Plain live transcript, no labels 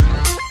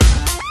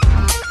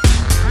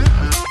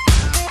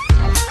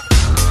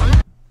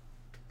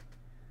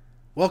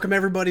Welcome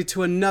everybody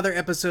to another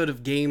episode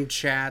of Game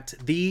Chat,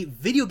 the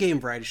video game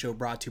variety show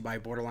brought to you by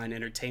Borderline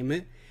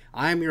Entertainment.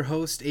 I am your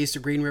host, Ace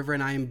of Green River,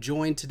 and I am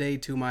joined today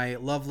to my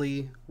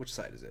lovely... Which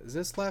side is it? Is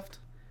this left?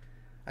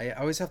 I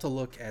always have to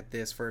look at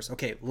this first.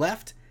 Okay,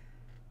 left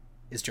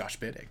is Josh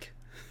Biddick.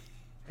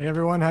 Hey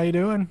everyone, how you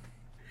doing?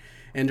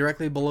 And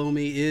directly below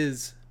me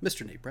is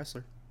Mr. Nate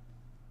Bressler.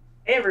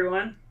 Hey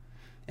everyone.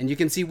 And you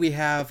can see we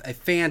have a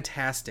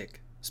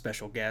fantastic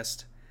special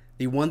guest,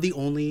 the one, the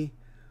only...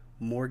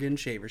 Morgan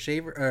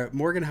Shaver.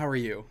 Morgan, how are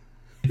you?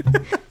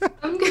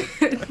 I'm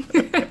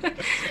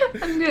good.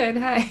 I'm good.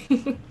 Hi.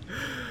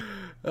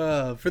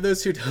 For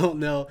those who don't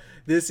know,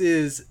 this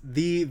is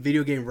the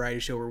video game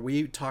variety show where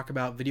we talk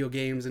about video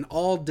games in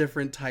all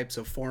different types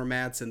of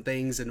formats and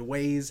things and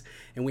ways,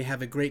 and we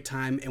have a great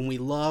time, and we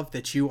love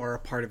that you are a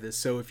part of this.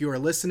 So if you are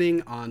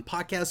listening on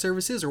podcast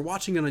services or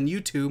watching it on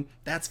YouTube,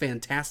 that's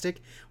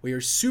fantastic. We are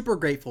super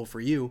grateful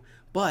for you.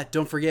 But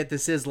don't forget,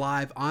 this is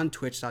live on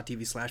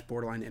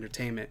twitch.tv/Borderline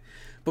Entertainment.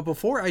 But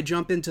before I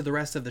jump into the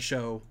rest of the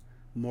show,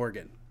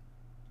 Morgan,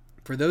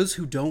 for those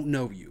who don't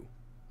know you,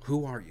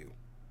 who are you?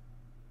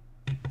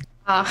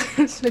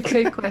 That's a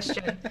good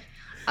question.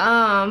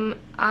 I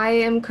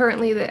am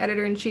currently the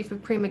editor-in-chief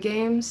of Prima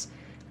Games,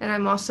 and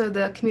I'm also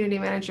the community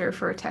manager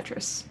for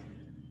Tetris.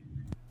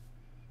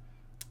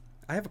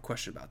 I have a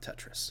question about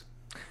Tetris.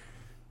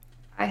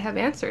 I have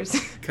answers.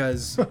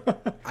 Because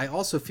I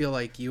also feel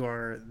like you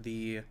are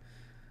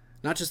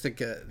not just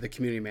the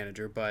community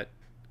manager, but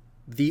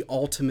the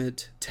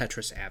ultimate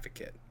Tetris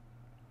advocate.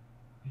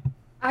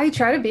 I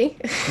try to be.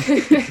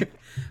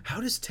 How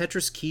does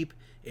Tetris keep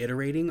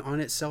iterating on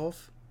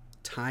itself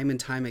time and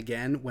time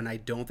again when I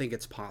don't think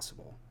it's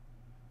possible?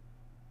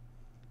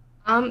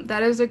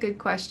 That is a good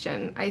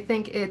question. I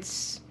think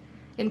it's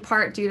in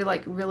part due to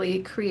like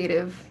really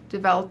creative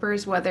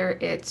developers, whether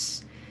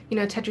it's,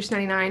 Tetris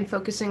 99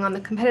 focusing on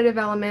the competitive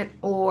element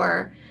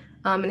or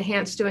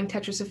Enhanced doing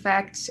Tetris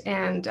Effect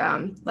and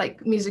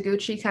like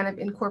Mizuguchi kind of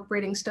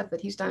incorporating stuff that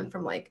he's done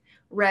from like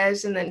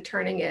Rez and then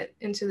turning it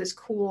into this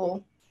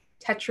cool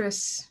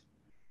Tetris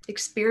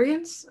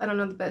experience. I don't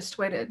know the best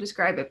way to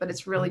describe it, but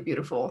it's really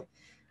beautiful.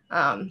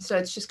 So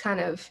it's just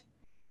kind of,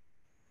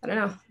 I don't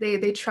know,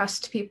 they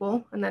trust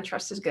people, and that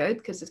trust is good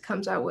because it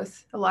comes out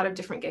with a lot of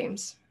different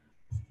games.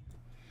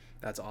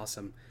 That's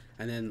awesome.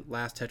 And then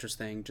last Tetris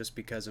thing, just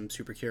because I'm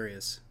super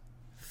curious,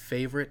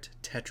 favorite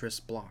Tetris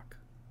block?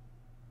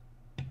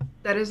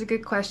 That is a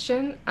good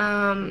question.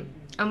 I'm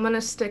going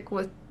to stick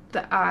with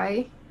the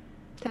I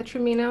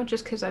Tetramino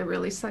just because I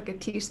really suck at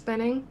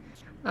T-spinning.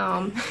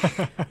 I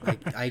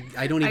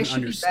don't even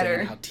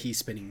understand how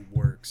T-spinning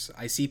works.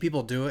 I see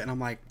people do it and I'm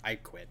like, I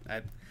quit.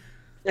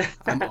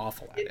 I'm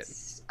awful at it.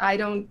 I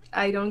don't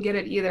get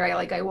it either.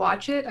 I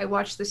watch it. I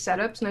watch the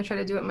setups and I try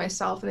to do it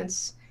myself, and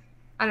it's,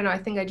 I don't know, I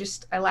think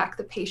I lack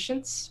the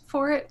patience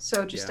for it.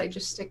 So I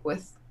just stick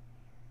with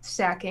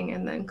stacking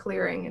and then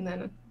clearing and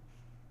then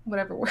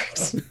whatever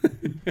works.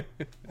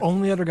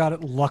 Only ever got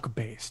it luck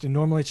based, and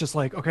normally it's just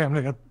like, okay, I'm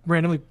gonna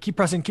randomly keep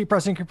pressing.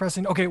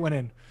 Okay, it went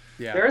in.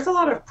 Yeah. There's a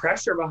lot of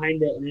pressure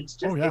behind it, and it's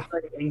just it's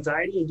like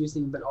anxiety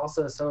inducing, but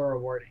also so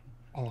rewarding.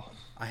 Oh,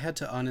 I had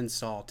to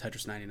uninstall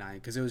Tetris 99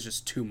 because it was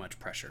just too much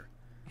pressure.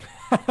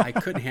 I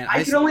couldn't handle.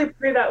 I could only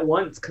play that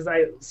once because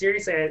I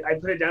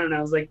put it down and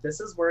I was like, this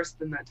is worse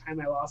than that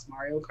time I lost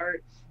Mario Kart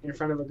in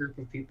front of a group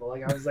of people.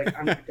 Like I was like,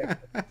 I'm not good.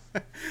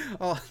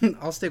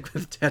 I'll stick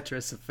with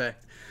Tetris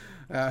Effect.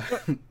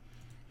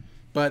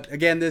 But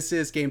again, this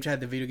is Game Chat,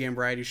 the video game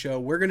variety show.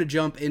 We're going to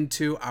jump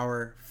into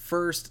our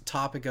first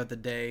topic of the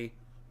day,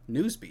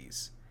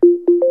 Newsbees.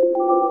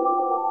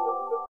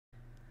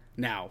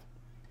 Now,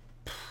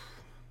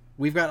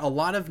 we've got a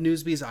lot of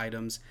Newsbees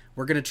items.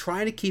 We're going to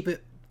try to keep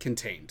it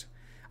contained.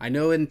 I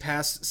know in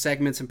past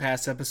segments and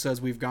past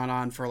episodes, we've gone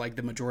on for like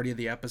the majority of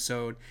the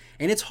episode,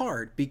 and it's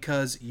hard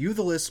because you,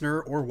 the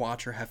listener or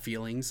watcher, have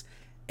feelings,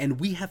 and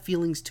we have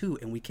feelings too,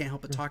 and we can't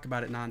help but talk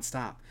about it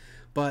nonstop.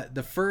 But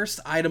the first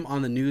item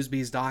on the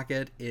Newsbees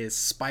docket is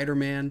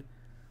Spider-Man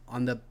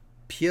on the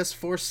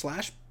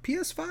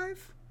PS4/PS5.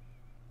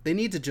 They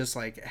need to just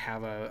like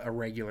have a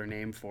regular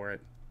name for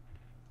it.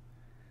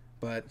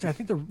 But I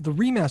think the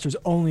remaster is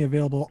only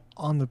available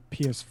on the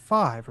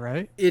PS5,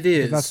 right? It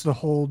is. That's the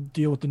whole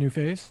deal with the new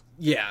face.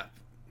 Yeah,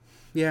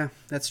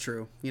 that's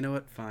true. You know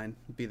what? Fine,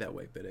 be that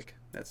way, Biddick.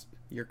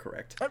 You're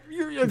correct.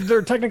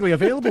 They're technically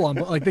available on,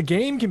 like the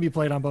game can be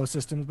played on both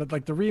systems, but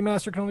like the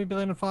remaster can only be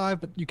played on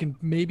 5. But you can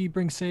maybe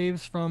bring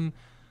saves from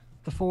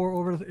the 4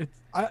 over.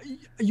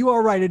 You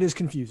are right. It is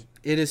confusing.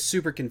 It is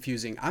super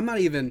confusing. I'm not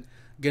even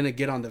gonna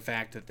get on the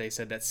fact that they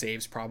said that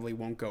saves probably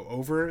won't go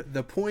over.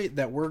 The point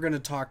that we're gonna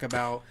talk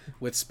about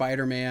with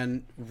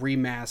Spider-Man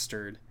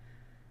Remastered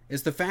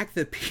is the fact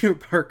that Peter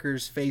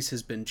Parker's face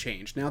has been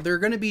changed. Now, there are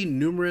going to be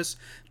numerous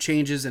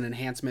changes and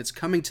enhancements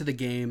coming to the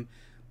game.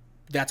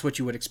 That's what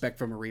you would expect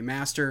from a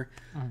remaster.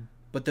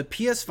 But the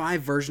PS5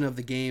 version of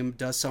the game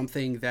does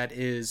something that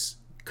is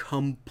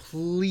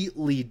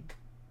completely,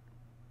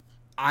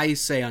 I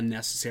say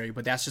unnecessary,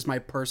 but that's just my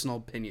personal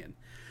opinion.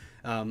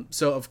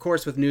 So, of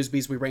course, with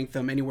Newsbees, we rank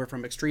them anywhere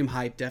from extreme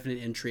hype, definite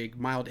intrigue,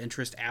 mild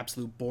interest,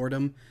 absolute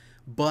boredom.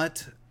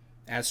 But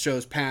as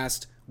shows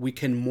past, we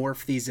can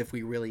morph these if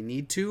we really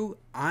need to.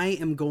 I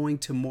am going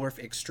to morph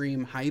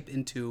extreme hype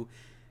into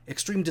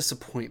extreme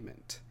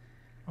disappointment.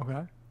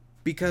 Okay.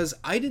 Because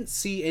I didn't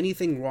see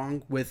anything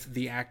wrong with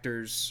the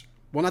actors.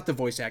 Well, not the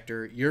voice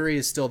actor. Yuri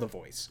is still the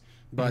voice.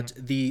 But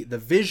the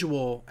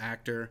visual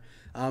actor,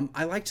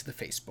 I liked the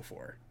face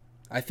before.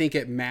 I think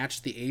it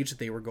matched the age that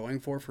they were going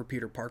for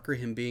Peter Parker,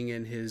 him being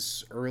in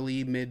his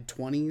early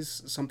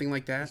mid-20s, something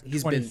like that.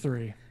 He's 23.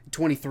 been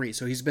 23,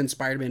 so he's been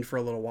Spider-Man for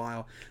a little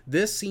while.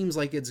 This seems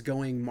like it's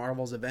going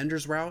Marvel's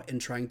Avengers route and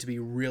trying to be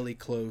really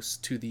close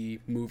to the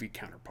movie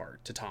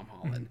counterpart, to Tom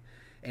Holland.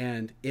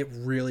 And it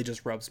really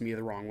just rubs me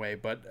the wrong way.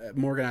 But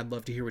Morgan, I'd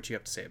love to hear what you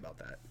have to say about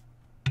that.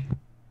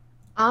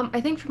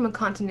 I think from a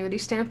continuity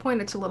standpoint,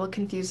 it's a little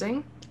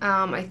confusing.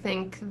 I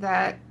think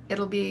that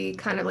it'll be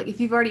kind of like if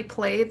you've already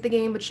played the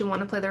game, but you want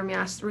to play the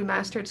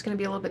remaster, it's going to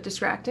be a little bit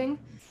distracting.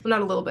 Well,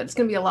 not a little bit. It's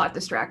going to be a lot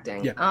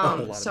distracting. Yeah, a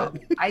whole lot so of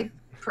it. I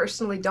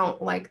personally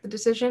don't like the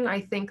decision. I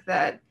think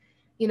that,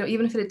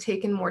 even if it had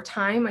taken more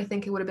time, I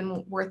think it would have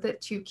been worth it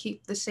to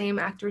keep the same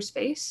actor's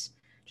face,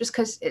 just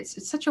because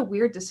it's such a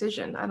weird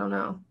decision. I don't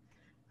know.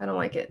 I don't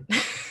like it.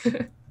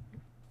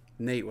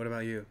 Nate, what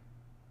about you?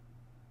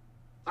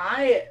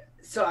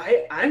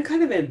 I'm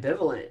kind of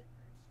ambivalent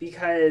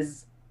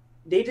because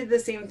they did the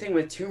same thing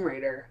with Tomb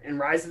Raider and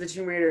Rise of the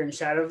Tomb Raider and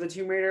Shadow of the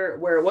Tomb Raider,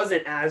 where it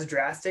wasn't as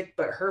drastic,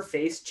 but her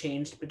face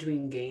changed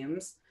between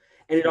games,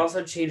 and it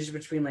also changed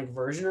between like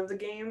version of the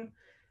game.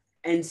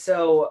 And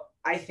so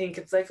I think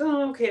it's like,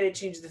 oh, okay, they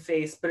changed the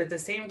face, but at the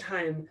same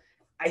time,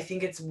 I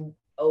think it's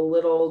a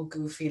little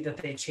goofy that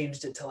they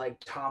changed it to like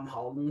Tom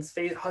Holland's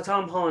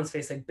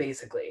face, like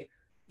basically.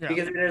 Yeah.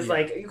 Because it is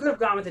like, you could have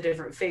gone with a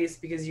different face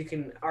because you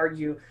can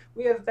argue,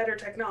 we have better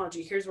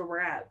technology, here's where we're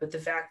at. But the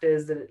fact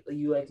is that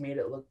you like made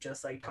it look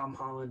just like Tom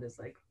Holland is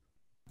like,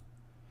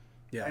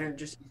 I didn't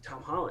just use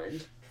Tom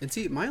Holland. And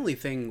see, my only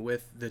thing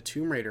with the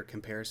Tomb Raider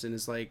comparison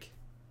is like,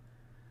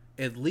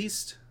 at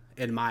least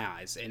in my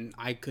eyes, and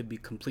I could be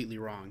completely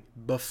wrong,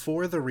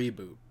 before the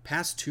reboot,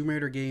 past Tomb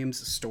Raider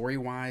games,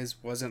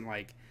 story-wise, wasn't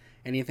like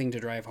anything to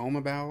drive home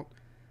about.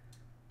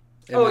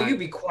 You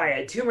be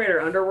quiet. Tomb Raider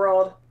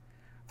Underworld.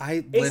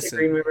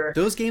 Listen,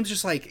 those games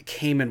just like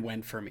came and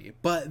went for me.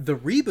 But the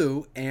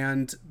reboot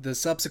and the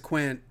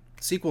subsequent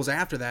sequels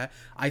after that,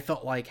 I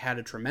felt like had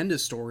a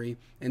tremendous story.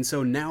 And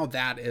so now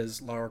that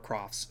is Lara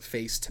Croft's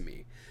face to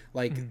me.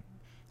 Like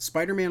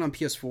Spider-Man on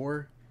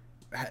PS4,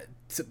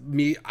 to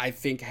me, I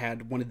think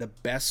had one of the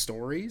best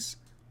stories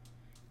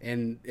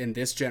in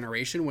this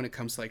generation when it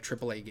comes to like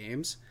AAA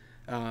games.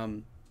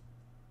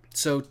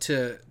 So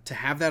to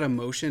have that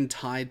emotion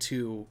tied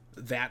to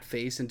that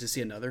face and to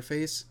see another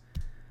face,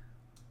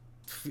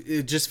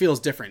 it just feels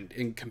different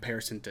in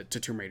comparison to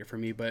Tomb Raider for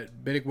me.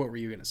 But Biddick, what were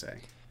you going to say?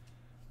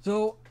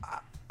 So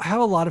I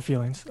have a lot of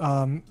feelings.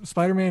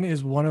 Spider-Man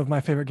is one of my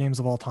favorite games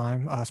of all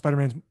time.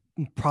 Spider-Man's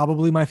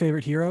probably my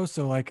favorite hero.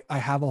 So like I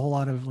have a whole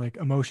lot of like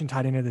emotion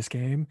tied into this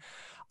game.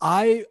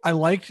 I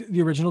liked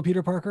the original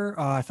Peter Parker.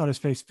 I thought his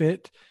face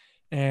fit,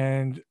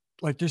 and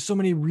like there's so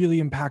many really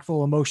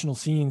impactful emotional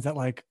scenes that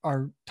like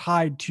are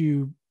tied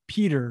to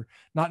Peter,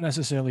 not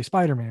necessarily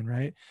Spider-Man,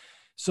 right?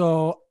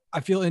 So I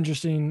feel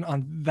interesting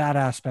on that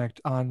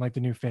aspect on like the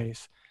new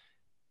face.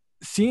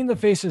 Seeing the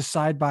faces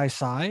side by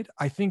side,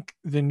 I think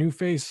the new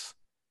face,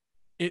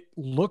 it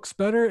looks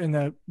better in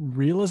the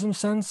realism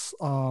sense.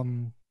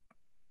 And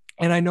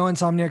I know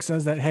Insomniac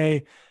says that,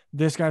 hey,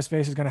 this guy's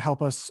face is going to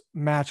help us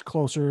match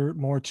closer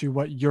more to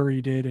what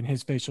Yuri did in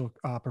his facial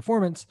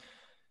performance.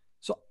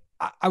 So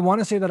I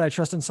want to say that I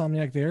trust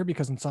Insomniac there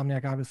because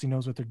Insomniac obviously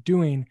knows what they're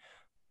doing.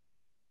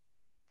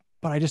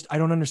 But I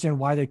don't understand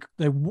why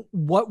they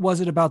what was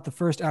it about the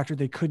first actor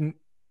they couldn't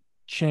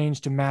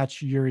change to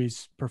match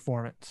Yuri's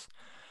performance?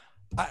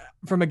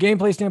 From a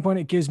gameplay standpoint,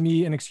 it gives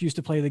me an excuse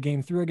to play the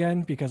game through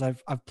again because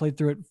I've played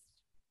through it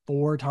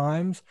 4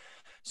 times.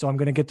 So I'm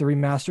going to get the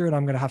remaster and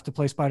I'm going to have to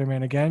play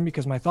Spider-Man again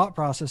because my thought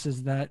process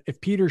is that if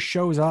Peter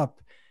shows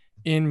up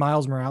in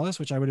Miles Morales,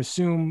 which I would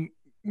assume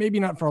maybe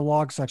not for a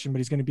log section, but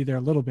he's going to be there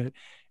a little bit,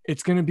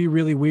 it's going to be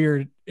really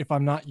weird if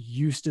I'm not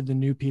used to the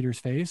new Peter's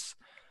face.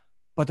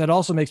 But that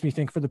also makes me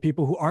think for the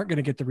people who aren't going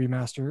to get the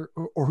remaster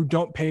or who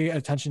don't pay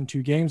attention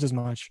to games as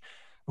much,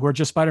 who are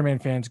just Spider-Man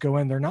fans, go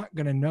in, they're not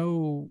going to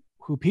know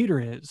who Peter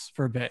is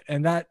for a bit.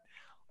 And that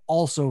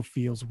also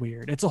feels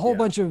weird. It's a whole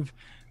bunch of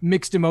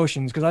mixed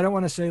emotions because I don't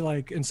want to say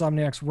like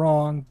Insomniac's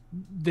wrong.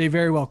 They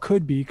very well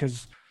could be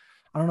because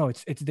I don't know.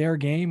 It's their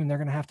game and they're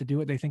going to have to do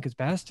what they think is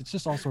best. It's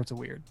just all sorts of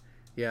weird.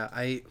 Yeah,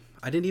 I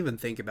didn't even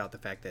think about the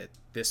fact that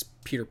this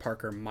Peter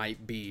Parker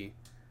might be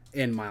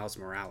in Miles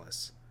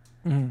Morales.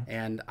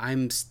 And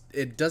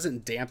it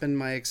doesn't dampen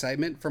my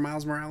excitement for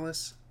Miles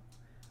Morales,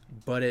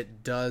 but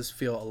it does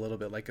feel a little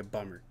bit like a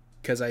bummer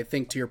because I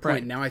think to your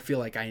point, now I feel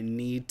like I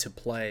need to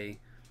play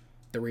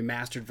the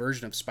remastered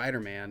version of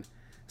Spider-Man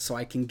so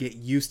I can get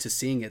used to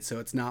seeing it. So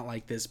it's not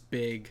like this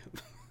big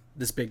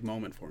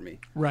moment for me.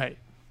 Right.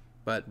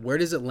 But where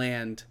does it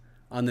land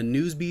on the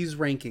Newsbees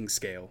ranking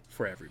scale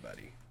for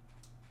everybody?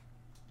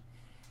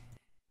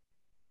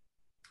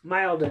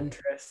 Mild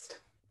interest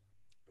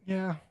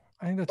Yeah,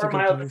 I think that's a or good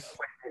mild place.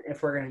 disappointment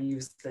if we're gonna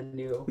use the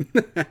new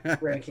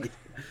ranking.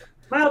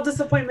 Mild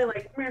disappointment,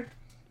 like meh.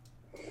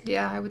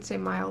 Yeah, I would say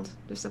mild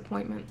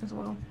disappointment as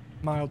well.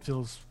 Mild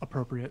feels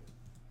appropriate.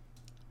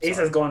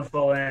 Asa's going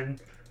full in.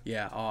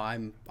 Yeah,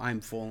 oh,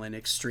 I'm full in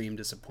extreme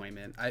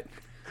disappointment.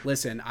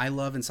 Listen, I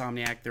love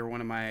Insomniac. They're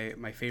one of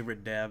my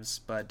favorite devs,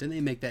 but didn't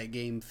they make that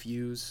game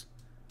Fuse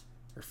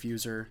or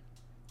Fuser?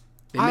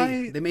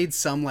 They made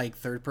some like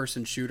third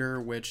person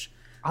shooter which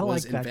I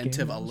was like that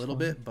inventive game. a It was little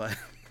fun. bit, but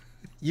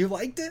you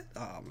liked it?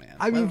 Oh man.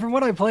 I mean, Well, from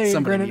what I played,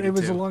 somebody granted, it needed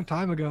was a to. long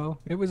time ago.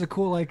 It was a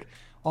cool, like,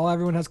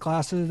 everyone has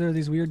classes. There are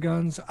these weird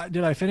guns.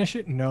 Did I finish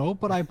it? No,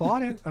 but I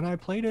bought it and I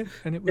played it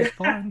and it was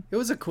fun. It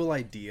was a cool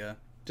idea.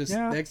 Just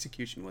Yeah. the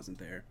execution wasn't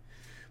there.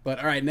 But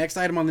all right, next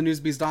item on the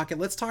Newsbees docket.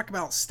 Let's talk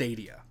about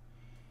Stadia.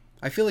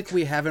 I feel like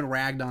we haven't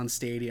ragged on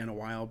Stadia in a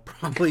while,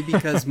 probably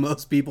because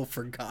most people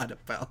forgot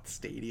about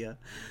Stadia.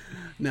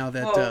 Now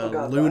that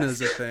God Luna's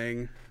bless. a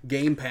thing,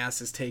 Game Pass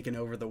has taken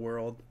over the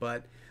world.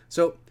 But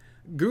so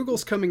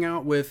Google's coming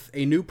out with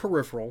a new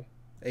peripheral,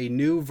 a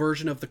new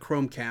version of the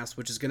Chromecast,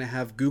 which is going to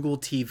have Google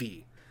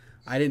TV.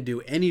 I didn't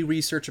do any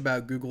research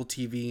about Google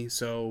TV,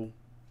 so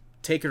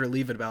take it or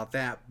leave it about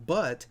that.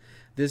 But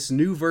this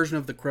new version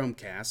of the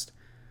Chromecast,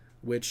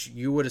 which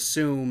you would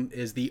assume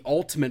is the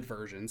ultimate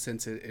version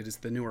since it is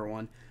the newer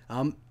one,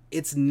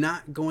 it's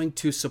not going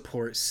to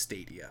support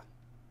Stadia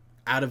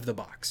out of the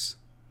box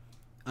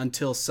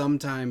until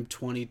sometime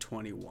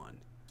 2021.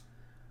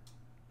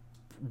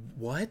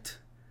 What?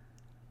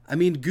 I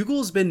mean,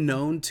 Google's been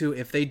known to,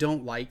 if they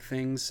don't like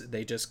things,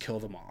 they just kill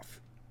them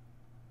off.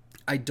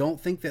 I don't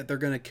think that they're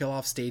going to kill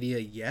off Stadia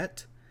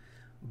yet,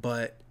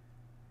 but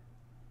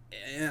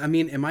I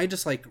mean, am I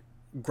just like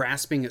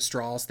grasping at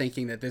straws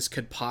thinking that this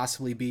could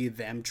possibly be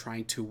them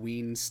trying to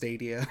wean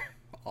Stadia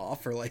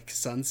off or like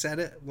sunset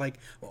it? Like,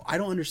 well, I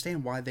don't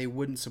understand why they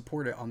wouldn't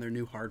support it on their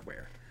new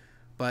hardware.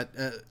 But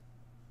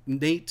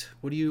Nate,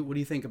 what do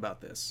you think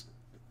about this?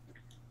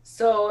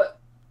 So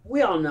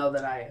we all know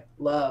that I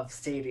love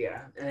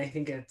Stadia, and I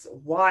think it's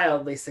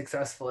wildly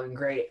successful and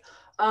great.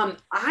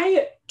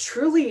 I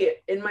truly,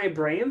 in my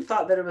brain,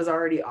 thought that it was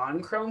already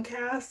on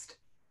Chromecast,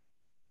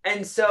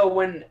 and so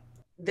when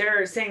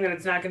they're saying that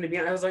it's not going to be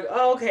on, I was like,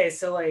 oh, okay,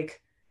 so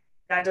like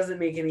that doesn't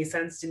make any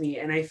sense to me,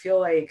 and I feel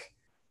like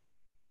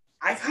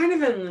I kind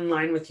of am in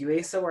line with you,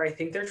 Asa, where I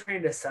think they're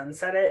trying to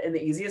sunset it, and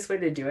the easiest way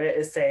to do it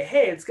is say,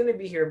 hey, it's going to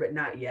be here, but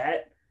not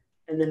yet,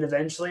 and then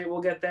eventually it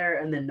will get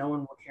there, and then no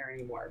one will care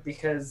anymore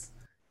because,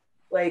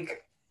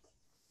 like,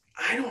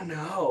 I don't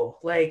know,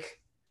 like,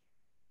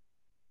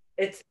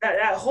 it's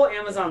that whole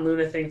Amazon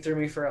Luna thing threw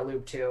me for a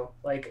loop too.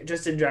 Like,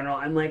 just in general,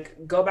 I'm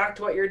like, go back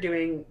to what you're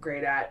doing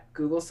great at,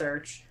 Google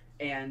search,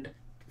 and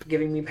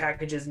giving me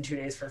packages in 2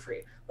 days for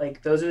free.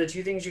 Like, those are the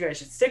two things you guys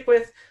should stick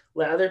with.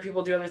 Let other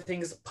people do other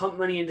things, pump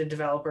money into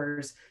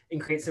developers,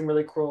 and create some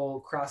really cool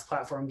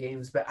cross-platform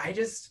games. But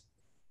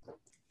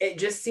it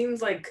just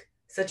seems like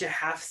such a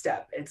half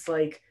step. It's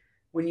like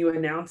when you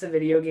announce a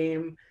video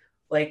game,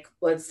 like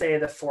let's say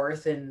the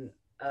fourth in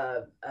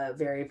a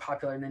very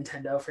popular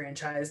Nintendo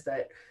franchise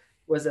that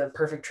was a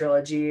perfect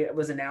trilogy,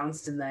 was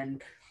announced, and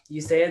then you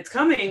say it's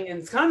coming and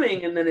it's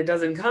coming, and then it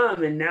doesn't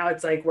come, and now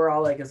it's like we're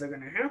all like, is it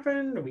going to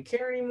happen? Do we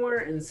care anymore?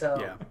 And so,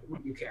 Yeah.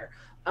 what do you care?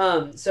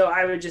 So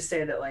I would just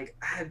say that like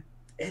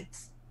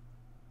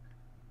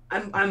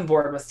I'm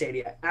bored with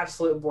Stadia,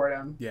 absolute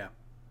boredom. Yeah,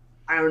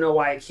 I don't know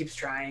why it keeps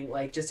trying.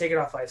 Like, just take it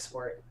off life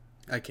support.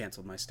 I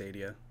canceled my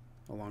Stadia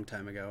a long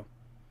time ago.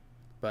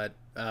 But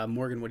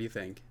Morgan, what do you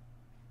think?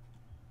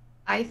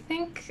 I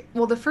think,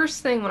 well, the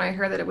first thing when I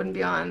heard that it wouldn't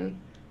be on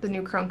the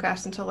new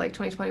Chromecast until like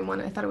 2021,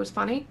 I thought it was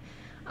funny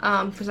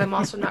because I'm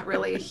also not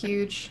really a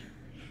huge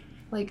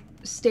like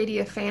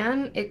Stadia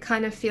fan. It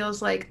kind of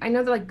feels like, I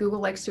know that like Google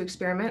likes to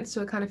experiment,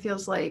 so it kind of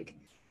feels like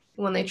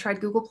when they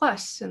tried Google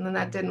Plus and then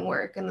that didn't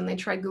work, and then they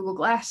tried Google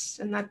Glass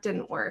and that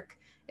didn't work.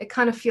 It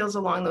kind of feels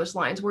along those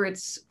lines where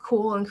it's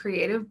cool and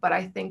creative, but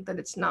I think that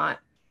it's not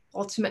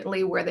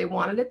ultimately where they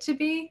wanted it to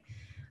be.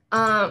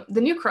 The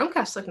new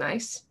Chromecast look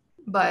nice,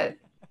 but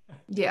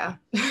yeah.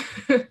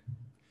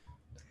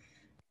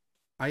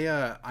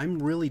 I'm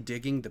really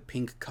digging the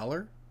pink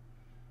color,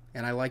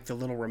 and I like the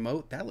little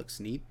remote. That looks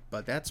neat,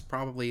 but that's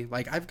probably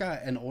like, I've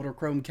got an older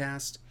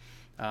Chromecast.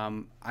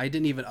 I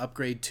didn't even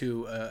upgrade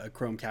to a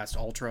Chromecast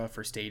Ultra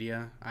for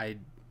Stadia. I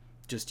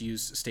just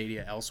use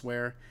Stadia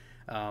elsewhere.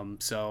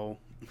 So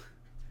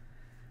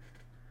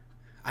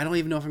I don't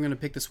even know if I'm going to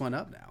pick this one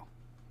up now.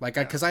 Like,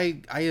 because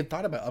I had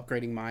thought about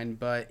upgrading mine,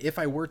 but if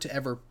I were to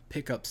ever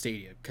pick up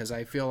Stadia, because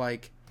I feel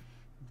like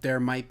there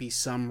might be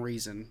some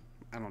reason,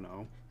 I don't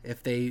know,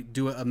 if they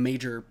do a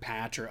major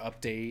patch or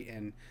update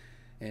and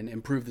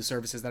improve the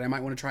services, that I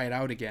might want to try it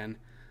out again.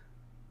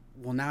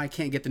 Well, now I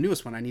can't get the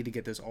newest one. I need to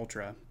get this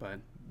Ultra. But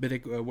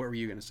what were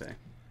you going to say?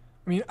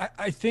 I mean,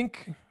 I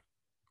think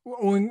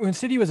when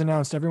Stadia was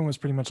announced, everyone was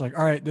pretty much like,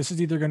 all right, this is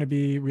either going to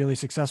be really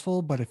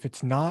successful, but if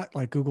it's not,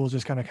 like Google's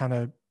just going to kind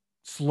of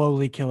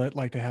slowly kill it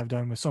like they have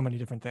done with so many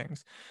different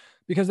things,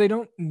 because they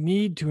don't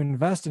need to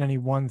invest in any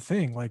one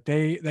thing. Like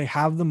they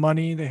have the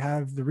money, they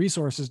have the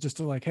resources just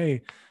to like,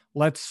 hey,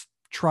 let's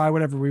try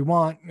whatever we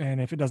want,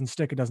 and if it doesn't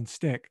stick, it doesn't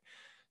stick.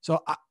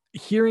 So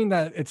hearing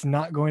that it's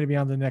not going to be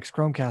on the next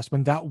Chromecast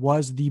when that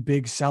was the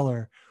big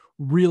seller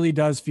really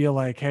does feel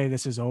like, hey,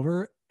 this is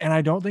over. And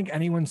I don't think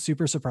anyone's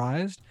super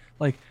surprised.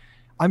 Like,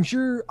 I'm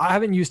sure I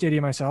haven't used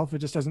Stadia myself. It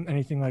just doesn't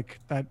anything like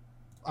that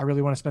I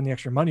really want to spend the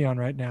extra money on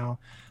right now,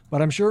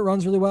 but I'm sure it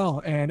runs really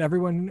well. And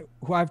everyone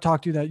who I've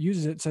talked to that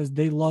uses it says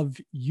they love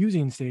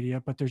using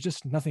Stadia, but there's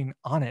just nothing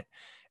on it.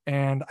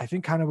 And I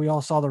think kind of we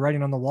all saw the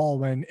writing on the wall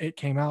when it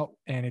came out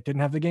and it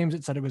didn't have the games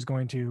it said it was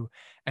going to,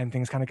 and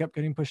things kind of kept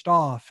getting pushed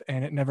off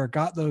and it never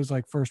got those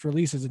like first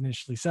releases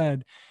initially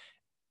said.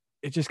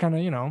 It just kind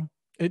of,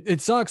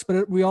 it sucks,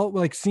 but we all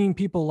like seeing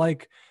people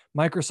like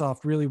Microsoft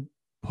really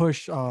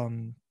push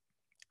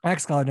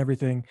xCloud and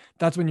everything.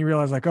 That's when you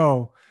realize like,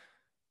 oh,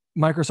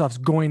 Microsoft's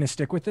going to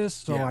stick with this.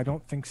 So I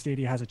don't think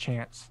Stadia has a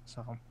chance.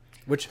 So,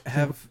 which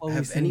have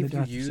any of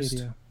you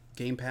used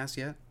Game Pass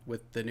yet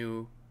with the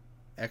new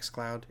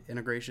xCloud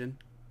integration?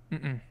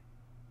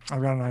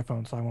 I've got an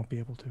iPhone, so I won't be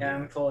able to. Yeah,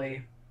 I'm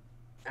fully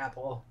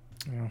Apple.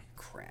 Yeah.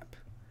 Crap.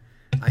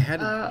 I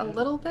had a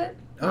little bit.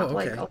 Not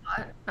like a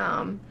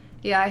lot.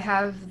 Yeah, I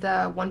have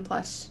the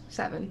OnePlus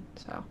 7,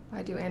 so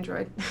I do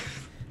Android.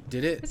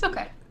 Did it? It's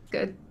okay.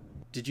 Good.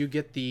 Did you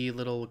get the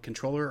little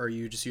controller, or are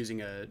you just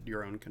using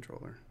your own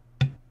controller?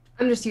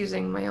 I'm just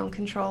using my own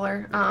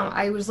controller.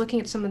 I was looking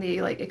at some of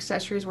the like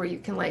accessories where you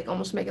can like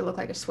almost make it look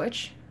like a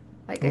Switch.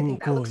 Like I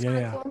think that looks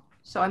kind of cool.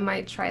 So I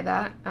might try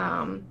that.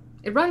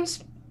 It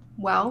runs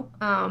well.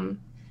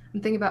 I'm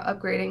thinking about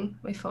upgrading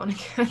my phone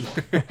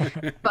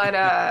again. But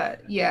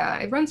yeah,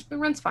 it runs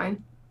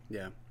fine.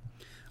 Yeah.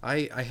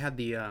 I had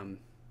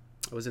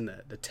I was in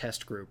the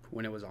test group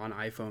when it was on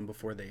iPhone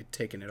before they'd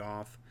taken it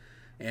off,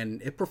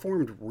 and it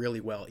performed really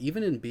well.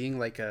 Even in being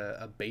like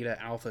a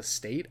beta alpha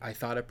state, I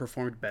thought it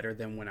performed better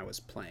than when I was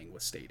playing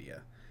with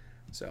Stadia.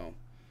 So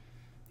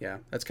yeah,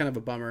 that's kind of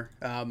a bummer.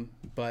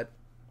 But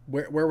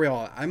where we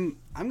all, I'm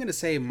gonna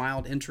say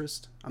mild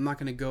interest. I'm not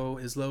gonna go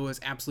as low as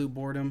absolute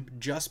boredom,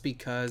 just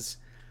because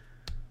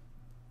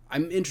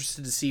I'm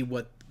interested to see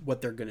what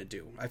they're gonna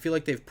do. I feel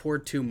like they've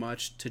poured too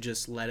much to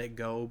just let it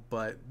go,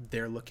 but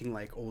they're looking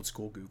like old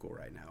school Google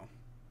right now.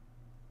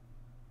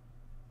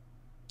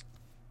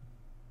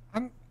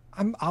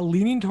 I'm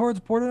leaning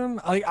towards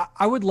boredom. Like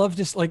I would love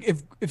to like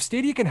if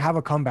Stadia can have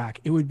a comeback,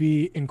 it would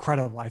be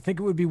incredible. I think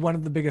it would be one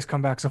of the biggest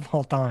comebacks of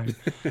all time.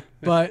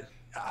 But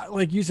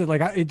like you said,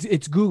 like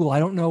it's Google. I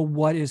don't know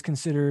what is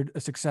considered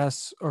a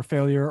success or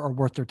failure or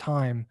worth their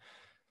time.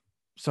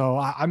 So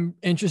I'm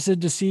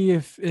interested to see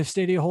if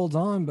Stadia holds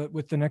on. But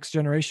with the next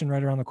generation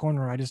right around the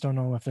corner, I just don't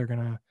know if they're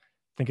gonna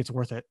think it's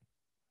worth it.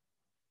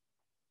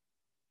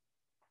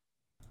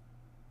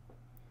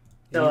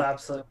 Still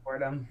absolute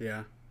boredom.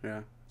 Yeah.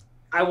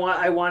 I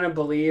want to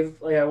believe,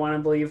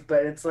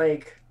 but it's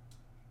like,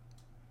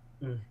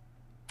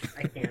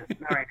 I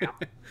can't, not right now.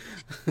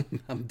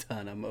 I'm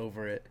done. I'm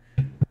over it.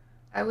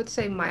 I would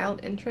say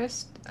mild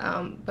interest,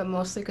 but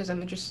mostly because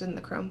I'm interested in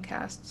the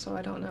Chromecast, so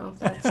I don't know if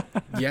that's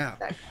yeah.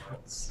 that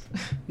counts.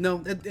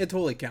 No, it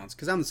totally counts,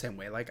 because I'm the same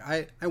way. Like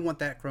I want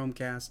that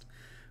Chromecast,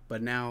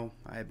 but now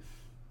I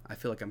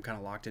feel like I'm kind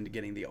of locked into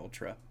getting the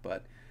Ultra.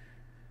 But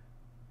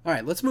all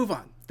right, let's move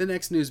on. The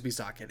next Newsby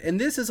socket, and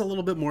this is a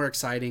little bit more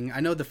exciting.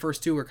 I know the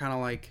first two were kind of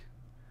like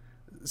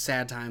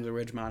sad times at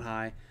Ridgemont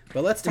High,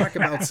 but let's talk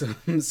about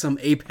some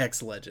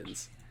Apex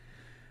Legends.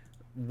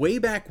 Way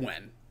back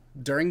when,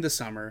 during the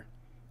summer,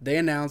 they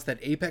announced that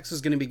Apex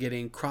was going to be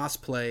getting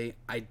cross-play.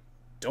 I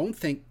don't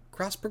think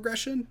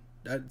cross-progression.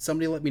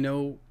 Somebody let me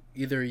know,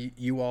 either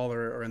you all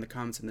or in the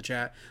comments in the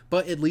chat,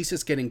 but at least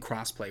it's getting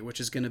cross-play, which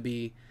is going to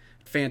be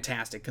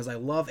fantastic, because I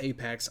love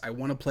Apex. I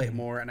want to play it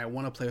more, and I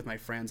want to play with my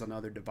friends on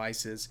other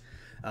devices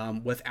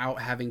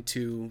without having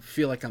to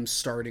feel like I'm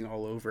starting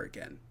all over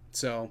again.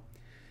 So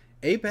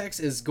Apex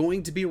is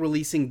going to be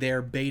releasing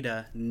their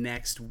beta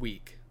next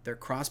week, their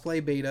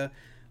crossplay beta,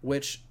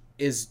 which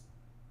is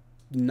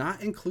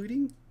not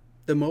including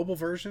the mobile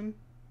version,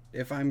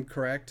 if I'm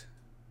correct,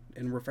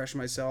 and refresh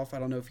myself. I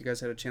don't know if you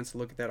guys had a chance to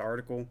look at that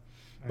article,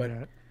 but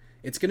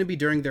it's going to be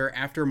during their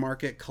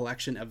aftermarket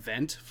collection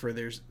event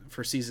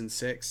for season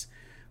 6.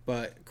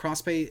 But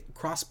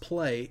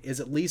crossplay is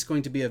at least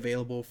going to be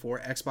available for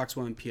Xbox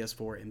One,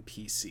 PS4, and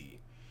PC.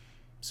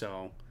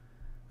 So,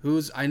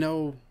 I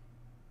know,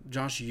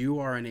 Josh, you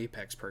are an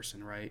Apex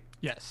person, right?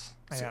 Yes,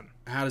 I am.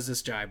 How does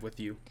this jive with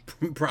you?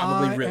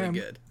 Probably really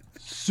good.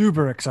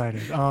 Super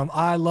excited.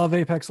 I love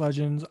Apex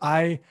Legends.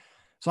 I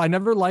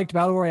never liked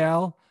Battle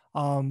Royale.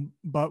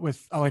 But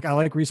I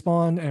like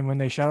Respawn, and when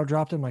they shadow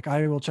dropped him, like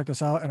I will check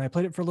this out, and I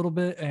played it for a little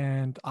bit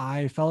and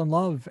I fell in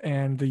love.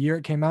 And the year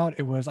it came out,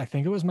 I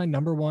think it was my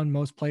 #1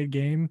 most played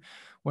game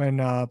when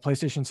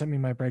PlayStation sent me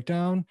my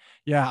breakdown.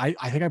 Yeah,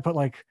 I think I put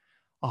like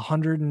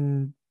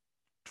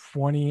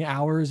 120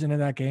 hours into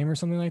that game or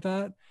something like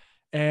that.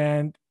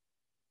 And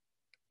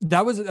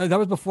That was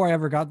before I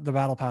ever got the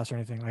battle pass or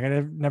anything. Like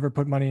I never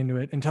put money into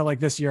it until like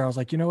this year. I was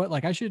like, you know what?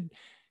 Like I should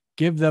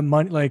give them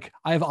money. Like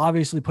I've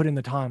obviously put in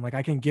the time. Like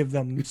I can give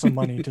them some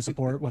money to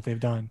support what they've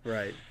done.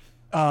 Right.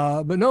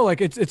 But no,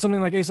 like it's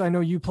something like Ace. I know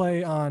you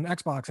play on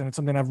Xbox, and it's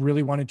something I've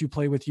really wanted to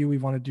play with you. We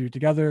want to do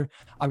together.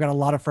 I've got a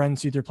lot of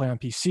friends who either play on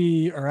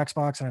PC or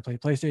Xbox, and I play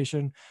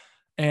PlayStation.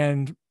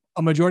 And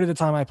a majority of the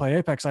time I play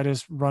Apex, I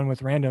just run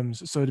with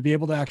randoms. So to be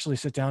able to actually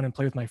sit down and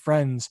play with my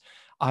friends,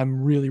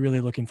 I'm really, really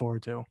looking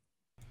forward to.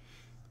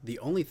 The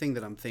only thing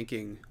that I'm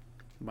thinking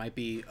might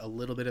be a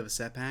little bit of a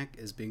setback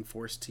is being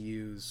forced to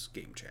use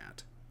game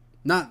chat.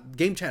 Not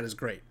game chat is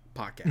great,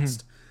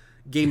 podcast.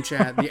 Game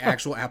chat, the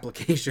actual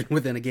application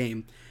within a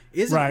game,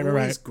 isn't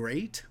always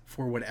great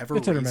for whatever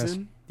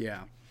reason.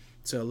 Yeah.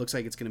 So it looks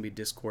like it's going to be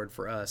Discord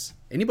for us.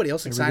 Anybody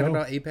else excited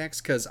about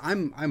Apex? Because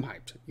I'm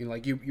hyped. You know,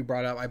 like you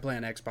brought up, I play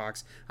on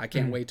Xbox. I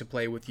can't wait to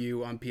play with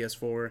you on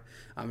PS4.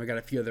 I got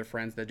a few other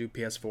friends that do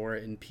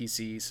PS4 and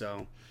PC.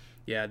 So,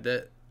 yeah,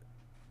 the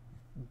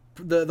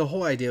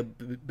whole idea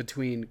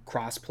between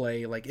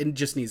crossplay, like it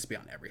just needs to be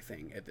on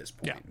everything at this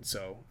point. Yeah.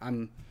 So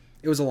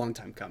it was a long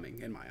time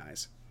coming in my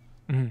eyes.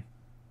 Mm-hmm.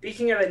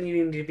 Speaking of it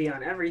needing to be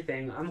on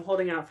everything, I'm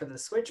holding out for the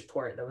Switch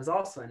port that was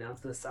also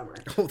announced this summer.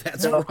 Oh,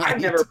 that's right. I've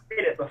never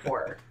played it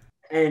before,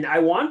 and I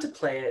want to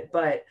play it,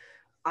 but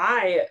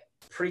I,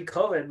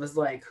 pre-COVID, was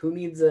like, who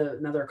needs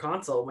another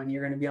console when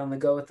you're going to be on the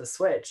go with the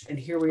Switch? And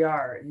here we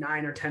are,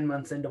 9 or 10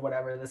 months into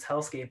whatever this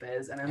hellscape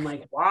is, and I'm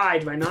like, why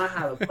do I not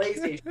have a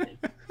PlayStation?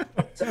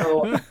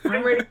 So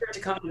I'm ready for it to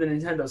come to the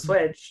Nintendo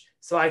Switch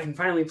so I can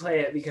finally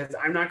play it, because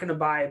I'm not going to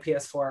buy a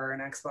PS4 or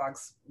an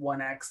Xbox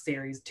One X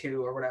Series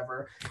 2 or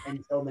whatever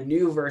until the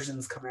new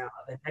versions come out,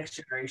 the next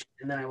generation,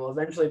 and then I will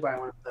eventually buy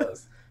one of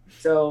those.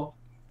 So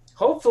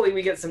hopefully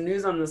we get some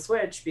news on the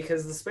Switch,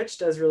 because the Switch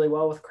does really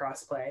well with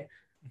crossplay,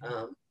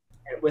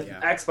 with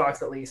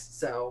Xbox at least.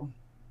 So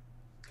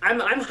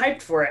I'm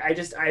hyped for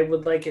it. I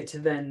would like it to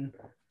then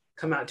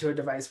come out to a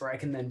device where I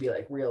can then be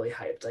like really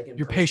hyped. Like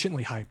you're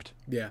patiently hyped.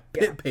 Yeah,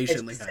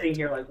 patiently hyped. Sitting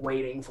here like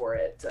waiting for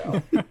it.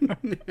 So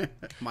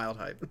mild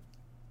hype.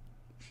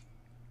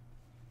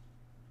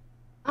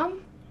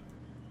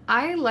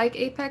 I like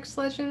Apex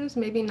Legends,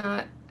 maybe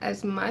not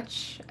as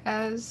much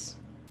as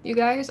you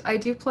guys. I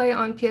do play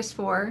on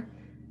PS4,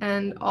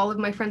 and all of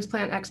my friends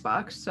play on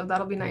Xbox, so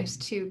that'll be nice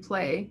to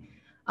play.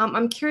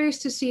 I'm curious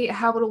to see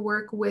how it'll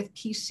work with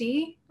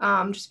PC,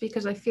 just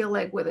because I feel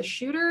like with a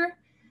shooter,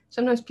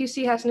 sometimes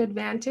PC has an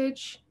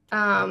advantage.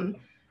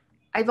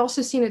 I've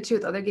also seen it too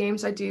with other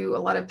games. I do a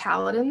lot of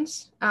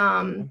Paladins,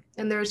 and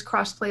there's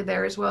crossplay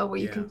there as well, where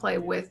you can play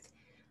with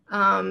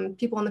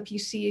people on the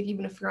PC,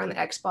 even if you're on the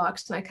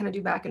Xbox, and I kind of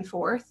do back and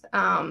forth.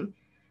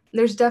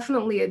 There's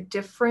definitely a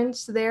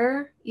difference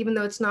there, even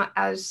though it's not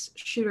as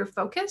shooter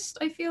focused,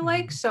 I feel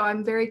like. So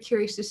I'm very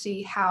curious to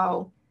see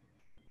how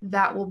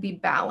that will be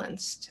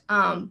balanced.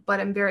 But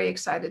I'm very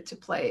excited to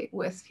play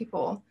with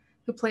people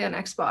who play on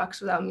Xbox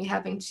without me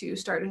having to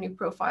start a new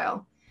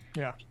profile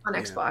on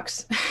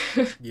Xbox.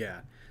 Yeah.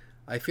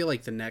 I feel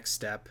like the next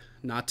step,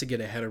 not to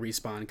get ahead of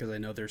Respawn, because I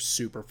know they're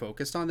super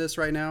focused on this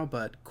right now,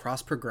 but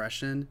cross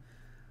progression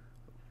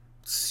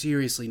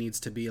seriously needs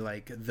to be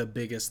like the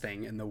biggest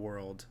thing in the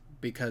world,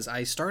 because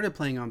I started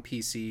playing on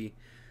PC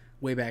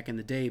way back in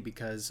the day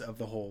because of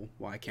the whole,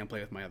 I can't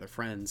play with my other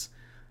friends.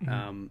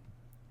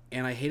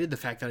 And I hated the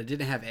fact that I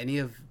didn't have any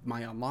of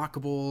my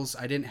unlockables.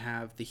 I didn't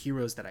have the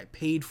heroes that I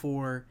paid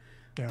for.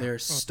 They're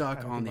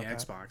stuck on the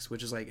Xbox,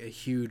 which is like a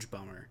huge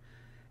bummer.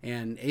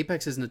 And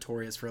Apex is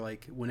notorious for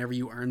like, whenever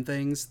you earn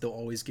things, they'll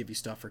always give you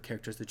stuff for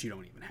characters that you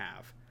don't even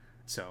have.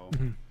 So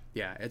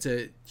yeah, it's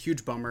a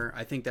huge bummer.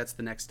 I think that's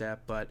the next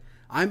step, but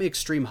I'm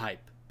extreme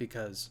hype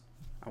because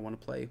I want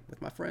to play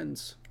with my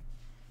friends.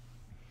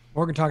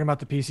 Morgan talking about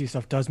the PC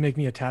stuff does make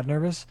me a tad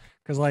nervous,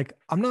 because like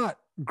I'm not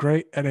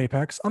great at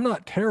Apex. I'm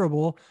not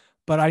terrible,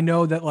 but I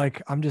know that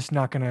like I'm just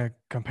not going to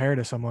compare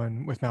to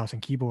someone with mouse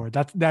and keyboard.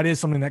 That is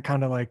something that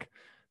kind of like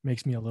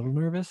makes me a little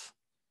nervous.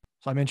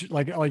 So I'm interested,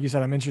 like you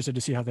said, I'm interested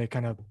to see how they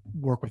kind of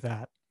work with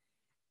that.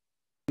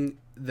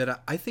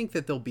 That I think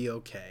that they'll be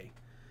okay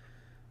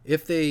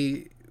if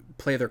they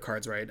play their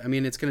cards right. I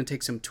mean, it's going to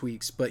take some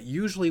tweaks, but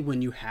usually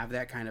when you have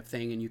that kind of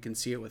thing, and you can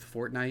see it with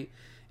Fortnite,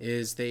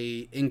 is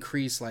they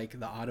increase like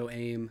the auto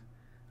aim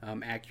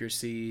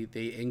accuracy.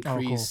 They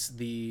increase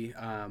the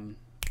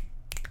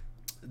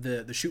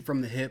shoot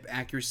from the hip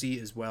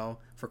accuracy as well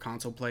for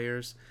console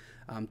players,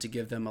 to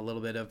give them a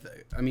little bit of.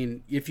 I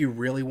mean, if you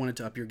really wanted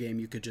to up your game,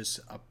 you could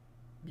just up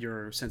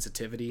your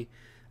sensitivity.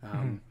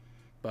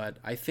 But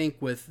I think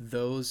with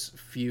those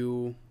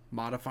few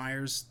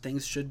modifiers,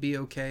 things should be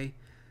okay.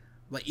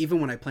 Like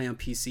even when I play on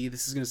PC,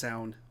 this is going to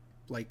sound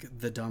like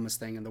the dumbest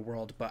thing in the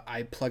world, but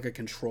I plug a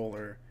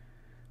controller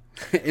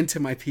into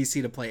my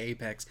PC to play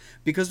Apex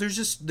because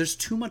there's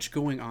too much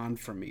going on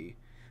for me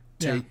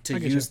to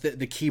use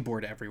the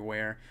keyboard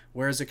everywhere,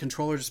 whereas a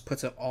controller just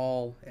puts it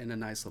all in a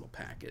nice little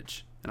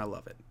package, and I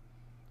love it.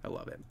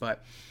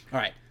 But all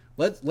right,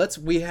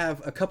 we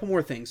have a couple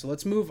more things, so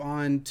let's move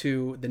on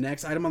to the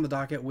next item on the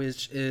docket,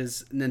 which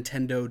is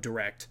Nintendo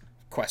Direct ?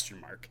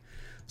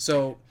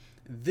 So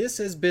this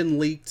has been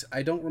leaked.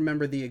 I don't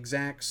remember the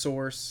exact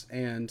source,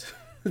 and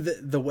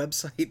the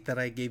website that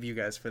I gave you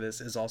guys for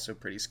this is also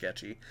pretty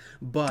sketchy.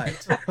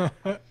 But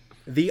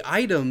the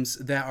items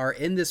that are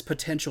in this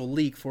potential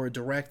leak for a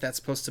direct that's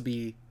supposed to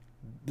be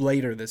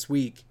later this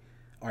week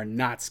are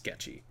not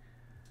sketchy.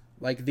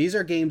 Like, these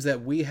are games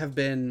that we have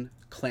been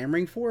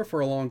clamoring for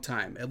a long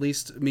time, at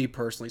least me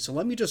personally. So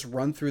let me just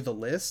run through the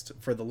list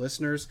for the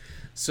listeners.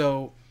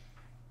 So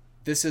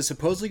this is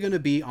supposedly going to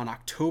be on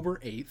October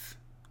 8th,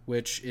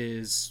 which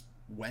is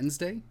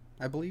Wednesday,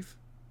 I believe.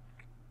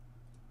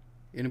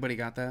 Anybody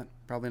got that?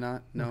 Probably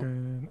not. No.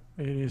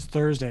 Okay. It is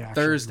Thursday,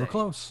 actually. Thursday. We're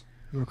close.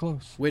 We're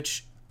close.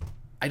 Which,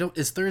 I don't...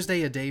 Is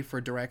Thursday a day for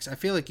directs? I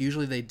feel like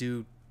usually they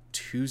do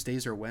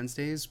Tuesdays or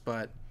Wednesdays,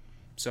 but...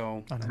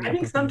 So... I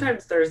think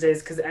sometimes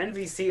Thursdays, because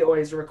NVC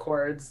always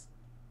records,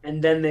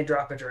 and then they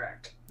drop a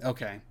direct.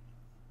 Okay.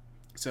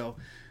 So,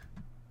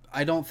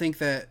 I don't think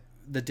that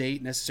the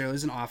date necessarily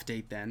is an off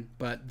date then,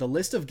 but the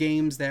list of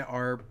games that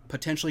are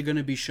potentially going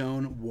to be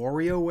shown: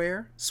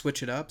 WarioWare,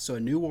 switch it up, so a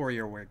new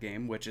WarioWare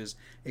game, which is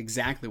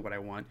exactly what I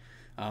want.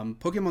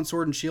 Pokemon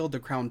Sword and Shield: The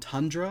Crown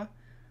Tundra,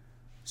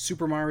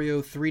 Super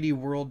Mario 3D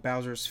World: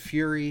 Bowser's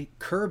Fury,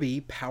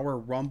 Kirby Power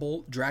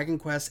Rumble, Dragon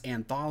Quest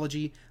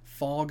Anthology,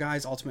 Fall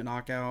Guys Ultimate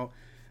Knockout,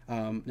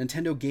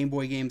 Nintendo Game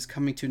Boy games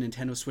coming to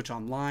Nintendo Switch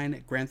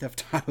Online, Grand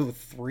Theft Auto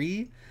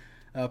 3,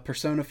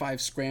 Persona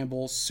 5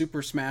 Scramble,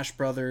 Super Smash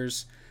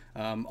Brothers,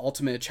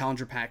 Ultimate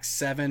Challenger Pack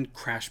 7,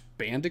 Crash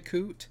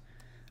Bandicoot,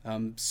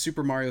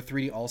 Super Mario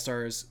 3D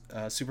All-Stars,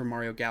 Super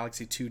Mario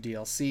Galaxy 2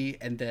 DLC,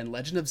 and then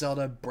Legend of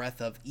Zelda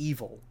Breath of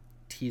Evil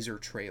teaser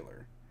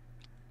trailer.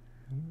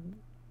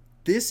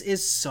 This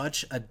is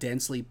such a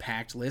densely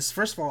packed list.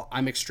 First of all,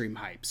 I'm extreme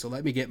hype, so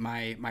let me get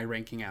my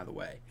ranking out of the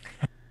way.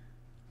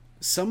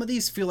 Some of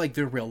these feel like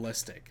they're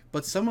realistic,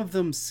 but some of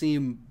them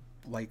seem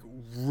like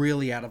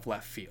really out of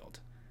left field.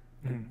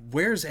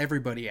 Where's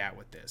everybody at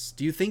with this?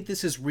 Do you think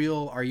this is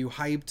real? Are you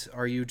hyped?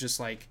 Are you just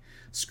like,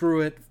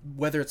 screw it,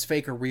 whether it's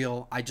fake or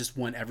real, I just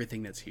want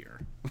everything that's here?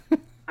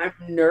 I'm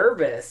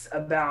nervous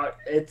about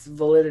its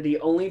validity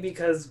only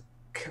because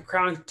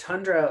Crown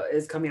Tundra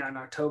is coming out in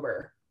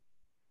October.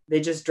 They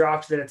just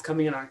dropped that it's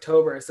coming in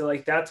October. So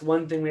like, that's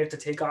one thing we have to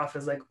take off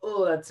as like,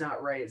 oh, that's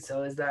not right.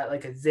 So is that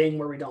like a zing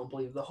where we don't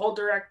believe the whole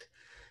direct?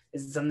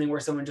 Is it something where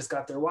someone just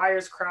got their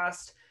wires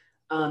crossed?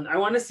 I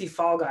want to see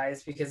Fall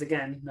Guys because,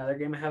 again, another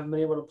game I haven't been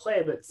able to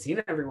play, but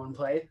seen everyone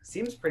play.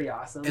 Seems pretty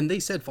awesome. And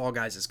they said Fall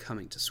Guys is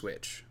coming to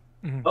Switch.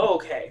 Oh,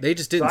 okay. They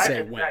just didn't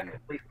say when.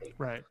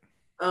 Right.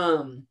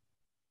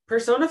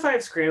 Persona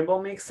 5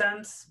 Scramble makes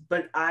sense,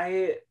 but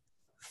I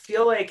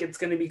feel like it's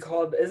going to be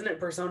called, isn't it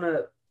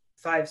Persona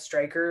 5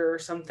 Striker or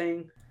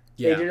something?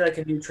 Yeah. They did like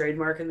a new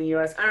trademark in the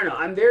US. I don't know.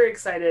 I'm very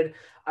excited.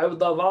 I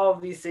would love all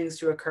of these things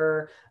to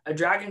occur. A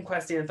Dragon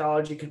Quest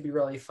anthology could be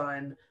really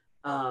fun.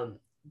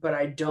 But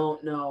I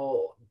don't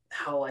know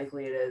how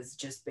likely it is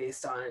just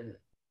based on,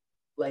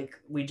 like,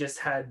 we just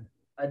had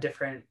a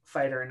different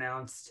fighter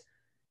announced.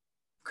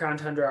 Crown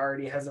Tundra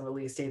already has a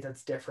release date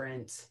that's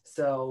different.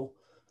 So,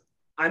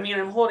 I mean,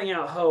 I'm holding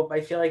out hope.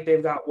 I feel like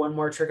they've got one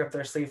more trick up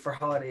their sleeve for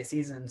holiday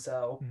season.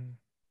 So,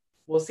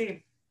 we'll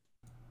see.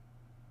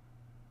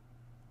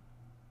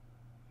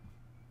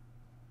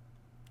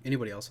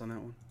 Anybody else on that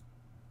one?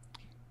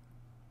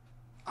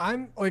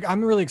 I'm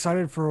really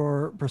excited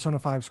for Persona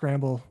 5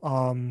 Scramble.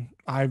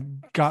 I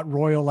got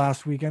Royal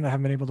last weekend. I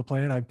haven't been able to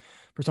play it.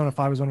 Persona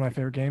 5 is one of my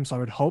favorite games, so I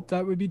would hope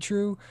that would be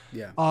true.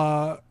 Yeah.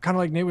 Kind of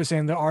like Nate was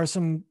saying, there are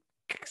some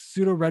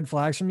pseudo red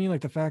flags for me,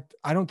 like the fact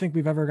I don't think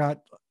we've ever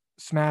got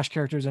Smash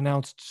characters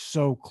announced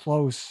so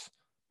close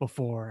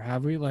before,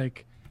 have we?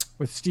 Like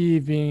with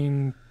Steve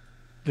being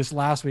this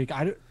last week,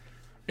 I don't know.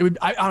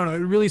 It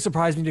really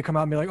surprised me to come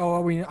out and be like,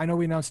 oh, I know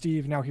we announced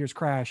Steve. Now here's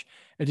Crash.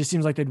 It just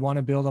seems like they'd want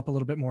to build up a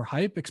little bit more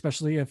hype,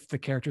 especially if the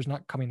character's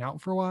not coming out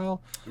for a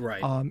while.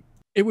 Right.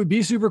 It would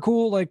be super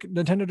cool. Like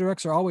Nintendo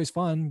Directs are always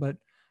fun, but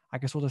I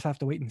guess we'll just have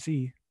to wait and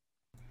see.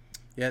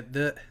 Yeah.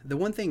 The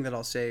one thing that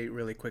I'll say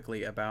really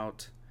quickly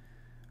about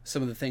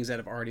some of the things that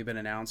have already been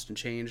announced and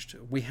changed,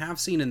 we have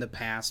seen in the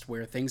past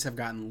where things have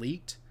gotten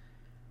leaked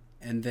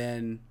and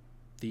then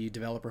the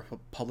developer,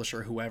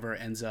 publisher, whoever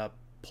ends up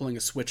pulling a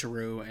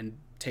switcheroo and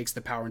takes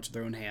the power into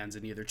their own hands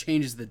and either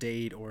changes the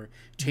date or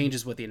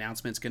changes what the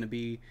announcement's going to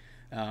be.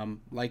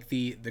 Like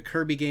the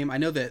Kirby game, I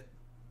know that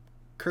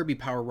Kirby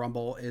Power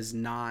Rumble that's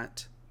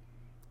not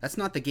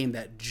the game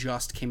that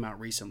just came out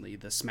recently,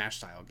 the Smash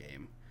style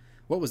game.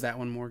 What was that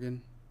one,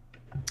 Morgan?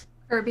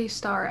 Kirby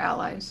Star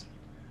Allies.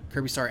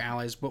 Kirby Star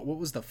Allies, but what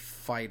was the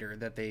fighter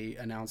that they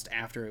announced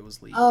after it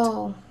was leaked?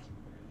 Oh.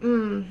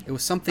 It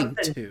was something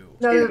too.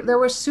 No, there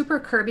was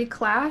Super Kirby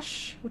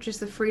Clash, which is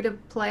the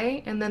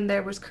free-to-play, and then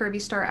there was Kirby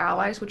Star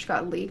Allies, which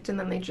got leaked, and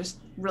then they just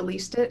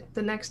released it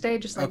the next day,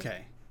 just like,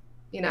 okay.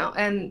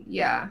 And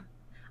yeah.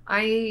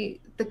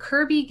 The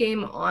Kirby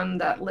game on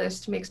that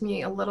list makes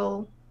me a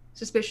little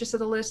suspicious of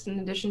the list in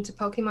addition to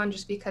Pokemon,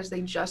 just because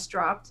they just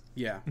dropped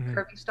Yeah.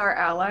 Kirby Star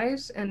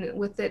Allies, and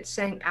with it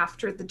saying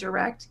after the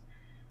Direct,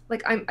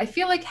 I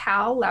feel like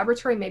HAL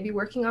Laboratory may be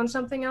working on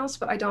something else,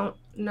 but I don't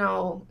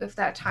know if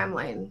that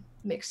timeline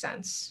makes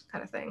sense,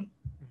 kind of thing.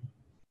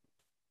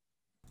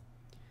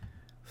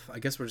 I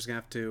guess we're just gonna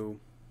have to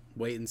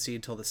wait and see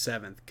until the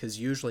 7th, because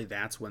usually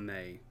that's when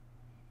they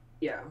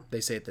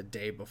say it the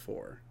day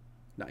before,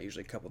 not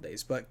usually a couple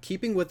days. But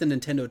keeping with the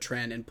Nintendo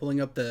trend and pulling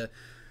up the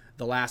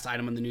last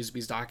item on the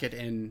Newsbees docket,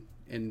 and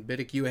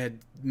Biddick, you had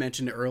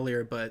mentioned it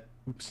earlier, but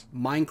Oops.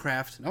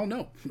 Minecraft. Oh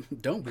no,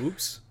 don't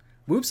whoops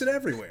it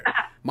everywhere.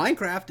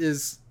 Minecraft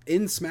is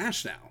in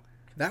Smash now.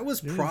 That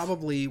was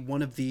probably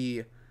one of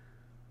the.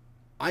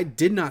 I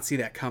did not see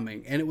that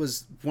coming, and it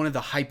was one of the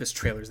hypest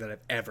trailers that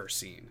I've ever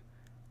sing.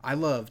 I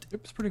loved.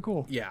 It's pretty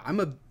cool. Yeah, I'm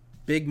a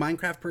big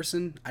Minecraft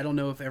person. I don't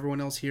know if everyone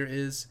else here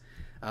is.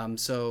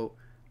 So,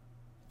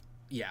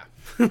 yeah,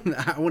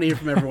 I want to hear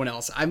from everyone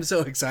else. I'm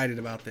so excited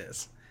about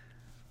this.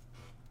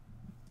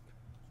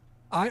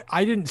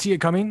 I didn't see it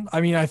coming.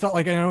 I mean, I thought,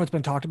 like, I know it's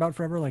been talked about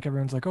forever. Like,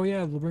 everyone's like, oh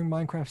yeah, we'll bring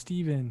Minecraft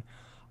Steve in.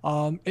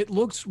 It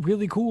looks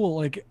really cool.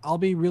 Like, I'll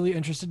be really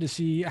interested to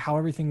see how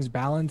everything's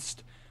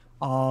balanced,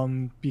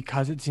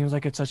 because it seems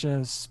like it's such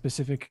a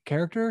specific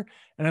character.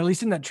 And at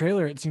least in that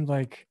trailer, it seemed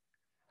like,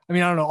 I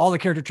mean, I don't know, all the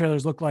character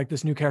trailers look like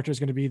this new character is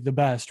going to be the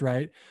best,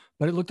 right?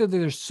 But it looked like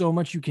there's so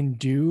much you can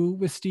do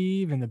with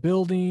Steve, and the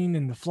building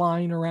and the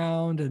flying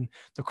around and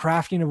the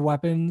crafting of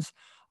weapons.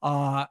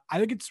 I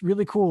think it's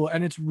really cool,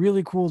 and it's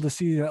really cool to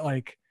see that,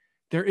 like,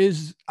 there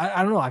is,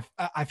 I don't know,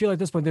 I feel like at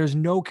this point there's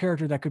no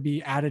character that could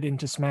be added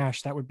into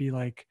Smash that would be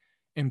like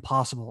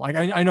impossible. Like,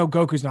 I know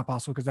Goku's not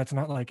possible because that's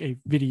not like a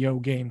video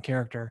game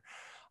character,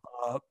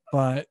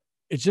 but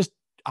it's just,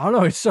 I don't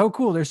know, it's so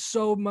cool. There's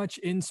so much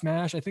in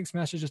Smash. I think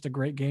Smash is just a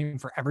great game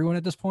for everyone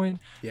at this point.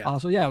 Yeah.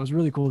 So yeah, it was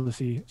really cool to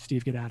see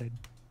Steve get added.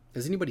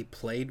 Has anybody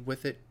played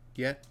with it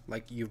yet?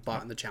 Like, you've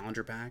bought in the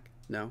Challenger pack?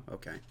 No?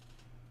 Okay.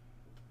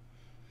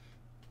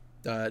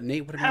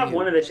 Nate, what about you? I have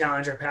one of the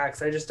Challenger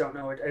packs. I just don't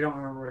know. I don't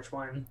remember which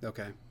one.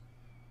 Okay.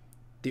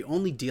 The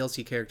only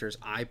DLC characters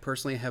I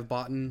personally have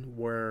bought in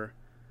were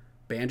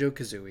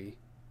Banjo-Kazooie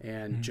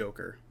and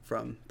Joker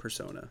from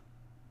Persona.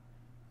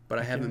 But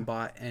I haven't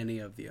bought any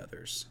of the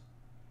others.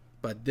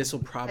 But this will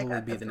probably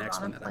be the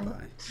next one that I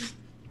buy.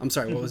 I'm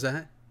sorry, what was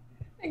that?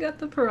 I got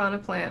the Piranha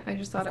Plant. I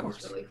just thought it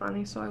was really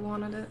funny, so I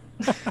wanted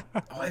it.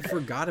 Oh, I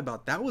forgot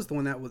about that. Was the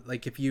one that was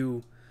like, if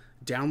you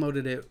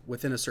downloaded it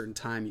within a certain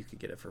time, you could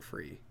get it for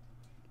free.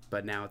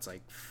 But now it's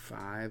like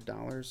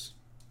 $5,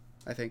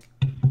 I think.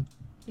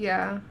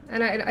 Yeah,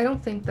 and I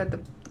don't think that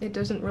it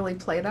doesn't really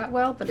play that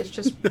well, but it's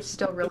just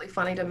still really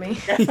funny to me.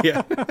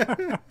 Yeah.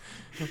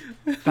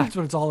 That's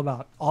what it's all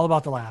about. All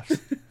about the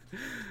laughs.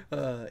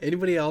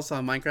 Anybody else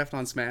on Minecraft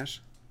on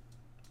Smash?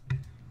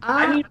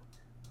 I mean,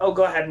 oh,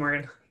 go ahead,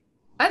 Morgan.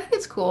 I think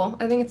it's cool.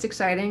 I think it's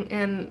exciting,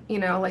 and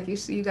like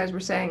you guys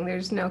were saying,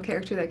 there's no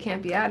character that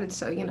can't be added.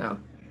 So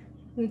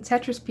the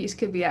Tetris piece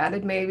could be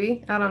added,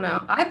 maybe. I don't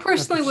know. I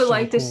personally would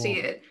like to see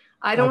it.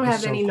 I don't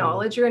have any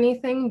knowledge or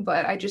anything,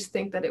 but I just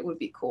think that it would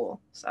be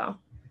cool. So.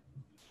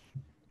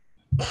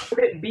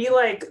 Would it be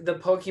like the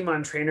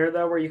Pokemon Trainer,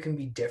 though, where you can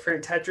be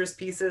different Tetris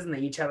pieces and they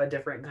each have a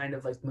different kind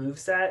of like move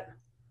set?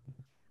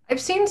 I've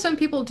seen some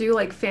people do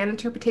like fan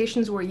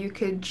interpretations where you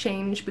could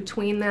change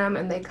between them,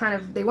 and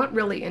they went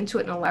really into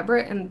it and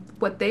elaborate, and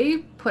what they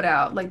put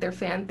out, like their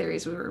fan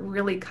theories, were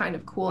really kind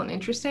of cool and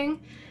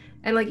interesting.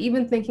 And like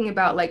even thinking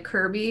about like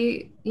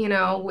Kirby,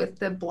 with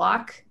the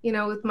block,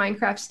 with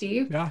Minecraft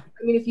Steve. Yeah.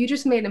 I mean, if you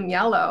just made him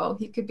yellow,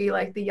 he could be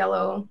like the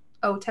yellow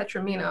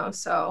Tetramino.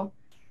 So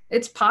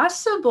it's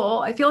possible.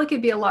 I feel like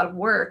it'd be a lot of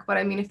work, but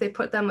I mean, if they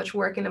put that much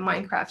work into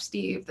Minecraft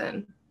Steve,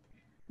 then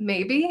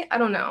maybe. I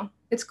don't know.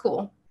 It's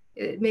cool.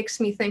 It makes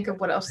me think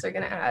of what else they're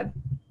gonna add.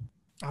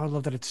 I would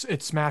love that it's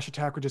Smash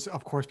Attack would just,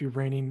 of course, be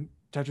raining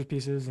Tetris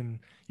pieces, and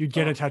you'd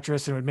get a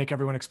Tetris and it would make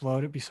everyone explode.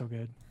 It'd be so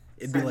good.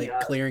 It'd be like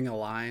clearing a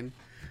line.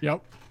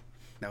 Yep.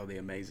 That would be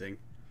amazing.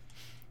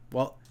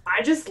 Well,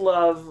 I just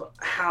love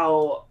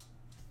how,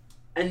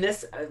 and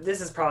this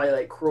is probably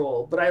like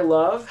cruel, but I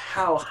love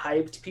how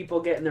hyped people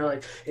get, and they're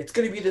like, it's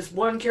going to be this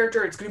one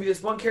character,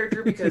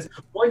 because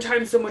one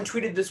time someone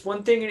tweeted this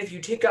one thing, and if you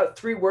take out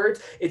 3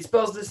 words, it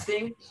spells this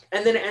thing,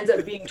 and then it ends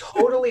up being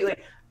totally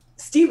like,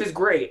 Steve is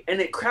great,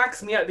 and it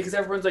cracks me up because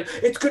everyone's like,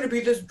 it's going to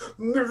be this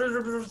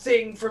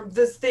thing from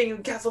this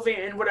thing,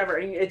 Castlevania, and whatever,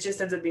 and it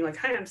just ends up being like,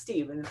 hi, I'm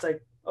Steve, and it's like,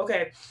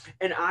 okay.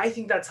 And I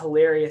think that's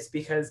hilarious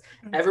because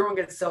everyone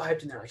gets so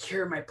hyped, and they're like,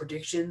 here are my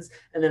predictions,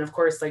 and then of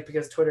course, like,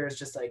 because Twitter is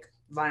just like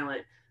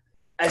violent,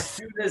 as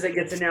soon as it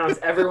gets announced,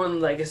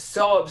 everyone like is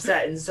so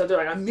upset, and so they're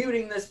like, I'm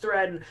muting this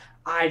thread, and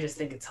I just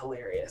think it's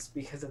hilarious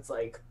because it's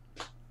like,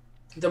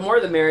 the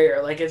more the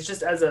merrier. Like, it's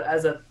just as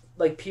a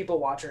like people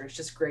watcher, it's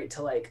just great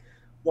to like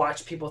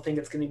watch people think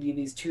it's going to be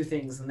these 2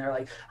 things, and they're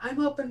like,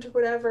 I'm open to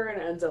whatever, and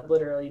it ends up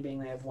literally being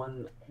they have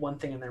one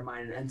thing in their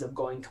mind, and ends up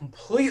going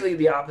completely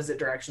the opposite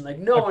direction. Like,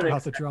 no one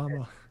about the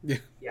drama. Yeah.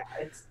 Yeah,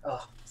 it's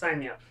sign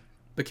me up.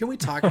 But can we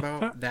talk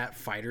about that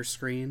fighter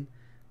screen?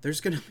 There's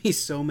going to be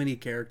so many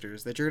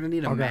characters that you're going to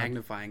need a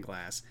magnifying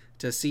glass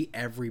to see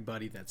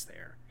everybody that's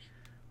there.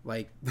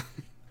 Like,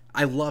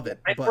 I love it.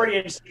 My But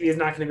 40-inch TV is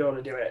not going to be able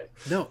to do it.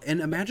 no,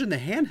 and imagine the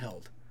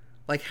handheld.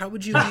 Like, how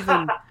would you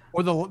even?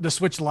 Or the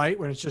Switch Lite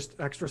when it's just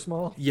extra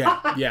small.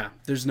 Yeah.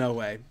 There's no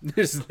way.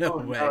 There's no Oh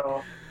way.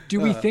 no. Do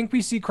we think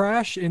we see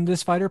Crash in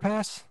this Fighter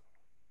Pass?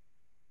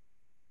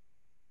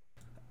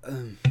 With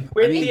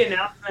I mean, the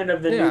announcement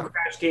of the Yeah. new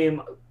Crash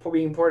game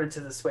being ported to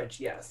the Switch,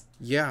 yes.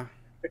 yeah,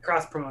 The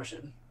cross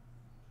promotion.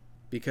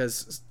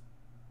 because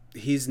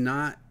he's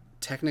not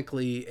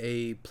technically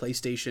a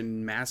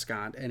PlayStation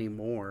mascot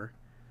anymore,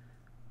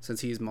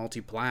 since he's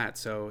multi-plat.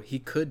 So he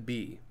could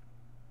be.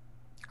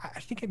 I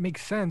think it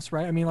makes sense,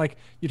 right? I mean, like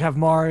you'd have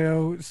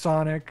Mario,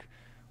 Sonic,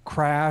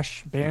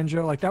 Crash,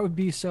 Banjo. Like that would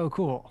be so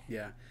cool.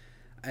 Yeah,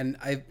 and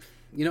I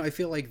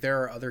feel like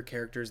there are other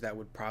characters that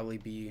would probably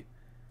be,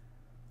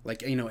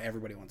 like,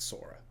 everybody wants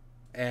Sora.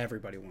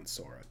 Everybody wants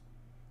Sora.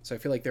 So I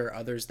feel like there are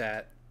others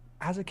that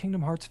As a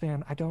Kingdom Hearts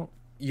fan, I don't.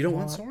 you don't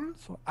want Sora.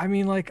 So, I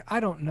mean, like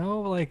I don't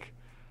know. Like,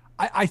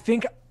 I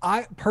think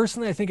I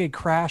think a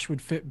Crash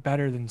would fit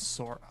better than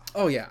Sora,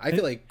 Oh yeah, I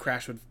feel like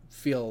Crash would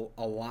feel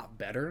a lot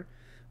better.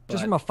 But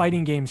just from a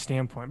fighting game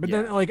standpoint. But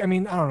Yeah. then, like, I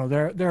mean, I don't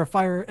know. There are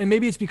Fire, and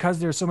maybe it's because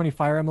there's so many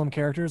Fire Emblem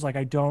characters. Like,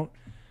 I don't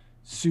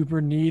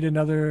super need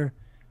another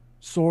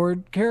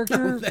sword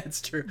character. that's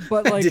true.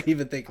 But, I like, didn't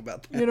even think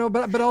about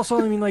that. But also,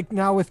 I mean, like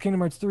now with Kingdom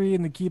Hearts 3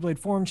 and the Keyblade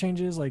form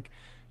changes, like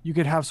you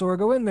could have Sora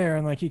go in there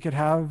and like he could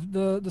have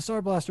the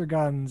Star Blaster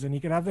guns and he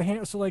could have the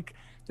hand. So like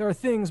there are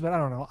things, but I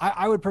don't know.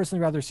 I would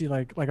personally rather see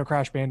like a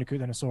Crash Bandicoot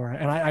than a Sora.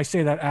 And I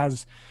say that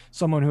as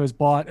someone who has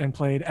bought and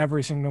played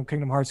every single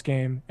Kingdom Hearts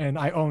game, and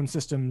I own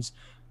systems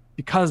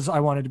because I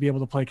wanted to be able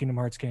to play Kingdom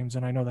Hearts games,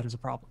 and I know that is a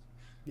problem.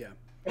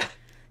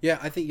 Yeah,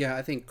 I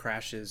think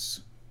Crash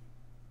is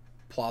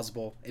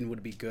plausible and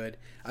would be good.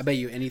 I bet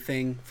you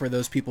anything for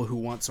those people who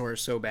want Sora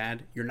so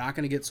bad, you're not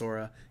going to get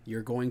Sora.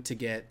 You're going to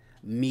get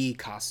me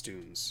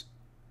costumes.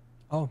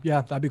 Oh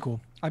yeah, that'd be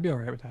cool. I'd be all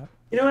right with that.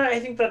 You know what? I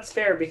think that's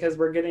fair because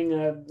we're getting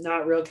a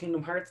not real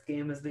Kingdom Hearts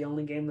game as the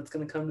only game that's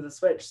going to come to the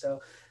Switch.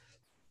 So,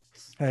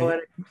 Hey,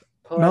 poetic.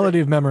 Melody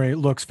of Memory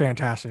looks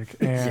fantastic,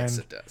 and Yes,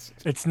 it does.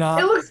 it's It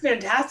not. looks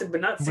fantastic,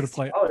 but not I'm gonna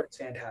play it. $60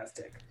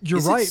 fantastic. You're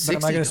Is it right, but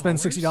am I going to spend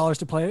 $60? $60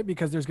 to play it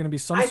because there's going to be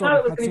some I sort thought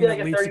of it was gonna cutscene be that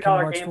like a leads to $30 Kingdom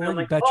Hearts game, 4? and I'm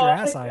You like, bet oh, your I'll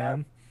ass take I that.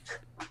 am.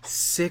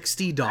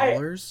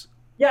 $60?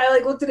 Yeah, I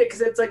like looked at it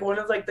because it's like one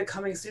of like the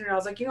coming soon. And I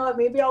was like, you know what?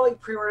 Maybe I'll like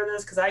pre-order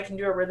this because I can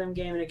do a rhythm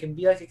game and it can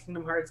be like a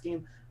Kingdom Hearts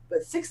game.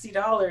 But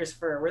 $60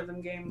 for a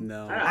rhythm game?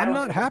 No. I I'm don't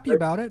not think happy it's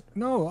about it.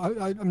 No,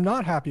 I'm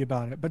not happy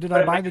about it. But did But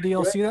I am I buy the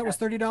gonna do DLC it? that was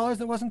 $30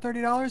 that wasn't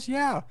 $30?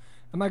 Yeah.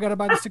 Am I going to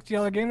buy the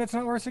 $60 game that's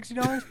not worth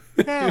 $60?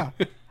 Yeah.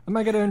 Am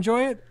I going to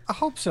enjoy it? I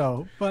hope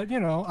so. But,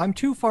 I'm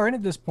too far in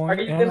at this Are point.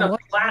 you and going I to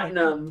like-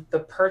 platinum the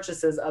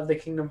purchases of the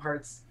Kingdom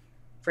Hearts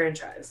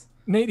franchise?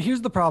 Nate,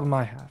 here's the problem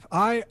I have.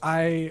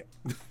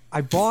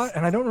 I bought,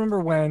 and I don't remember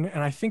when,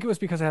 and I think it was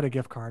because I had a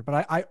gift card,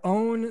 but I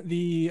own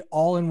the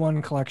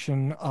all-in-one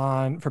collection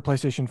for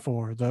PlayStation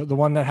 4, the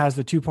one that has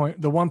the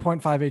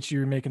 1.5 HD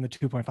remake and the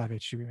 2.5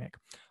 HD remake.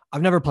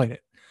 I've never played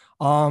it.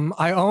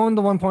 I own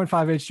the 1.5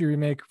 HD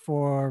remake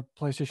for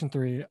PlayStation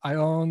 3. I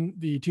own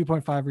the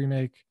 2.5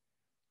 remake.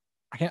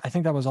 I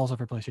think that was also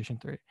for PlayStation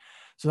 3.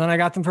 So then I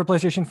got them for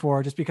PlayStation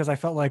 4 just because I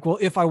felt like, well,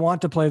 if I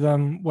want to play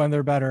them when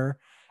they're better,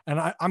 and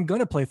I'm going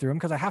to play through them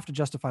because I have to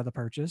justify the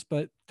purchase,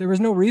 but there was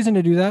no reason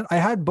to do that. I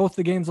had both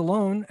the games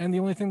alone, and the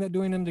only thing that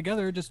doing them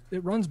together,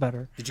 it runs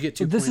better. Did you get 2.8?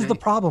 So this is the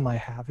problem I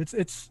have.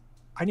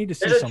 I need to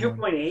see There's a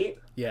someone. 2.8.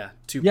 Yeah,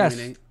 2.8.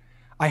 Yes.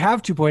 I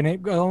have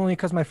 2.8 only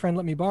because my friend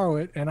let me borrow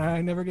it, and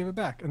I never gave it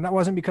back. And that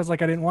wasn't because I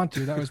didn't want to.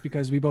 That was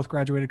because we both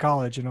graduated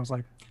college, and I was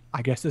like,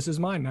 I guess this is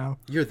mine now.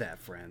 You're that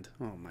friend.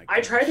 Oh my god. I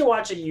tried to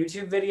watch a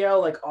YouTube video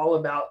like all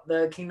about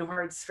the Kingdom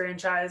Hearts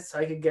franchise so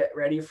I could get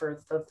ready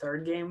for the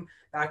third game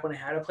back when I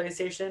had a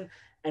PlayStation,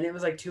 and it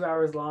was like 2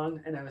 hours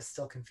long, and I was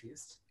still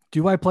confused.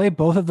 Do I play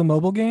both of the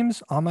mobile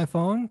games on my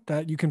phone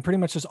that you can pretty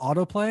much just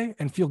autoplay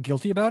and feel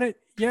guilty about it?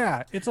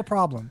 Yeah, it's a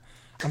problem.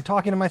 I'm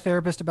talking to my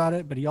therapist about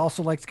it, but he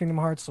also likes Kingdom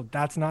Hearts, so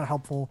that's not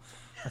helpful.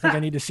 I think I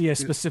need to see a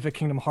specific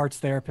Kingdom Hearts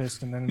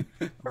therapist, and then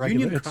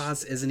Union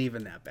Cross isn't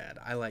even that bad.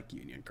 I like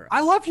Union Cross.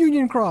 I love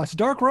Union Cross.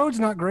 Dark Road's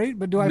not great,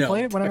 but do I No,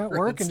 play it when I'm at Dark work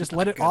Road's and just not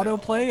let it good at all.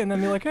 autoplay and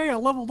then be like, hey, I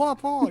leveled up?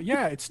 Oh,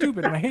 yeah, it's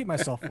stupid, and I hate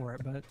myself for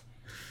it. But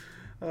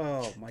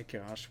Oh my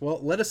gosh. Well,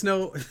 let us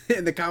know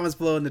in the comments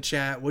below in the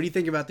chat. What do you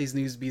think about these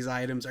Newsbees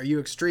items? Are you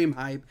extreme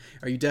hype?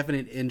 Are you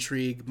definite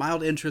intrigue,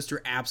 mild interest,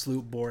 or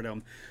absolute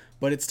boredom?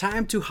 But it's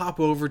time to hop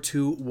over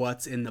to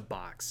what's in the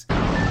box.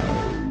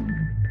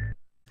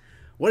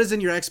 What is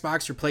in your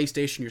Xbox, your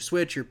PlayStation, your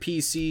Switch, your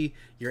PC,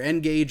 your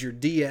N-Gage, your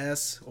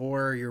DS,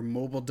 or your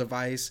mobile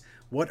device?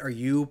 What are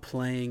you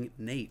playing,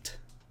 Nate?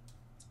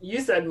 You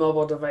said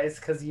mobile device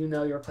because you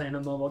know you're playing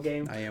a mobile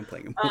game. I am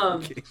playing a mobile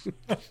game.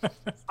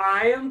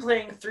 I am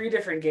playing 3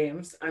 different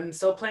games. I'm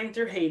still playing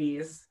through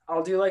Hades.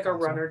 I'll do like a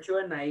Awesome. run or two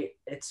a night.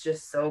 It's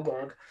just so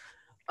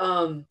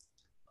good.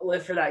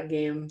 Live for that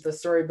game. The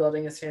story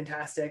building is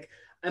fantastic.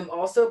 I'm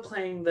also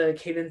playing the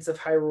Cadence of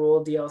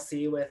Hyrule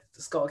DLC with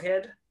Skull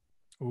Kid.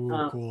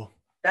 ooh, cool.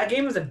 That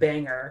game is a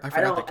banger. I I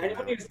forgot don't. that came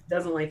Anyone out. who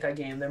doesn't like that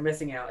game, they're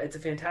missing out. It's a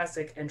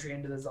fantastic entry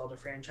into the Zelda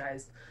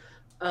franchise.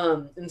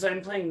 And so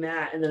I'm playing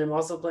that, and then I'm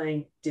also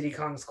playing Diddy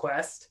Kong's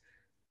Quest,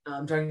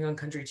 Donkey Kong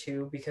Country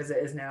 2, because it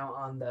is now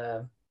on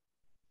the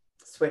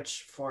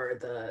Switch for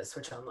the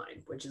Switch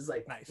Online, which is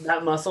like Nice.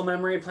 that muscle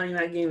memory playing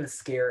that game is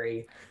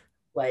scary.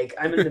 Like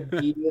I'm in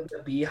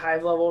the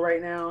beehive level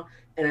right now,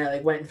 and I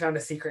like went and found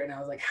a secret, and I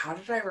was like, how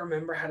did I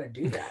remember how to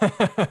do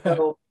that?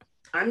 So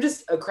I'm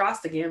just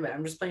across the gamut.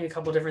 I'm just playing a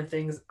couple different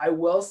things. I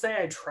will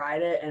say I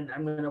tried it, and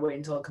I'm gonna wait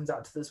until it comes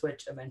out to the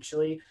Switch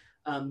eventually.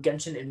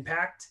 Genshin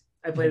Impact.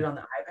 I played it on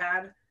the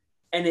iPad,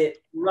 and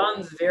it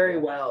runs very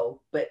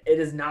well, but it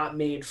is not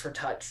made for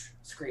touch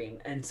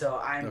screen, and so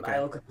I look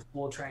like a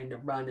fool trying to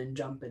run and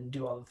jump and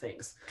do all the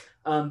things.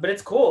 But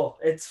it's cool.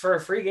 It's for a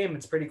free game.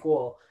 It's pretty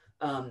cool.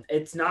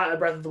 It's not a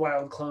Breath of the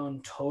Wild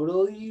clone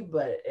totally,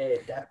 but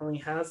it definitely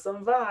has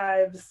some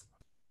vibes.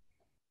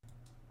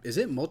 Is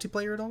it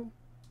multiplayer at all?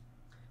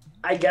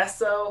 I guess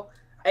so.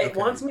 It Okay.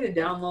 wants me to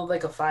download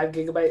like a 5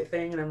 gigabyte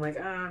thing, and I'm like,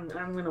 I'm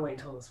gonna wait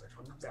until the Switch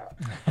one comes out.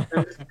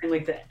 I'm just playing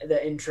like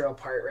the intro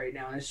part right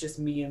now, and it's just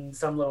me and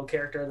some little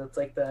character that's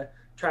like the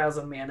Trials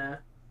of Mana,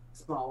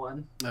 small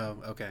one. Oh,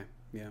 okay.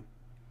 Yeah.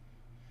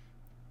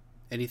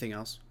 Anything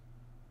else?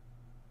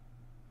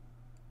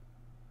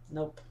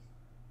 Nope.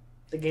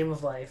 The game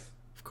of life.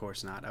 Of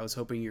course not. I was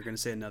hoping you were going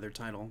to say another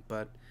title,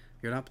 but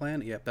you're not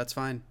playing? Yep, that's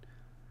fine.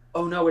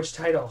 Oh no, which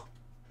title?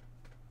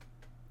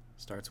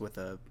 Starts with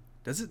a...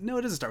 Does it? No,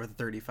 it doesn't start with a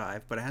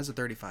 35, but it has a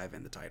 35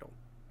 in the title.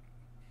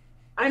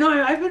 I know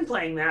I've been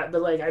playing that,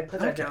 but like I put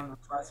that Okay. down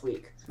last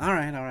week. All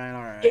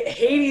right.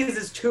 Hades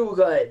is too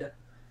good.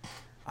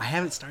 I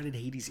haven't started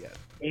Hades yet.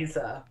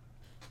 Asa,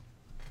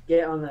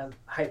 get on the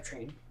hype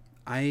train.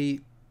 I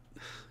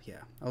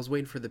was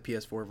waiting for the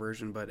PS4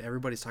 version, but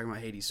everybody's talking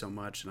about Hades so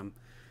much, and I'm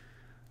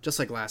just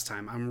like last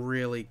time. I'm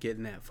really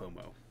getting that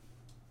FOMO.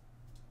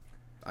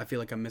 I feel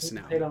like I'm missing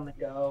out. Played on the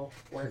go,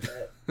 worth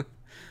it.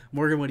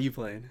 Morgan, what are you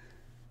playing?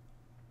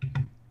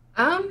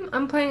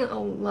 I'm playing a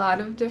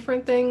lot of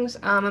different things.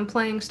 I'm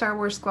playing Star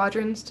Wars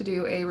Squadrons to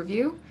do a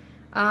review.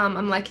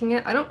 I'm liking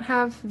it. I don't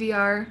have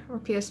VR or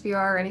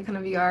PSVR or any kind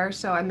of VR,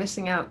 so I'm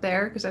missing out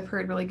there because I've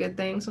heard really good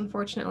things.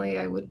 Unfortunately,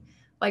 I would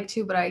like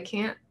to, but I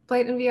can't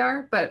play it in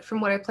VR. But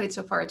from what I've played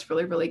so far, it's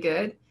really, really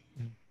good.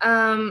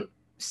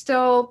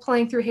 Still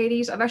playing through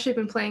Hades. I've actually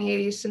been playing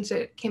Hades since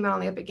it came out on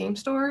the Epic Game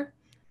Store.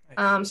 So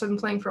I've been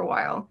playing for a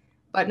while.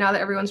 But now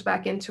that everyone's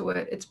back into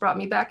it, it's brought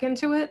me back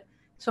into it.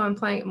 So I'm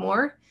playing it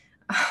more.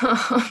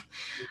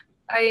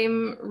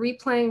 I'm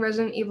replaying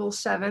Resident Evil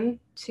 7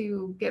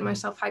 to get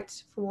myself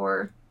hyped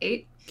for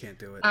 8. Can't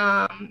do it.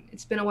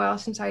 It's been a while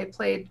since I had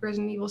played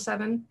Resident Evil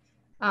 7.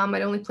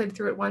 I'd only played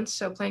through it once,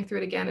 so playing through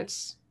it again,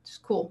 it's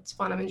just cool. It's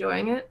fun. I'm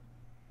enjoying it.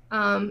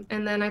 And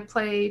then I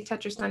play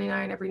Tetris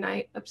 99 every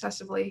night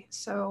obsessively.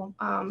 So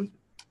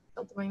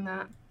still doing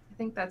that. I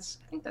think that's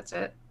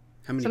it.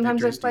 How many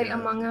Sometimes I victories do play you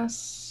have? Among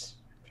Us.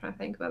 I'm trying to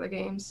think of other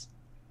games.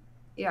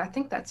 Yeah, I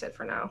think that's it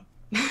for now.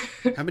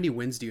 How many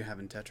wins do you have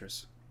in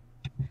Tetris?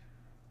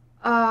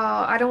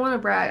 I don't want to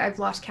brag. I've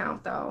lost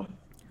count though.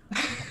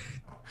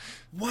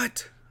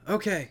 What?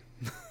 Okay.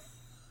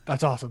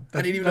 That's awesome. I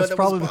didn't even know That's that was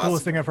probably the possible.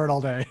 coolest thing I've heard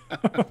all day.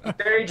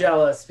 Very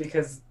jealous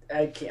because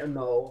I can't.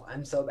 No,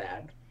 I'm so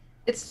bad.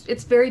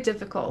 It's very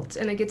difficult,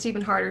 and it gets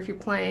even harder if you're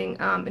playing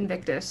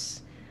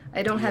Invictus.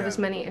 I don't have Yeah. as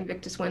many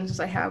Invictus wins as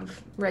I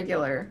have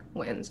regular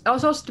wins. It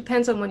also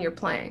depends on when you're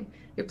playing.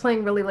 If you're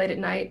playing really late at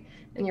night,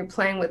 and you're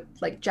playing with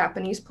like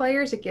Japanese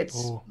players, it gets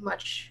Oh.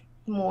 much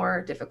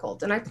more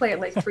difficult. And I play at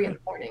like 3 in the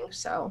morning,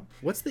 so.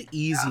 What's the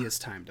easiest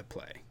time to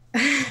play?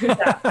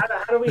 Yeah,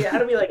 how do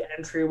we like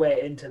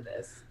entryway into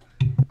this?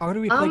 How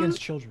do we play against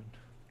children?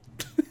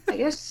 I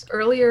guess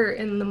earlier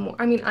in the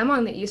I mean, I'm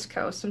on the East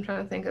Coast. I'm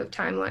trying to think of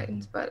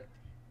timelines, but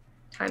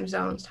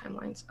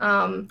timelines.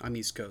 I'm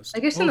East Coast.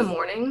 I guess in the Oof.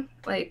 morning,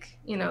 like,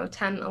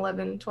 10,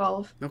 11,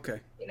 12. Okay.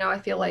 I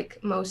feel like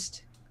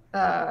most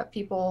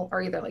people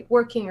are either like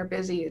working or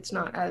busy. It's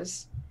not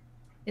as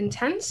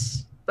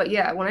intense. But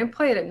yeah, when I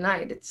play it at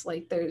night, it's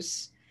like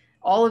there's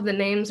all of the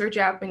names are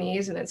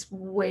Japanese and it's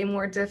way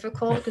more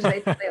difficult because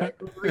they play like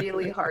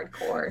really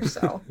hardcore.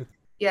 So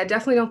yeah,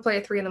 definitely don't play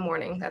at 3 in the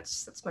morning.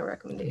 That's my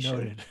recommendation.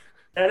 Noted.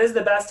 That is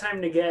the best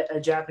time to get a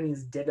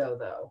Japanese Ditto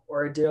though,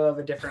 or a Ditto of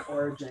a different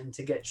origin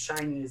to get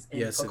shinies in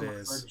Yes, it Pokemon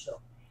is. Sword and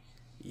Shield.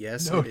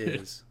 Yes, Noted.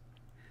 it is.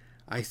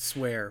 I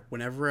swear,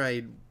 when I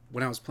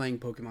was playing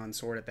Pokemon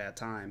Sword at that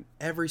time,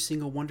 every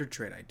single Wonder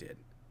Trade I did,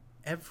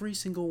 every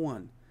single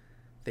one,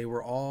 they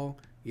were all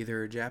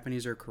either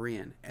Japanese or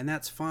Korean, and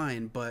that's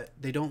fine, but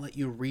they don't let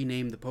you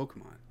rename the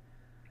Pokemon.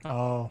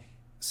 Oh,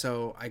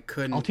 So I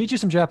couldn't. I'll teach you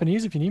some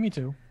Japanese if you need me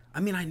to. I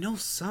mean, I know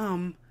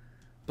some,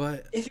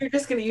 but If you're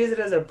just gonna use it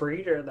as a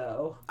breeder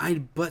though,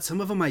 but some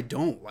of them I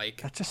don't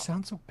like. That just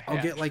sounds so bad.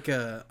 I'll get like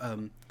a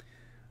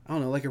I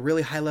don't know, like a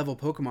really high level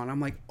Pokemon. I'm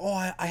like,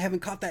 oh, I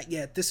haven't caught that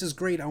yet. This is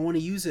great. I want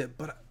to use it,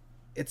 but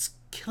it's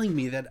killing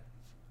me that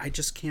I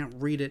just can't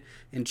read it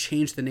and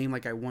change the name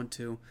like I want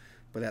to.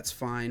 But that's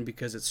fine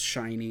because it's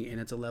shiny and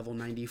it's a level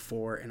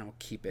 94, and I'll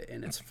keep it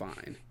and it's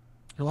fine.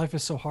 Your life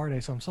is so hard,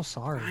 Asa. I'm so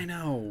sorry. I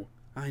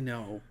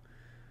know.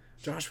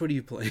 Josh, what are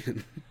you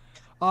playing?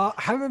 I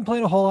haven't been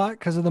playing a whole lot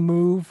because of the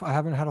move. I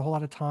haven't had a whole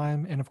lot of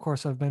time, and of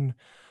course, I've been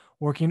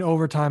working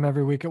overtime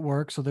every week at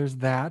work, so there's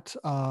that.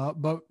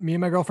 But me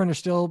and my girlfriend are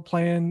still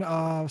playing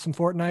some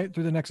Fortnite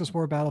through the Nexus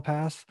 4 Battle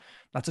Pass.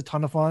 That's a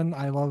ton of fun.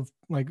 I love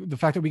like the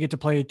fact that we get to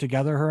play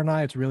together, her and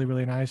I. It's really,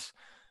 really nice.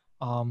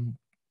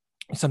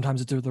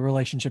 Sometimes it's the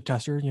relationship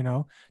tester, you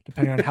know,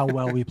 depending on how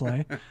well we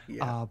play.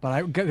 Yeah. But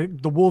I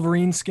got the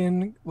Wolverine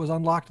skin was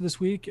unlocked this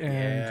week, and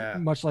Yeah.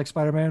 much like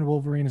Spider-Man,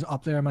 Wolverine is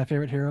up there, my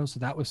favorite hero. So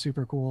that was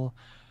super cool.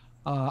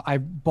 I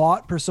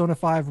bought Persona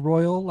 5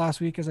 Royal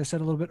last week, as I said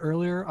a little bit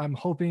earlier. I'm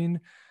hoping.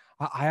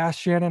 I asked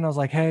Shannon, I was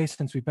like, hey,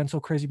 since we've been so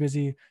crazy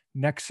busy,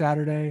 next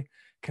Saturday,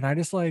 can I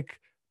just like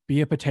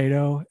be a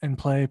potato and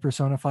play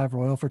Persona 5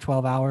 Royal for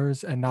 12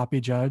 hours and not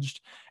be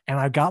judged? And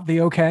I got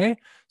the okay.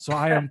 So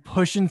I am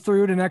pushing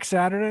through to next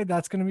Saturday.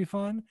 That's going to be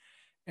fun.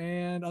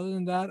 And other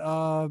than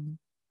that,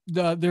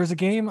 there's a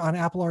game on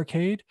Apple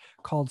Arcade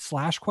called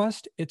Slash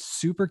Quest. It's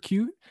super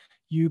cute.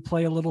 You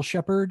play a little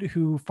shepherd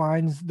who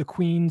finds the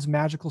queen's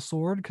magical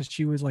sword because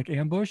she was like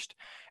ambushed.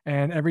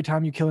 And every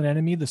time you kill an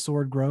enemy, the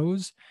sword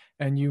grows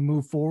and you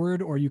move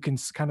forward, or you can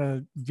kind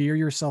of veer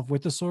yourself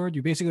with the sword.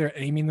 You basically are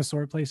aiming the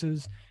sword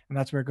places, and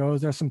that's where it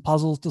goes. There's some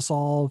puzzles to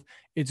solve.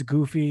 It's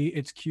goofy,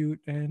 it's cute,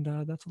 and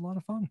that's a lot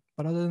of fun.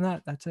 But other than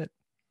that, that's it.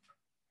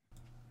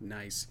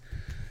 Nice.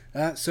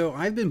 So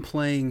I've been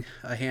playing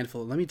a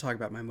handful. Let me talk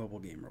about my mobile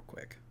game real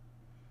quick,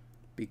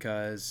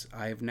 because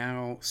I've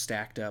now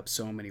stacked up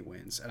so many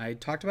wins. And I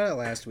talked about it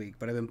last week,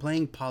 but I've been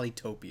playing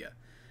Polytopia.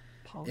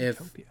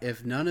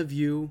 If none of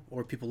you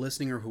or people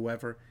listening or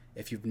whoever,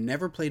 if you've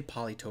never played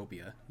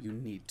Polytopia, you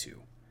need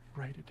to.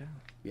 Write it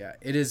down. Yeah,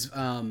 it is.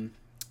 I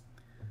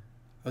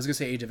was going to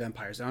say Age of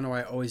Empires. I don't know why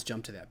I always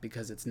jump to that,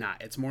 because it's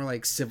not. It's more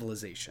like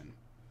Civilization.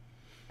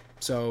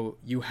 So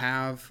you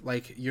have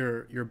like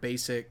your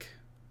basic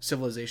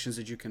civilizations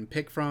that you can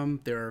pick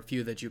from. There are a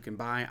few that you can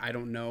buy. I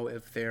don't know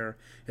if there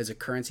is a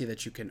currency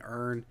that you can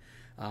earn.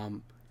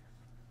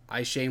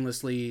 I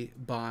shamelessly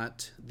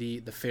bought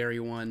the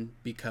fairy one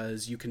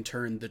because you can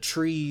turn the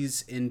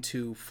trees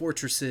into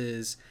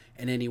fortresses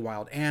and any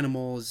wild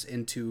animals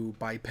into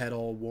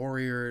bipedal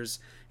warriors,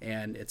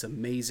 and it's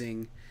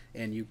amazing.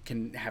 And you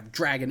can have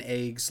dragon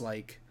eggs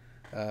like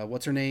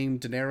what's her name?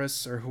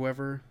 Daenerys or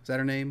whoever. Is that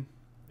her name?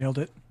 Nailed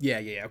it.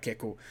 Yeah. Okay,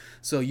 cool.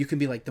 So you can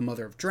be like the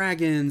mother of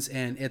dragons,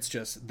 and it's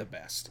just the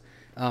best.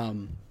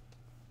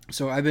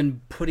 So I've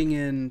been putting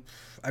in,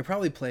 I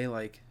probably play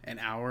like an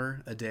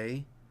hour a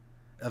day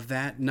of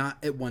that, not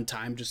at one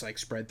time, just like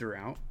spread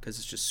throughout, because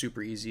it's just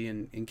super easy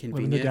and convenient.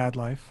 Living the dad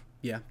life.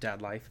 Yeah,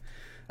 dad life.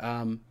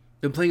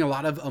 Been playing a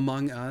lot of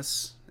Among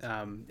Us.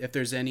 If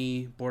there's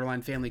any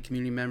Borderline family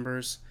community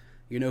members,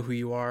 you know who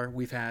you are.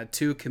 We've had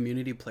 2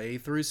 community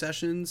playthrough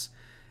sessions,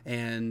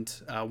 and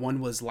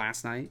one was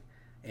last night,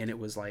 and it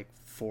was like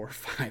 4 or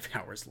 5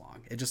 hours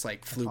long. It just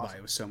like flew by.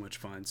 It was so much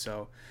fun.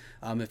 So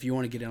if you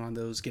want to get in on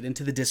those, get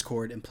into the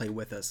Discord and play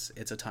with us.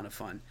 It's a ton of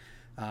fun.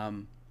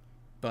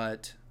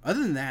 But other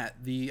than that,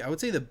 I would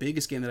say the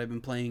biggest game that I've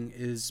been playing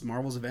is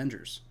Marvel's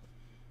Avengers.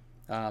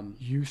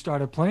 You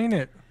started playing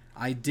it.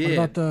 I did.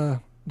 What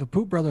about the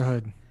Poop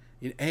Brotherhood?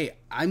 Hey,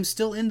 I'm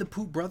still in the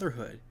Poop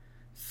Brotherhood.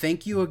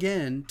 Thank you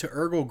again to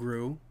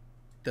Ergolgrew,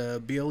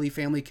 the BLE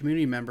family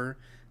community member,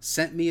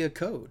 sent me a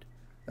code,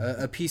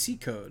 a PC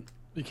code.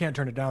 You can't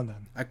turn it down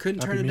then. I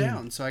couldn't turn it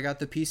down, so I got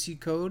the PC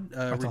code,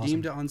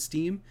 redeemed it on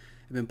Steam.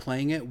 I've been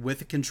playing it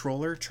with a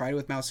controller, tried it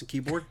with mouse and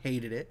keyboard,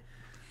 hated it.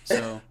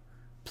 So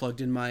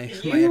plugged in my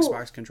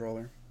Xbox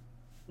controller.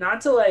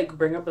 Not to like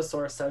bring up a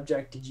sore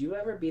subject, did you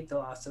ever beat The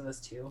Last of Us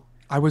 2?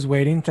 I was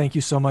waiting. Thank you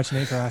so much,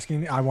 Nate, for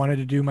asking. I wanted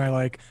to do my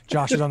like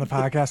Josh is on the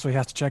podcast, so he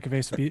has to check if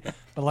Ace beat.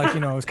 But like,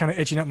 you know, it was kind of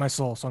itching up my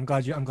soul. So I'm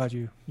glad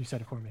you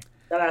said it for me.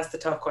 Gotta ask the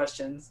tough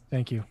questions.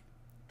 Thank you.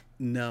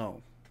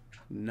 No,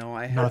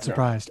 I haven't. Not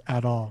surprised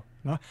at all.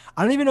 No,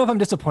 I don't even know if I'm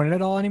disappointed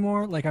at all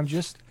anymore. Like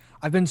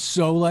I've been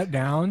so let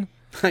down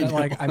that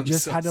like I've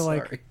just had to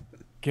like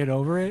get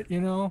over it,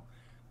 you know?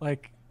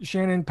 Like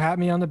Shannon pat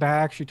me on the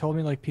back. She told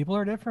me like people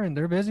are different.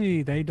 They're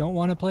busy. They don't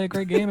want to play a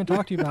great game and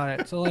talk to you about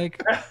it. So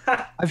like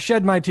I've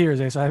shed my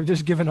tears, Ace. I've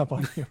just given up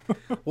on you.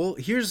 Well,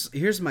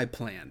 here's my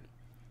plan.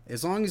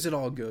 As long as it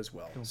all goes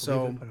well.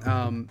 So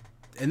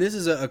and this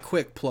is a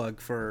quick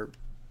plug for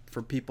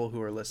people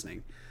who are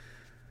listening.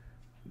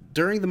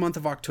 During the month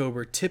of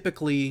October,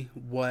 typically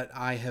what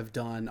I have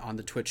done on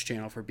the Twitch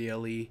channel for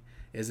BLE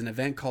is an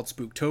event called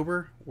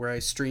Spooktober, where I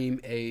stream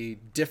a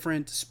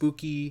different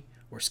spooky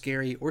or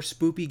scary or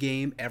spoopy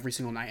game every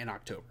single night in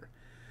October.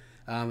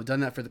 I've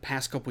done that for the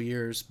past couple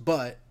years,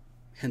 but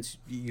hence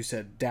you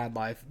said dad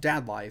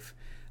life.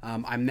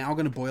 I'm now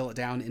going to boil it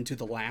down into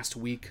the last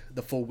week,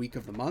 the full week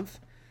of the month.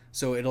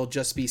 So it'll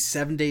just be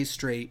 7 days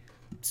straight,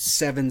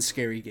 7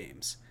 scary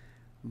games.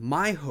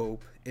 My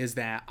hope is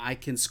that I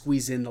can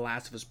squeeze in The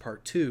Last of Us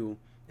Part 2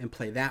 and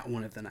play that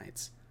one of the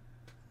nights.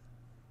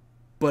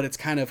 But it's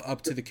kind of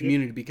up to the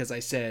community, because I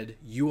said,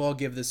 you all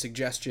give the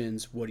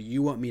suggestions. What do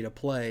you want me to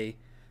play?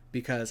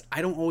 Because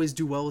I don't always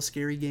do well with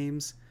scary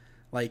games.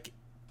 Like,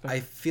 I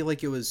feel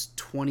like it was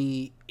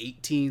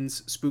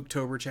 2018's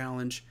Spooktober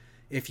challenge.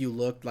 If you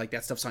look, like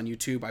that stuff's on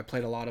YouTube. I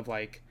played a lot of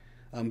like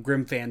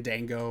Grim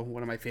Fandango,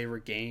 one of my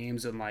favorite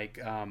games, and like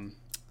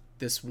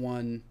this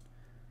one,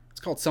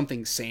 it's called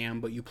something Sam,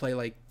 but you play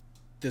like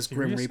this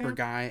Grim Reaper Sam?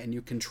 guy and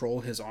you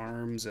control his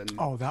arms and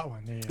Oh, that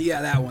one. Yeah.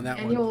 yeah, that one.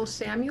 Manuel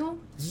Samuel?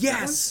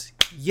 Yes,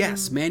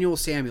 Manuel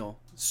Samuel.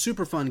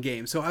 Super fun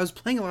game. So I was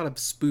playing a lot of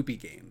spoopy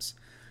games.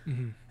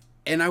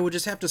 And I would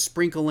just have to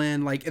sprinkle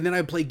in like, and then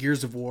I'd play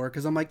Gears of War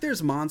because I'm like,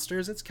 there's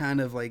monsters. It's kind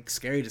of like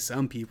scary to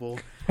some people.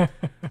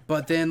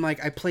 But then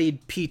like I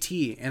played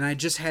PT and I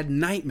just had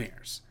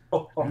nightmares.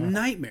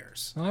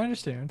 Nightmares. I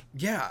understand.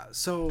 Yeah.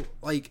 So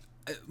like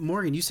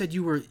Morgan, you said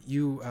you're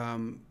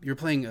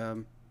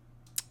playing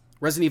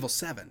Resident Evil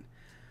 7.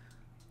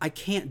 I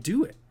can't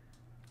do it.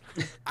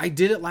 I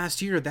did it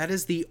last year. That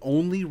is the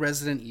only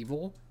Resident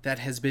Evil that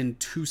has been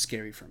too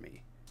scary for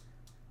me.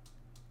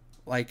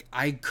 Like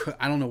I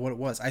don't know what it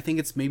was. I think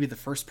it's maybe the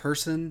first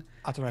person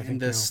That's what I think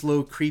and the too.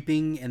 slow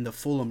creeping and the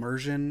full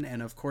immersion.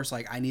 And of course,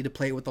 like I need to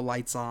play it with the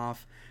lights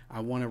off. I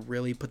want to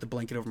really put the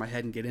blanket over my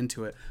head and get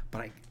into it.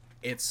 But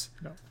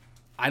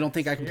I don't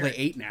think I can play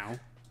 8 now.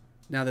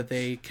 Now that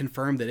they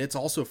confirmed that it's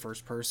also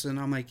first person,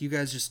 I'm like, you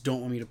guys just don't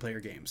want me to play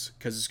your games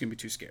because it's gonna be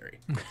too scary.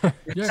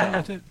 Yeah,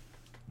 that's it.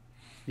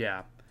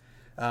 Yeah.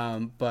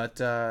 I've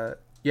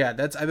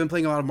been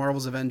playing a lot of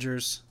Marvel's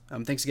Avengers.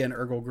 Thanks again,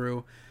 Ergol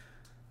Grew.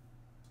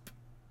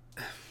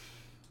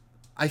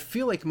 I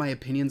feel like my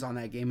opinions on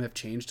that game have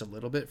changed a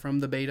little bit from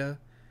the beta,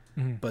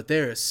 but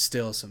there is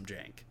still some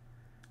jank.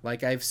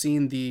 Like I've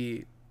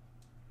seen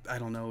I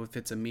don't know if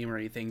it's a meme or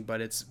anything, but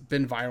it's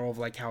been viral of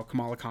like how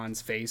Kamala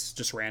Khan's face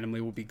just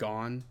randomly will be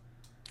gone.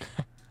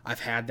 I've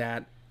had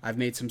that. I've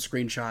made some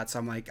screenshots.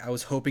 I'm like, I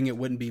was hoping it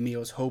wouldn't be me. I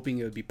was hoping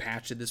it would be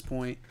patched at this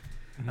point.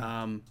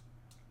 But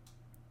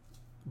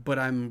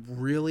I'm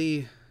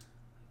really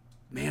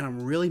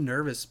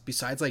nervous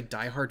besides like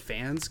diehard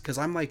fans. Cause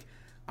I'm like,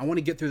 I want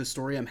to get through the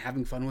story. I'm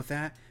having fun with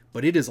that,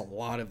 but it is a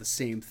lot of the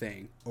same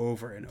thing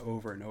over and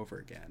over and over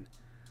again.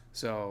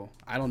 So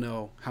I don't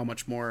know how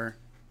much more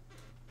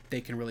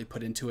they can really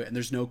put into it. And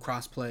there's no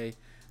crossplay,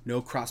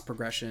 no cross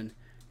progression,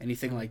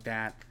 anything like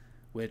that,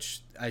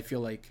 which I feel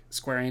like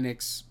Square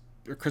Enix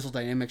or Crystal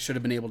Dynamics should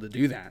have been able to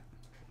do that.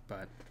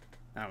 But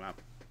I don't know.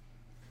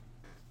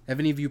 Have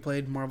any of you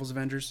played Marvel's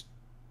Avengers?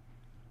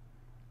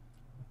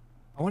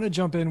 I want to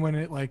jump in when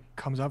it like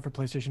comes out for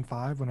PlayStation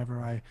 5 whenever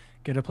I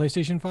get a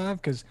PlayStation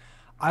 5 because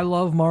I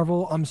love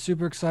Marvel. I'm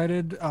super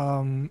excited.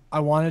 I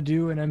want to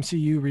do an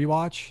MCU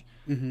rewatch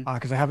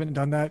because I haven't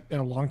done that in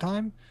a long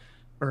time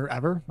or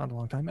ever. Not a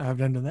long time. I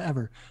haven't done that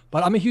ever.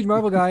 But I'm a huge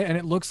Marvel guy and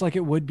it looks like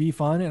it would be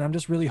fun. And I'm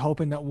just really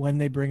hoping that when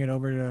they bring it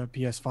over to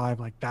PS5,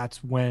 like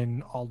that's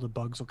when all the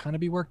bugs will kind of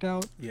be worked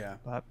out. Yeah.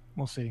 But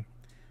we'll see.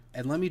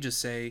 And let me just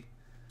say,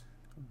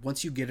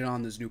 once you get it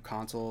on those new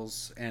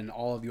consoles and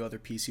all of you other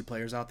PC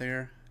players out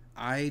there,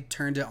 I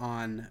turned it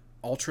on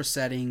ultra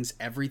settings,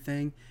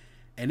 everything,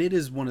 and it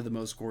is one of the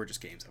most gorgeous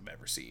games I've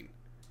ever seen.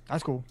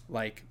 That's cool.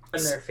 Like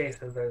When their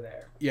faces are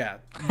there. yeah,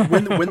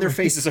 when their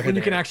faces are When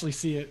there. you can actually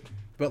see it.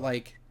 But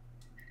like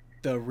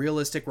the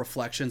realistic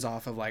reflections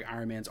off of like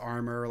Iron Man's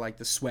armor, like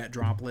the sweat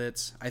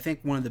droplets. I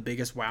think one of the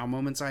biggest wow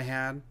moments I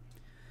had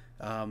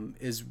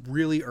is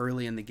really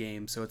early in the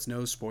game, so it's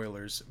no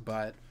spoilers,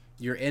 but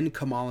you're in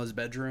Kamala's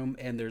bedroom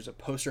and there's a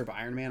poster of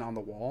Iron Man on the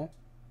wall.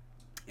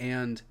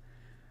 And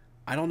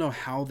I don't know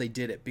how they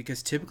did it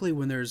because typically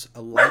when there's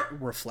a light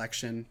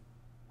reflection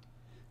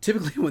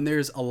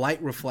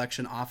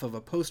off of a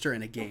poster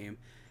in a game,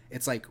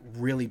 it's like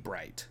really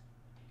bright.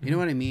 You know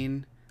what I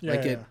mean? Yeah,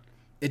 like yeah.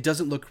 it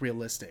doesn't look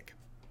realistic.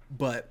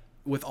 But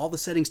with all the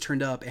settings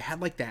turned up, it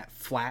had like that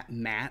flat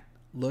matte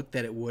look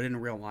that it would in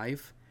real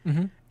life.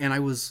 And I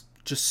was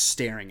just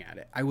staring at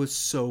it. I was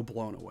so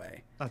blown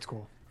away. That's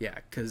cool. Yeah,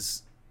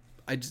 because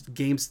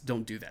games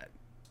don't do that.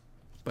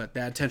 But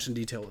that attention to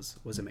detail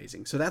was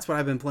amazing. So that's what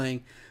I've been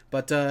playing.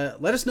 But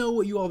let us know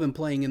what you all have been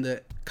playing in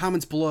the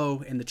comments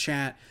below in the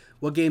chat.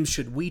 What games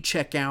should we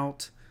check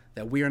out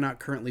that we are not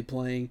currently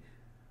playing?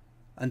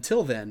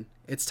 Until then,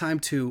 it's time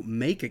to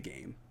make a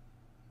game.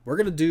 We're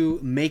going to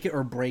do Make It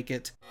or Break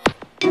It,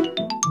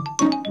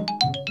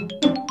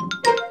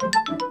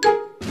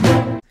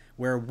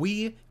 where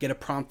we get a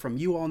prompt from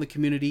you all in the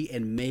community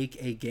and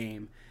make a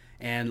game.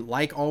 And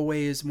like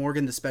always,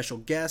 Morgan, the special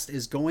guest,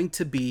 is going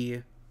to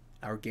be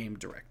our game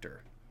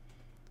director.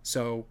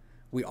 So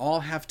we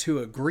all have to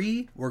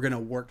agree. We're going to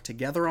work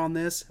together on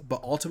this.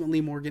 But ultimately,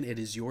 Morgan, it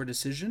is your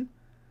decision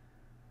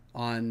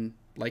on,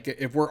 like,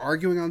 if we're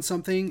arguing on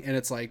something and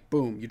it's like,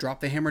 boom, you drop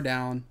the hammer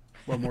down,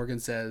 what Morgan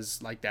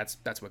says, like, that's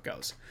what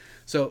goes.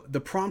 So the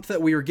prompt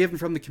that we were given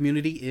from the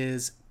community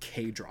is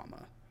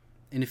K-drama.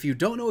 And if you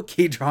don't know what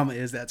K-drama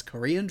is, that's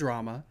Korean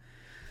drama.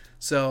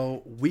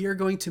 So we are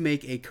going to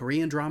make a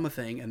Korean drama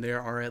thing, and there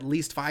are at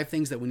least 5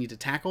 things that we need to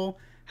tackle.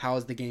 How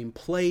is the game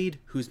played?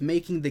 Who's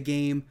making the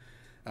game?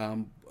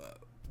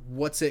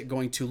 What's it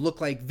going to look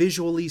like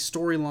visually,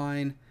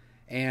 storyline,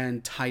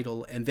 and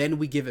title? And then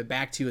we give it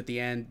back to you at the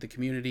end, the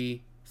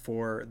community,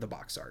 for the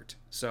box art.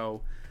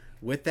 So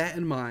with that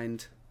in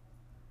mind,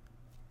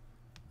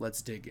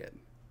 let's dig in.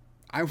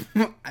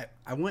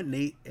 I want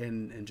Nate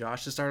and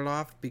Josh to start it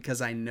off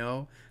because I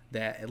know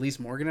that at least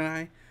Morgan and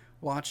I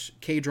watch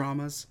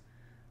K-dramas.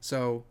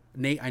 So,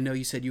 Nate, I know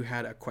you said you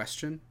had a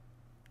question.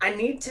 I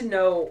need to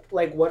know,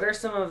 like, what are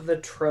some of the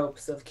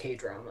tropes of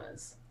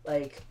K-dramas?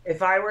 Like,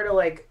 if I were to,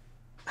 like,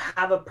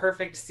 have a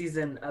perfect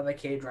season of a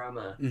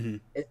K-drama,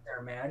 is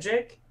there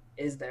magic?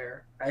 Is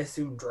there, I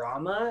assume,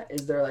 drama?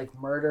 Is there, like,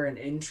 murder and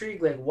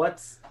intrigue? Like,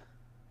 what's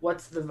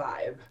the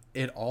vibe?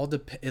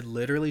 It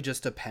literally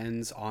just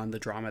depends on the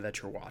drama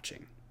that you're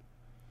watching.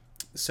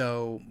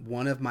 So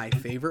one of my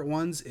favorite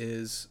ones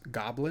is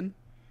Goblin.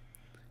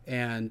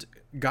 And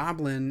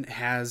Goblin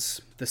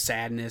has the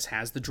sadness,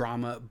 has the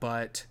drama,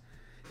 but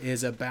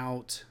is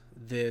about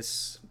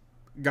this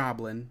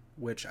goblin,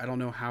 which I don't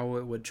know how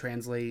it would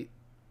translate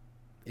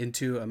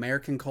into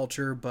American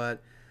culture,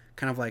 but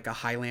kind of like a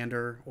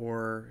Highlander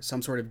or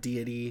some sort of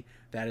deity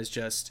that is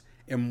just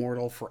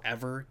immortal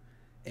forever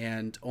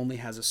and only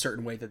has a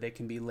certain way that they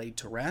can be laid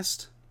to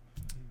rest.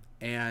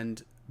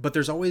 But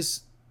there's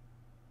always,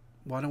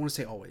 well, I don't want to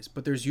say always,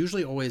 but there's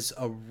usually always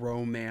a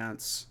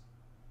romance,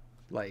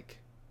 like,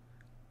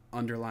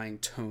 underlying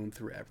tone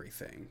through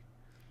everything.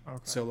 Okay.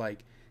 So,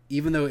 like,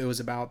 even though it was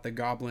about the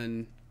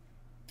goblin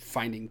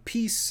finding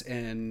peace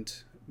and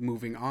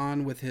moving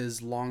on with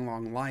his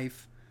long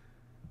life,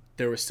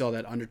 there was still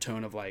that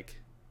undertone of,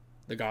 like,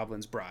 the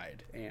goblin's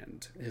bride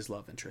and his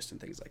love interest and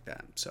things like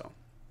that. So,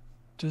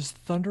 does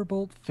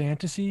Thunderbolt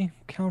Fantasy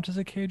count as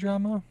a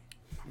K-drama?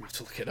 I'm going to have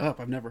to look it up.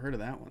 I've never heard of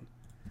that one.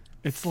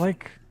 It's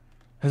like,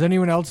 has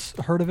anyone else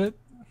heard of it?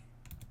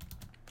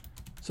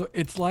 So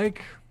it's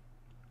like,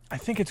 I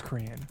think it's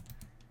Korean.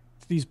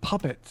 It's these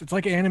puppets. It's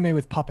like anime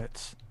with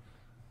puppets.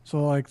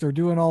 So, like, they're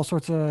doing all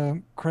sorts of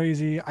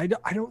crazy. I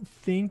don't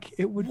think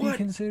it would be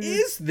considered. What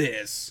is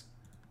this?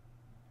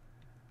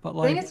 But, I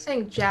like, think it's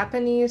saying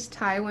Japanese,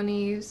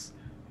 Taiwanese,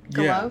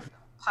 glove,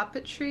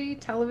 puppetry,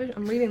 television.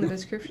 I'm reading the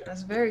description.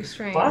 That's very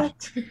strange.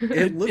 What?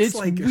 It looks it's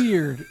like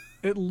weird.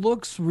 It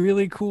looks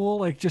really cool.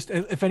 Like, just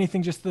if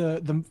anything, just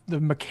the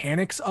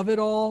mechanics of it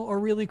all are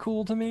really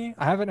cool to me.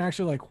 I haven't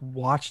actually, like,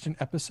 watched an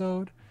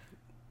episode.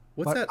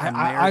 What's that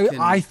American...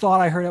 I thought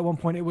I heard at one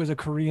point it was a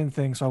Korean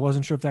thing, so I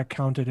wasn't sure if that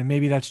counted. And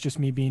maybe that's just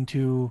me being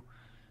too,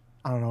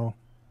 I don't know,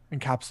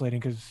 encapsulating.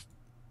 Because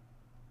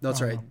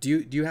that's right.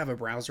 Do you have a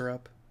browser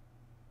up?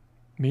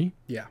 Me?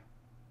 Yeah.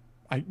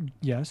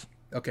 Yes.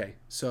 Okay,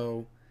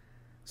 so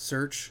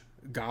search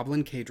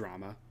Goblin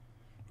K-drama.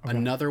 Okay.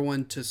 Another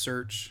one to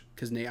search,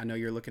 because Nate, I know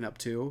you're looking up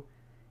too,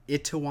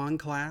 Itaewon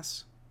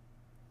Class.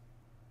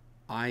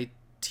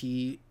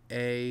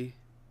 Itaewon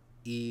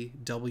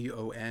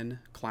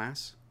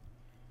Class.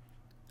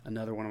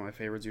 Another one of my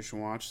favorites you should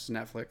watch. It's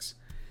Netflix.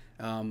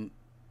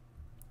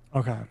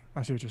 Okay,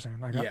 I see what you're saying.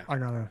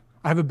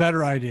 I have a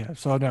better idea.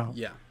 So no.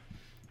 Yeah.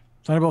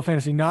 Thunderbolt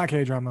Fantasy, not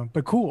K-drama,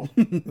 but cool.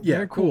 Yeah,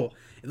 very cool.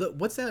 Look,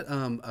 what's that?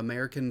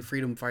 American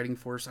Freedom Fighting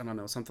Force? I don't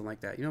know, something like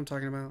that. You know what I'm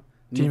talking about?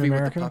 Team Movie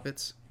America? With the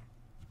puppets.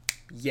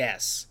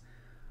 Yes,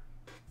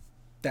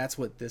 that's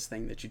what this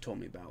thing that you told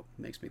me about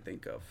makes me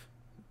think of.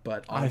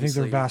 But I think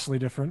they're vastly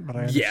different. But I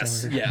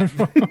understand. Yes,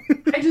 yeah.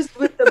 I just,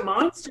 with the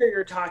monster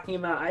you're talking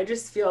about, I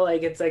just feel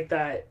like it's like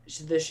that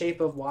The Shape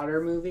of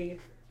Water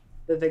movie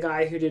that the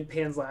guy who did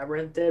Pan's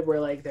Labyrinth did,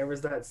 where, like, there was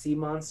that sea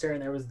monster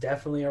and there was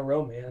definitely a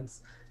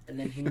romance. And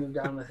then he moved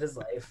on with his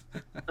life.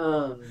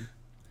 I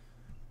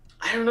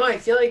don't know. I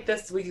feel like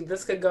this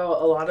could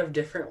go a lot of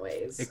different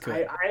ways. It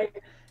could. I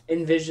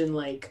envision,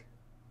 like,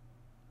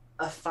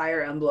 a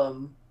Fire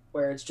Emblem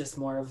where it's just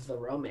more of the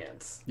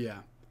romance. Yeah.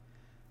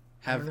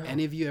 Have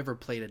any of you ever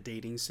played a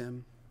dating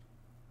sim?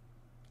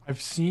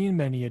 I've seen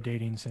many a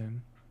dating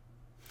sim.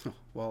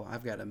 Well,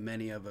 I've got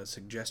many of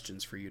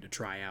suggestions for you to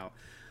try out.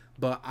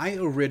 But I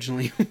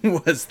originally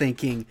was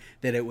thinking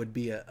that it would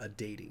be a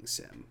dating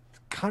sim.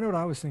 Kind of what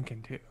I was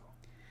thinking too.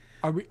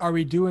 Are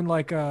we doing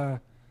like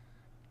a?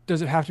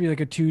 Does it have to be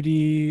like a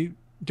 2D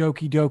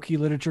Doki Doki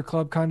Literature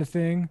Club kind of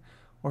thing,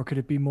 or could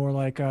it be more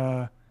like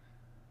the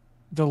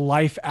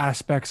life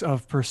aspects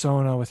of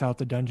Persona without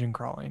the dungeon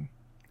crawling?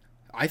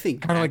 I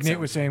think kind of like Nate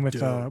was saying with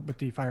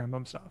the Fire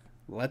Emblem stuff.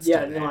 Let's do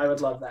that. I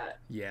would love that.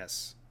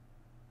 Yes.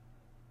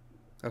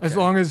 Okay. As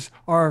long as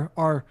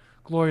our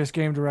glorious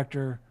game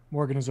director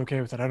Morgan is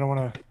okay with it. I don't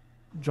want to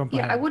jump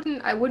ahead.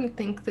 I wouldn't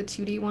think the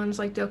 2D ones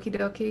like Doki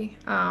Doki.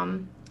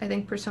 I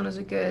think Persona's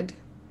a good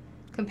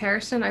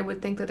comparison. I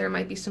would think that there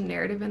might be some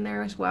narrative in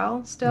there as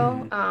well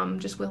still,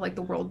 just with, like,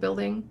 the world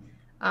building,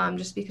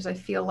 just because I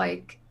feel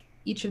like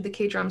each of the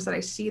K-dramas that I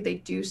see, they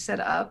do set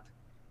up,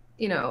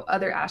 you know,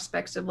 other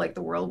aspects of, like,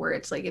 the world where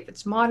it's like if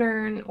it's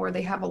modern or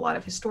they have a lot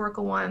of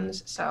historical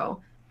ones.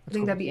 So I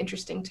think that'd be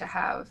interesting to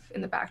have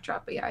in the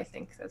backdrop. But yeah, I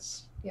think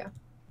that's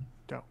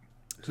dope.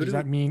 So does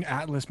that mean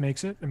Atlas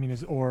makes it? I mean,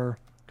 or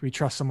do we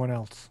trust someone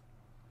else?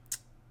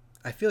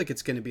 I feel like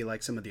it's going to be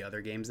like some of the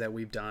other games that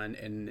we've done,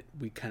 and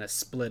we kind of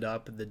split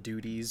up the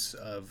duties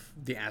of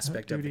the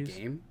aspect of the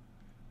game.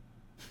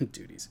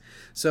 Duties.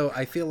 So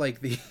I feel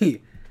like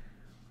the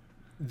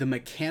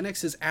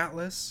mechanics is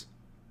Atlas.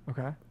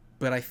 Okay.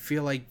 But I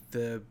feel like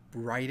the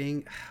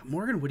writing...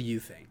 Morgan, what do you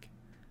think?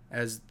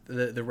 as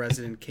the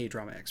resident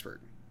K-drama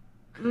expert?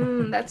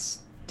 That's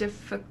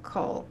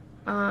difficult.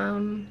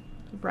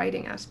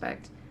 Writing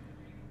aspect.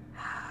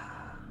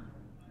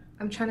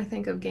 I'm trying to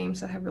think of games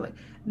that have really,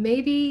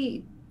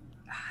 maybe,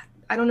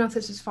 I don't know if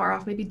this is far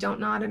off, maybe Don't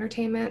Nod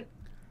Entertainment,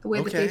 the way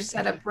that Okay. they've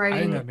set up I writing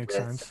think that makes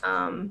with, sense.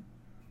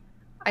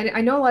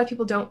 I know a lot of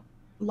people don't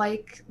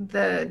like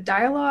the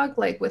dialogue,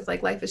 like with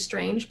like Life is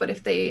Strange, but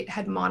if they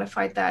had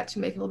modified that to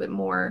make it a little bit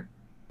more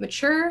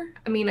mature,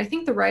 I mean, I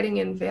think the writing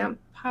in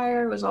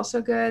Vampire was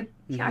also good.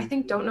 Yeah, I Mhm.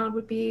 think Don't Nod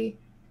would be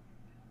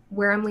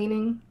where I'm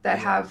leaning, that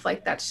Yeah. have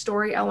like that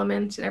story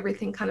element and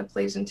everything kind of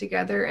plays in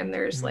together and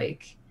there's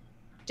like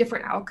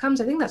different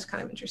outcomes. I think that's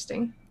kind of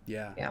interesting.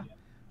 Yeah. Yeah.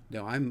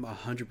 No, I'm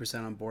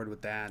 100% on board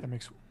with that. That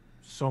makes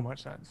so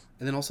much sense.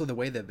 And then also the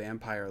way that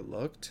Vampire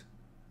looked,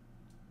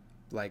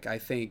 like I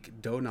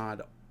think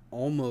Donod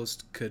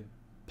almost could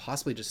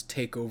possibly just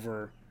take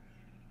over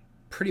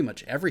pretty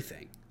much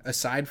everything,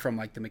 aside from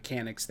like the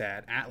mechanics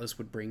that Atlas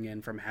would bring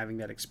in from having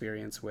that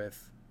experience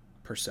with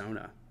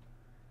Persona.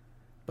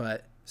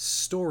 But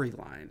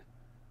storyline,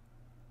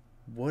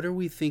 what are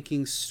we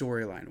thinking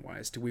storyline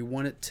wise? Do we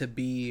want it to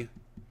be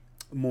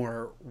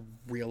more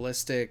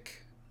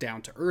realistic,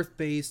 down to earth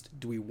based?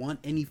 Do we want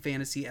any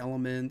fantasy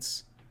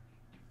elements?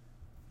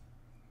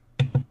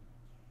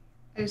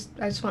 I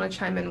just want to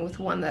chime in with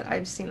one that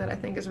I've seen that I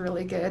think is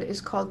really good, is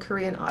called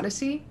Korean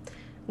Odyssey,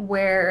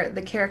 where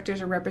the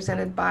characters are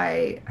represented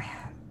by,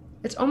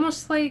 it's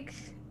almost like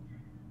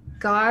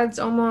gods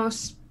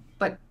almost,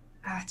 but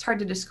it's hard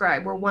to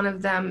describe, where one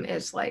of them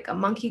is like a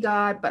monkey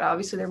god, but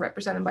obviously they're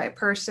represented by a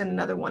person.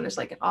 Another one is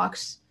like an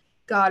ox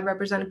god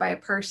represented by a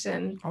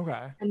person.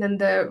 Okay. And then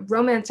the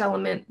romance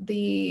element,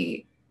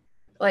 the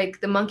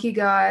monkey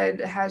god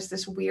has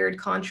this weird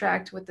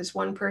contract with this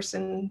one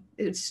person.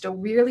 It's just a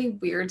really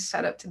weird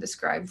setup to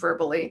describe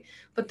verbally,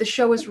 but the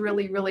show is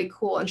really, really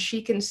cool. And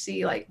she can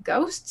see like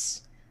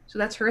ghosts. So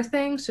that's her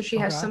thing. So she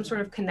has Okay. some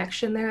sort of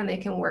connection there and they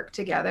can work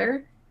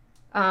together.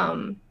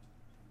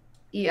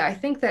 Yeah, I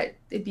think that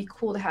it'd be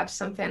cool to have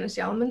some fantasy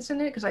elements in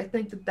it because I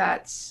think that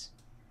that's,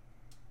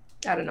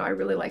 I don't know, I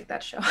really like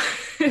that show.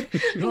 I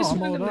No, just I'm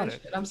wanted all to about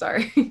mention it. I'm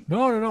sorry.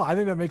 No. I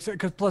think that makes sense.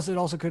 Because plus, it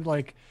also could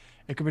like,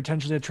 it could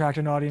potentially attract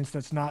an audience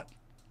that's not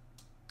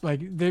like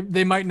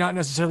they might not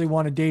necessarily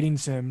want a dating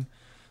sim.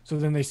 So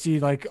then they see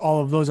like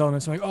all of those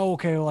elements, and like, oh,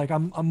 okay, well, like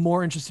I'm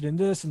more interested in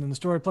this, and then the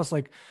story. Plus,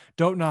 like,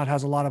 Don't Not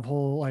has a lot of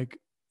whole like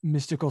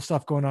mystical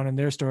stuff going on in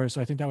their story,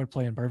 so I think that would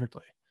play in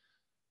perfectly.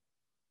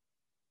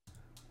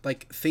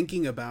 Like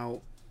thinking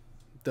about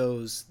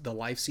the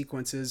life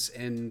sequences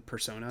in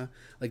Persona,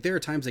 like there are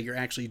times that you're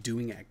actually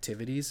doing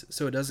activities,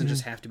 so it doesn't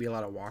just have to be a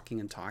lot of walking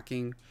and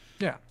talking.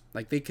 Yeah.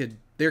 Like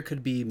there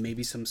could be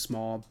maybe some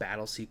small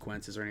battle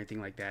sequences or anything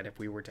like that if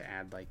we were to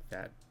add like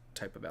that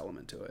type of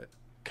element to it.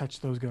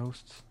 Catch those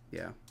ghosts.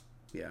 Yeah.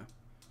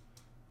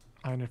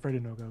 I'm afraid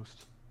of no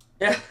ghosts.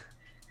 Yeah.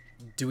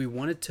 Do we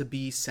want it to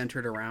be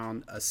centered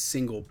around a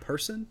single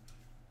person?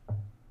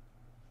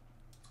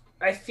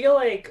 I feel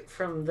like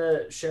from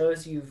the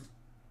shows you've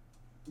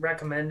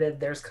recommended,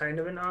 there's kind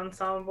of an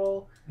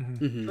ensemble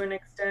Mm-hmm. to an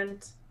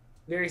extent,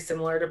 very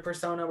similar to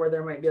Persona, where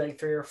there might be like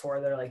 3 or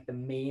 4 that are like the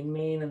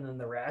main, and then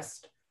the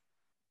rest.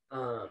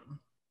 I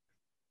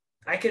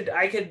could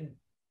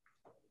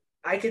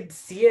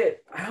see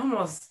it. I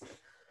almost.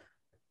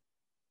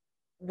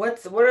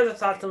 What are the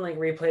thoughts on like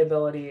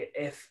replayability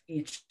if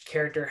each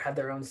character had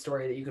their own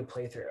story that you could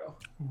play through?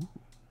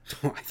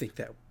 I think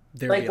that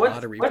there'd Like be a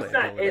lot of what's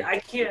that? replayability. I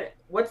can't.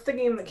 What's the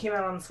game that came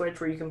out on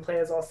Switch where you can play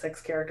as all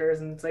 6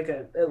 characters and it's like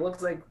it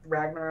looks like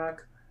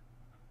Ragnarok.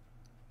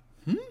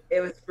 It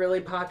was really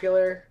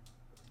popular.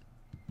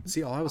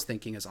 See, all I was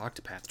thinking is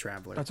Octopath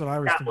Traveler. That's what I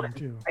was That thinking one.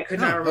 too. I could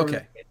not Oh, remember.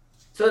 okay.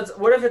 So it's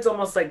what if it's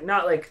almost like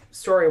not like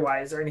story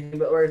wise or anything,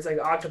 but where it's like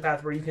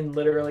Octopath where you can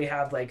literally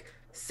have like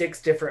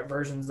 6 different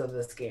versions of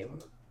this game.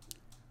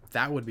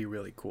 That would be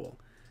really cool.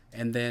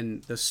 And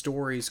then the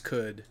stories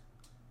could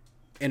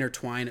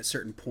intertwine at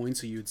certain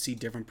points, so you'd see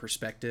different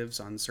perspectives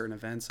on certain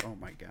events. Oh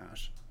my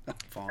gosh, I'm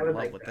falling I would in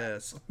love like with that.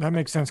 this. That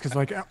makes sense because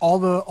like all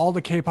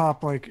the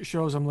K-pop like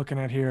shows I'm looking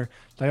at here,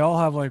 they all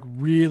have like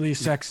really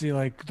sexy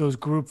like those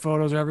group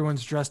photos where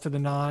everyone's dressed to the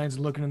nines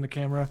and looking in the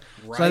camera.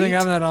 Right? So I think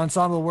having that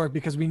ensemble work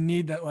because we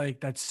need that like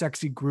that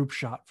sexy group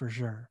shot for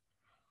sure.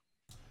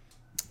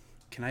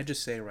 Can I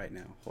just say right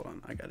now? Hold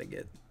on, I gotta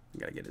get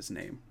his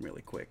name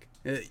really quick.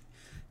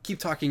 Keep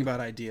talking about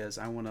ideas.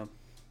 I want to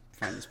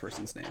find this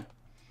person's name.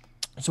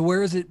 So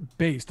where is it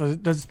based?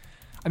 Does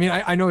I mean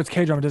I know it's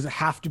K-drama. Does it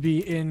have to be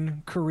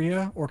in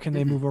Korea or can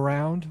they move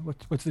around?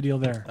 What's the deal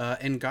there?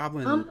 In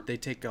Goblin, they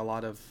take a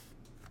lot of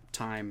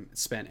time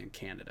spent in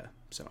Canada.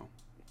 So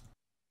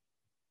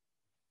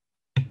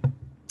I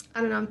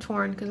don't know, I'm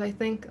torn because I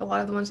think a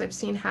lot of the ones I've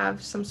seen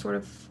have some sort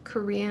of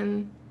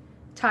Korean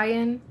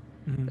tie-in.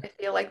 I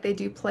feel like they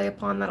do play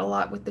upon that a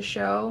lot with the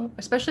show,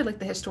 especially like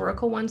the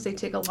historical ones. They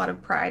take a lot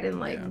of pride in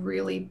like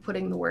really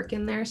putting the work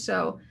in there.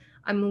 So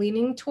I'm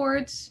leaning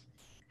towards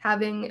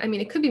having, I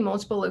mean, it could be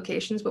multiple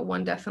locations, but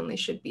one definitely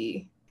should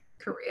be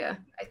Korea.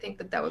 I think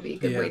that would be a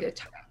good way to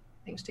tie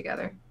things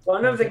together.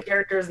 One of the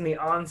characters in the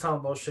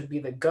ensemble should be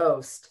the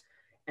ghost,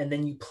 and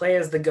then you play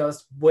as the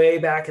ghost way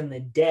back in the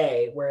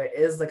day where it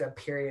is like a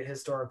period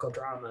historical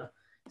drama,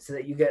 so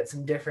that you get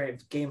some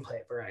different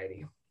gameplay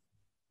variety.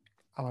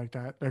 I like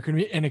that. There could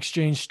be an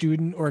exchange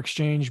student or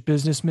exchange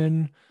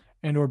businessman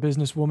and or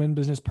businesswoman,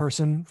 business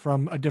person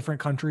from a different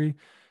country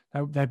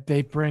that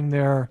they bring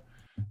their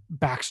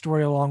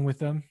backstory along with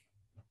them.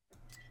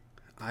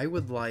 I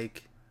would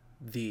like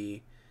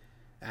the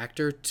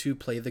actor to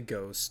play the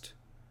ghost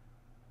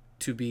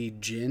to be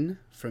Jin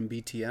from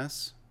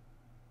BTS.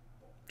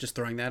 Just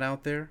throwing that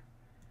out there.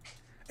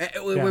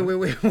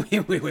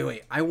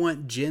 Wait. I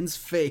want Jin's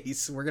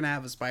face. We're going to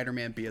have a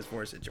Spider-Man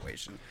PS4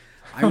 situation.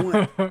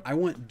 I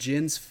want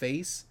Jin's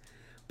face,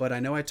 but I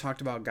know I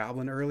talked about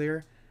Goblin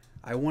earlier.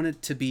 I want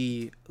it to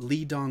be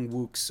Lee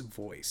Dong-wook's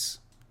voice.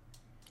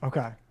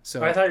 Okay.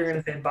 So I thought you were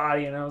going to say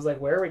body, and I was like,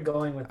 where are we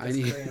going with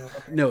this?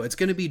 No, it's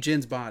going to be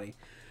Jin's body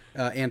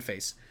and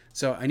face.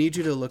 So I need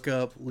you to look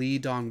up Lee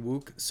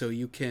Dong-wook so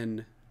you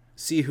can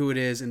see who it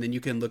is, and then you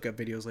can look up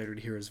videos later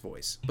to hear his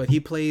voice. But he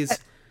plays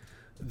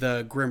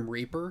the Grim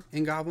Reaper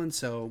in Goblin,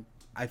 so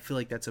I feel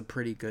like that's a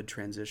pretty good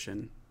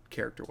transition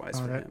character-wise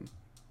for him.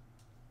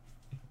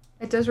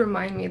 It does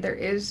remind me there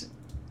is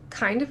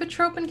kind of a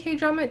trope in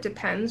K-drama. It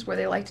depends where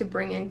they like to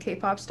bring in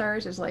K-pop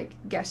stars as like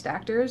guest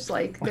actors.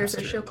 Like there's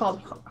a show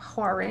called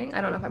Hwarang.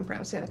 I don't know if I'm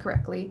pronouncing it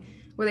correctly,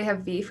 where they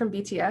have V from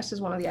BTS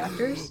as one of the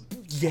actors.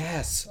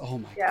 Yes. Oh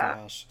my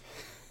gosh.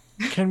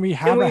 Can we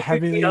have a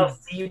heavy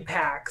seed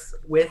packs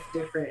with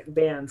different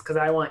bands? Because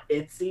I want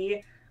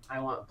ITZY, I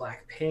want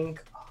Blackpink.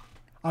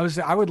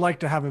 I would like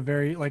to have a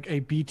very like a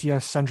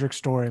BTS centric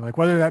story, like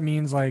whether that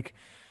means like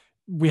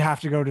we have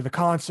to go to the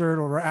concert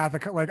or we're at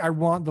the like I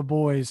want the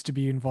boys to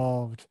be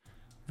involved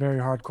very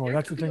hardcore.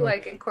 That's the thing.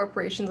 Like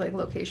incorporations, like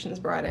locations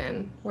brought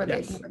in where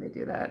they can really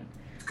do that.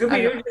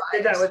 Scooby-Doo just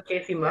did that with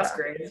Casey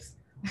Musgraves.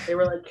 They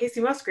were like, Casey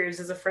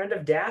Musgraves is a friend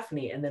of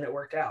Daphne, and then it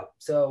worked out.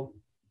 So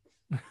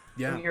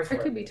yeah, there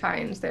could be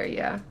tie-ins there.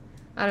 Yeah,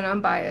 I don't know.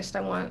 I'm biased.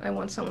 I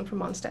want someone from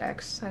Monsta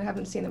X. I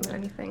haven't seen them in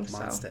anything.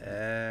 Monsta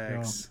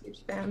X.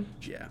 Huge fan.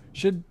 Yeah.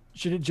 Should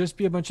it just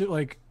be a bunch of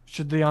like?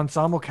 Should the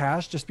ensemble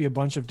cast just be a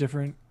bunch of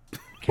different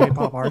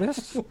K-pop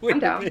artists? I'm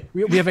down.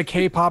 We have a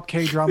K-pop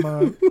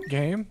K-drama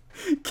game.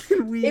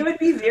 Can we? It would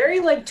be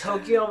very like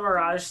Tokyo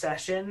Mirage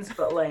Sessions,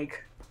 but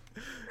like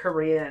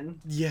Korean.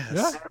 Yes.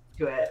 Yeah.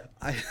 To it.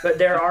 But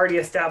they're already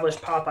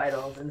established pop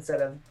idols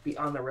instead of be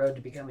on the road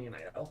to becoming an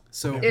idol.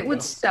 So it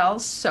would sell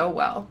so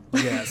well.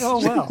 Yes. Oh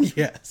well.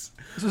 Yes.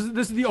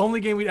 This is the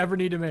only game we'd ever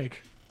need to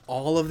make.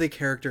 All of the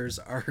characters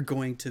are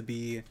going to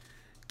be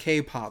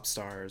K-pop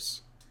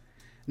stars,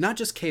 not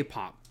just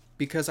K-pop.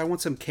 Because I want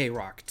some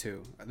K-rock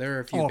too. There are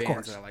a few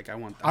bands that I like. I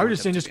was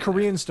just saying just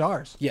Korean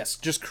stars. Yes,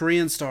 just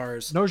Korean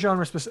stars. No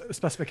genre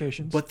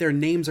specifications. But their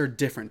names are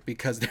different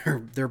because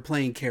they're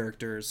playing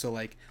characters. So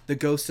like the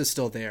ghost is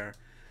still there.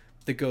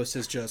 The ghost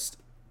is just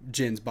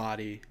Jin's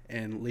body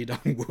and Lee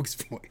Dong-wook's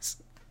voice.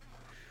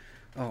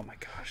 Oh my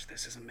gosh,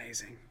 this is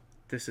amazing.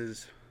 This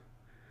is.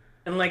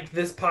 And like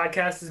this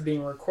podcast is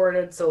being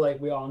recorded, so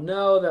like we all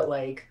know that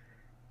like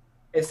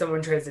if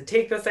someone tries to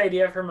take this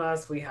idea from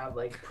us, we have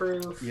like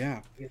proof.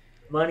 Yeah.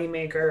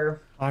 Moneymaker.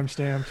 I'm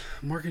stamped.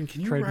 Morgan,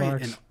 can you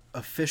write an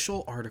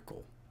official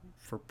article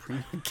for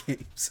Prima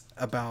Games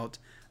about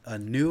a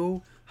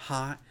new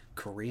hot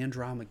Korean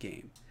drama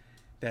game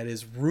that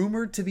is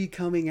rumored to be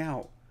coming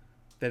out,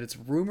 that it's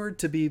rumored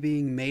to be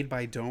being made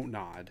by Don't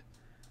Nod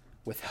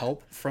with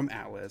help from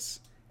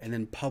Atlas and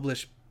then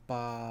published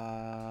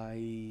by...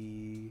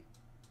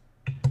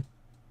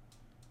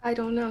 I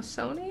don't know,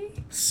 Sony?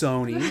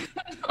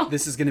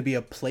 This is going to be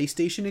a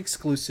PlayStation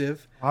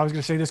exclusive. I was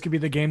going to say this could be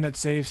the game that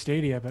saves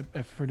Stadia, but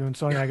if we're doing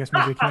Sony, I guess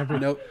maybe it can't be.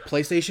 No,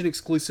 PlayStation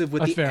exclusive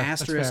with That's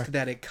asterisk fair.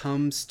 that it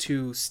comes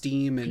to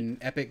Steam and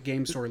Epic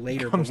Game Store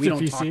later, but we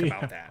don't talk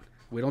about that.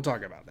 We don't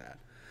talk about that.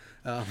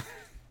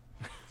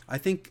 I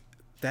think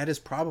that is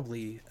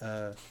probably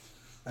a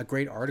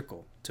great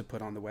article to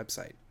put on the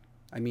website.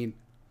 I mean,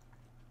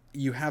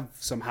 you have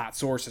some hot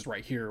sources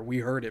right here. We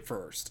heard it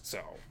first,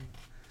 so...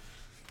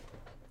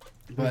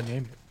 But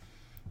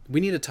we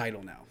need a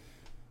title now.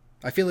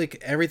 I feel like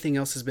everything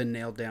else has been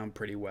nailed down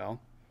pretty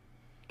well.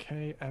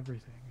 K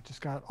everything. It just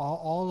got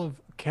all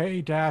of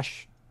K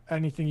dash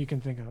anything you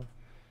can think of.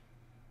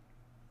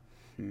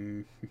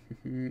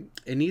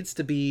 It needs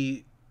to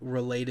be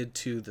related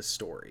to the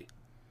story.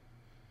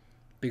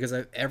 Because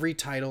every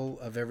title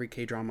of every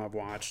K-drama I've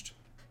watched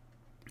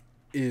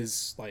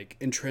is like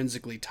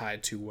intrinsically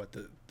tied to what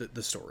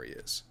the story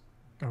is.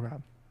 Okay.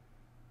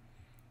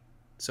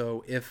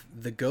 So if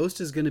the ghost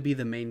is going to be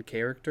the main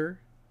character,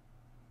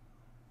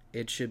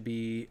 it should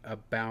be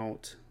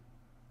about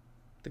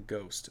the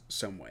ghost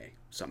some way,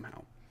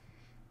 somehow.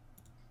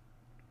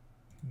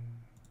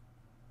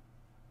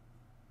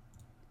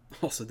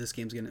 Also, this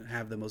game's going to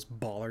have the most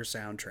baller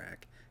soundtrack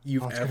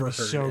you've ever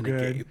heard in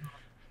a game.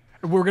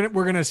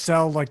 We're gonna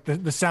sell like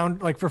the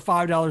sound like for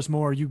 $5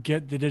 more, you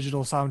get the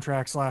digital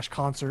soundtrack /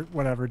 concert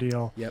whatever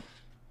deal. Yep.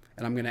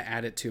 And I'm going to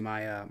add it to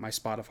my my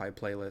Spotify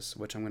playlist,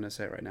 which I'm going to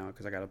say right now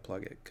because I got to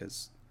plug it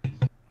because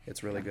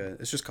It's really good.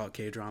 It's just called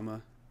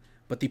K-drama,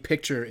 but the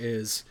picture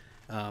is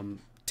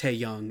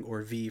Taehyung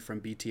or V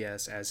from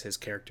BTS as his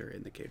character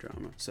in the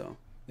K-drama. So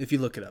if you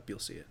look it up, you'll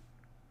see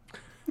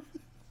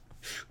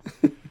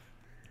it.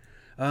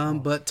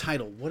 But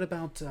title. What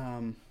about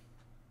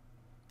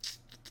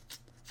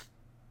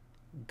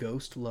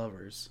Ghost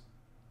Lovers?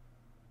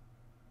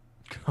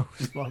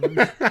 Ghost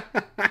Lovers.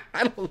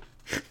 I don't.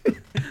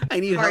 I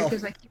need Hard help.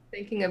 because I keep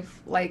thinking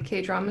of like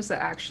K dramas that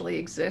actually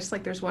exist.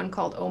 Like there's one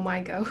called Oh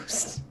My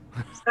Ghost.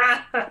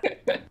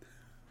 I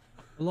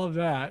love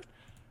that.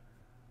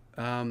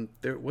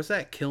 There was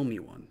that Kill Me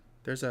one.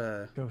 There's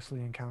a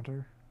Ghostly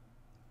encounter.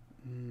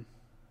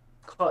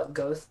 Call it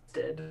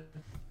Ghosted.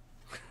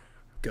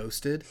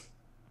 Ghosted,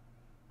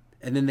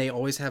 and then they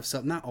always have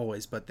not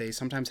always, but they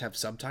sometimes have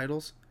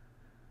subtitles.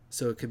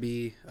 So it could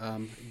be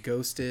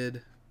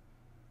Ghosted.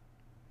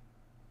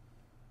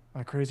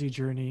 My crazy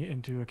journey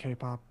into a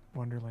K-pop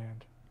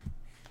wonderland.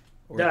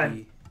 Or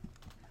Done.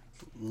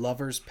 the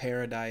Lover's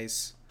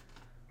Paradise.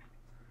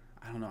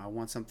 I don't know. I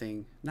want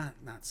something not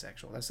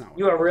sexual. That's not what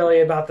You are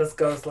really about this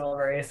ghost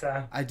lover,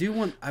 Asa.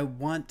 I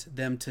want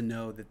them to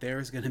know that there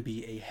is going to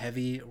be a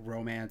heavy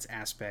romance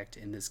aspect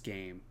in this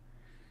game,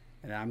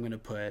 and I'm going to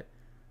put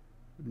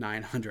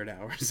 900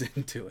 hours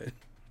into it.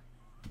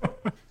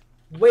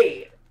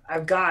 Wait,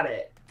 I've got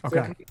it. So Okay.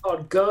 it can be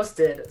called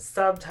Ghosted,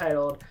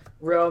 subtitled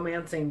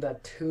Romancing the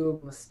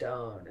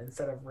Tombstone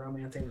instead of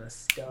Romancing the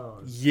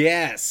Stone.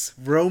 Yes,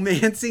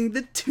 Romancing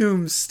the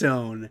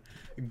Tombstone.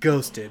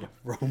 Ghosted,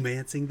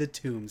 Romancing the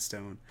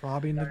Tombstone.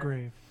 Robbing the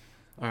grave.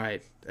 All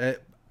right.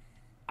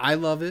 I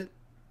love it.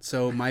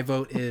 So my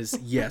vote is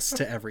yes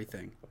to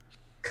everything.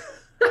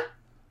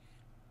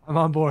 I'm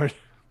on board.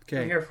 I'm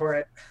Okay. here for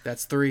it.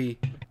 That's 3.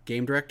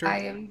 Game director? I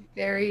am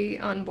very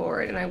on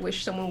board, and I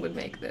wish someone would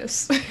make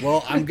this.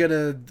 Well, I'm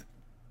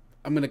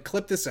gonna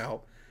clip this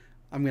out.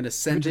 I'm gonna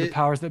send To the it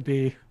powers that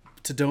be.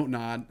 to Don't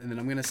Nod, and then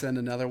I'm gonna send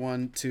another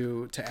one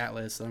to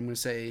Atlas. And I'm gonna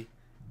say,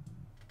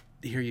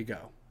 here you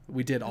go.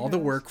 We did all the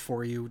work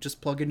for you.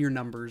 Just plug in your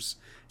numbers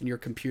in your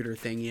computer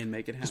thingy and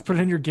make it happen. Just put it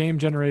in your game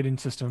generating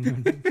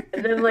system.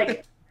 And then,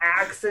 like,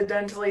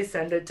 accidentally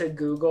send it to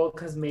Google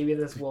because maybe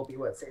this will be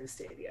what saves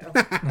Stadia.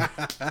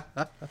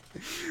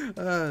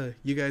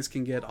 You guys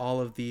can get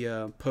all of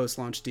the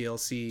post-launch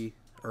DLC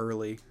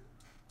early.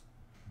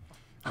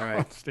 All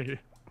right. Stay.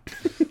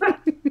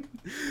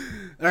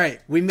 All right,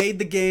 we made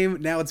the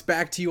game. Now it's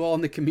back to you all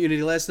in the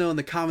community. Let us know in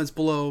the comments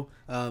below.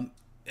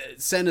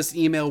 Send us an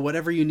email,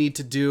 whatever you need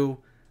to do.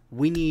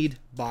 We need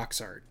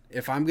box art.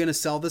 If I'm going to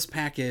sell this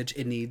package,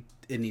 it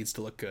needs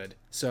to look good.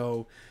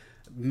 So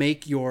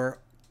make your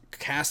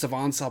cast of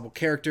ensemble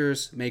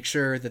characters. Make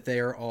sure that they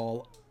are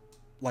all,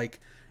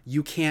 like,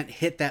 you can't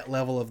hit that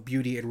level of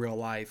beauty in real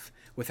life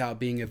without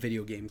being a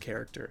video game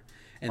character.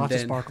 And Lots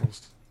then, of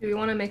sparkles. Do we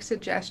want to make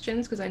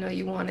suggestions? Because I know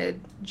you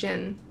wanted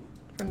Jin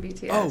from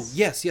BTS. Oh,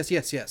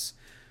 yes.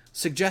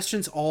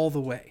 Suggestions all the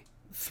way.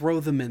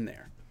 Throw them in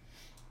there.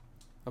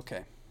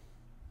 Okay.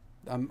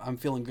 I'm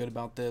feeling good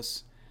about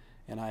this,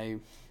 and I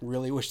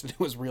really wish that it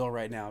was real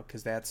right now,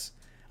 because that's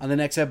on the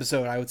next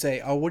episode. I would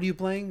say, oh, what are you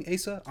playing,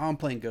 Asa? Oh, I'm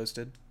playing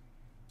Ghosted.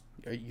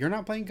 You're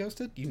not playing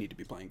Ghosted? You need to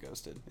be playing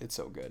Ghosted. It's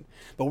so good.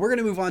 But we're going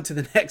to move on to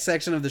the next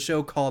section of the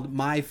show called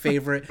My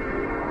Favorite.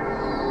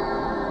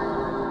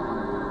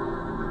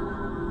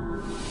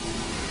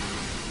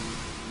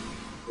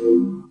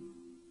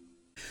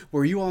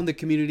 Where you all in the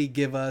community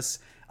give us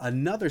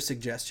another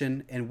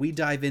suggestion, and we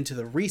dive into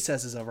the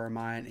recesses of our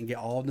mind and get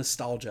all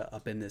nostalgia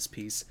up in this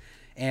piece.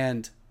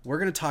 And we're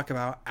going to talk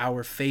about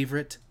our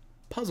favorite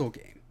puzzle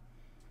game.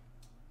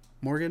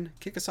 Morgan,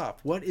 kick us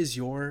off. What is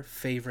your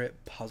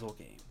favorite puzzle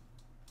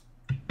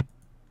game?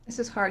 This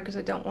is hard because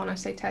I don't want to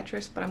say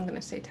Tetris, but I'm going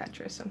to say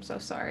Tetris. I'm so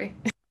sorry.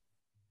 You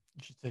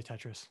should say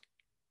Tetris.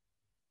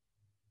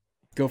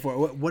 Go for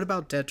it. What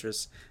about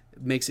Tetris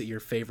makes it your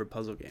favorite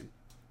puzzle game?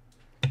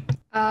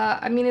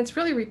 I mean, it's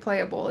really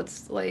replayable.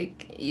 It's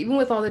like, even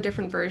with all the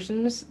different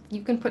versions,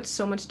 you can put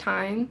so much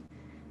time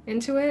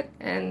into it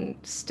and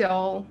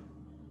still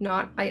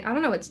not, I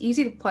don't know, it's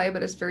easy to play,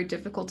 but it's very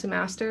difficult to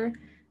master.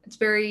 It's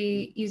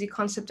very easy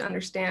concept to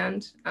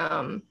understand.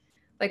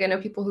 Like I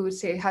know people who would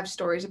say have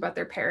stories about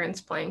their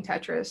parents playing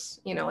Tetris,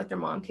 you know, like their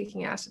mom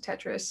kicking ass at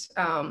Tetris.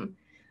 So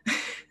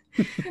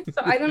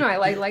I don't know,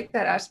 I like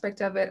that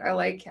aspect of it. I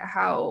like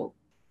how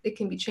it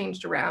can be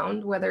changed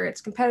around, whether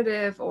it's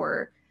competitive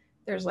or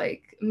there's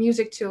like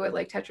music to it,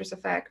 like Tetris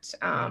Effect.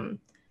 And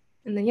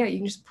then, yeah, you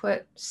can just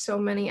put so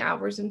many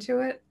hours into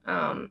it.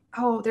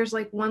 Oh, there's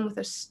like one with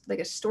a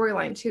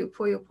storyline too,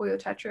 Puyo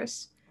Puyo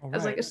Tetris. All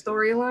As like a right.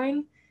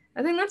 storyline.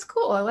 I think that's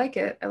cool. I like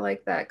it. I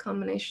like that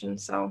combination.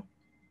 So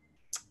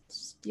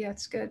yeah,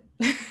 it's good.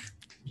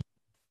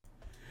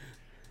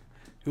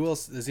 Who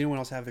else? Does anyone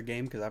else have their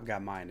game? Because I've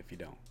got mine if you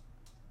don't.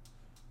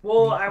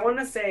 Well, I want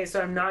to say,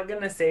 so I'm not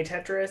going to say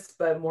Tetris,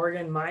 but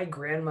Morgan, my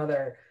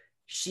grandmother,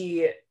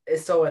 she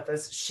is still with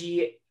us.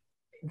 She,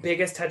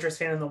 biggest Tetris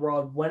fan in the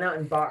world, went out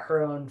and bought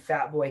her own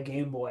Fat Boy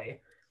Game Boy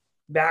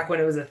back when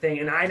it was a thing.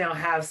 And I now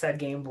have said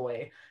Game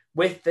Boy,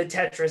 with the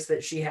Tetris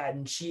that she had,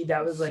 and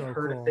that was like So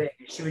her cool. thing.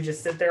 She would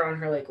just sit there on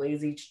her like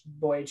lazy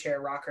boy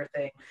chair rocker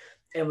thing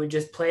and would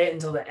just play it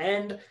until the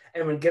end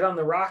and would get on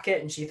the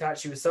rocket, and she thought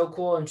she was so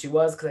cool, and she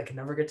was, because I could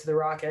never get to the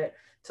rocket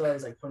till I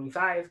was like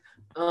 25.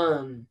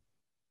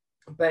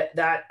 But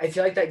that, I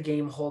feel like that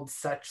game holds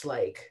such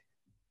like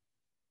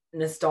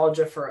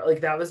nostalgia for,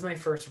 like, that was my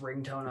first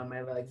ringtone on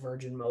my like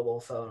Virgin mobile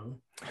phone.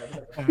 That was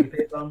like a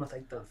prepaid phone with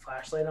like the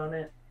flashlight on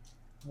it.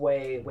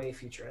 Way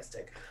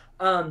futuristic.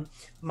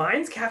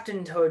 Mine's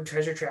Captain Toad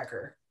Treasure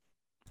Tracker.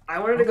 I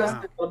wanted to go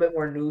Wow. a little bit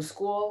more new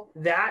school.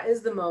 That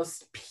is the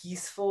most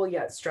peaceful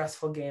yet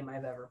stressful game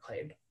I've ever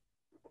played.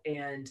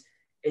 And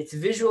it's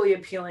visually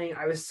appealing.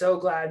 I was so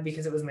glad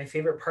because it was my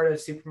favorite part of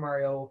Super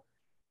Mario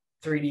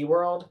 3D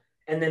World.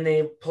 And then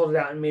they pulled it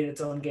out and made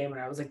its own game.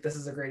 And I was like, this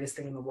is the greatest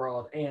thing in the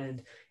world.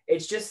 And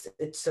it's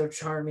so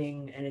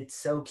charming and it's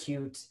so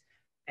cute.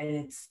 And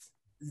it's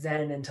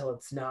zen until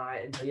it's not,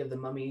 until you have the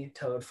mummy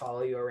toad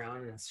follow you around,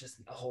 and it's just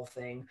a whole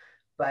thing.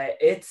 But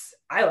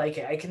I like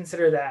it. I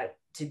consider that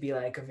to be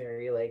like a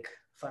very like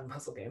fun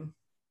puzzle game.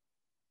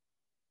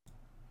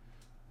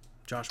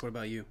 Josh, what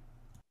about you?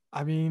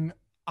 I mean,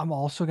 I'm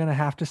also gonna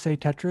have to say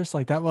Tetris.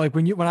 Like that, like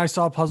when I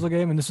saw a puzzle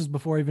game, and this was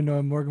before even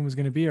knowing Morgan was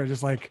gonna be here,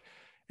 just like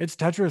it's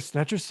Tetris.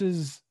 Tetris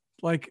is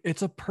like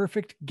it's a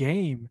perfect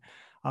game.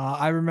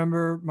 I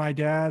remember my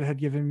dad had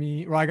given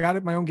me, well, I got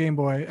it my own Game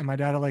Boy, and my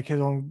dad had like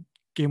his own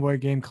Game Boy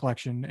game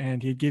collection,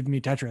 and he'd give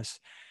me Tetris,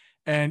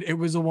 and it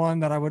was the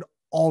one that I would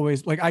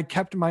always like. I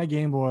kept my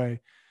Game Boy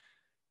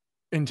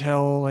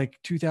until like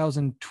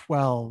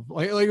 2012,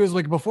 like it was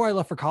like before I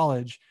left for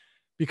college,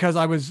 because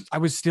I was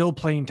still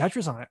playing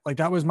Tetris on it. Like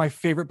that was my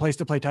favorite place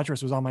to play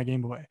Tetris, was on my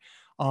Game Boy.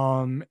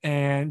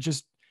 And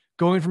just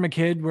going from a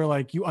kid where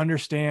like you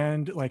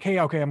understand like, hey,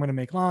 okay, I'm going to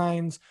make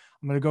lines,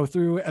 I'm going to go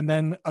through, and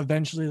then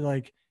eventually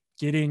like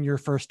getting your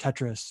first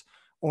Tetris,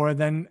 or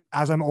then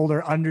as I'm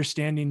older,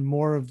 understanding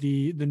more of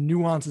the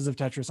nuances of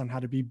Tetris on how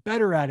to be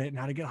better at it and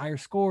how to get higher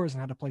scores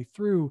and how to play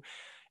through.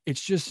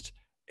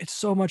 It's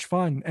so much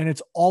fun, and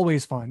it's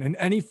always fun. In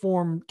any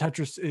form,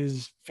 Tetris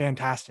is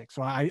fantastic.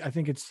 So I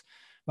think it's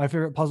my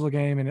favorite puzzle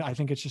game, and I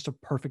think it's just a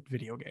perfect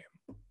video game.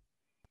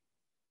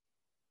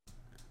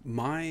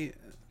 My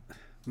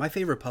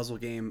favorite puzzle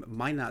game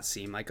might not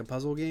seem like a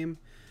puzzle game,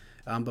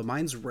 but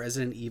mine's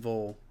Resident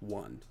Evil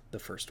 1, the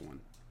first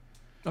one.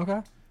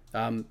 Okay.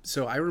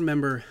 So I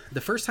remember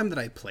the first time that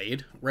I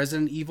played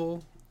Resident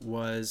Evil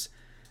was,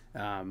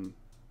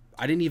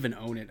 I didn't even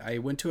own it. I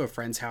went to a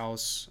friend's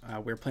house.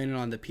 We were playing it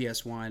on the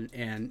PS1,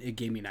 and it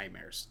gave me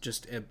nightmares.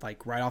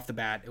 Like right off the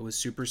bat, it was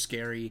super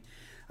scary.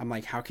 I'm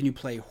like, how can you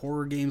play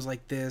horror games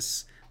like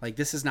this? Like,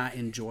 this is not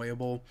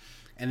enjoyable.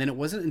 And then it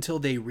wasn't until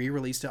they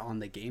re-released it on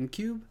the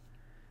GameCube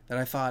that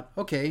I thought,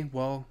 okay,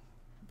 well,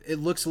 it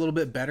looks a little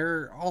bit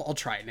better. I'll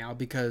try it now,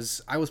 because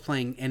I was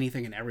playing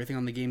anything and everything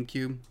on the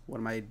GameCube,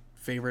 one of my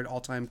favorite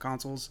all-time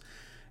consoles.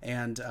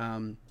 And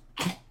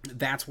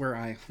that's where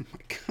oh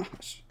my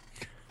gosh,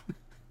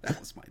 that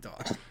was my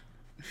dog.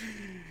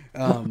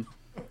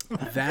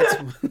 That's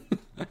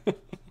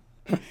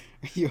are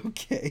you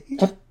okay?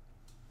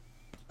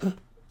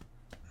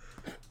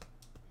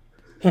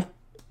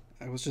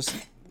 I was just,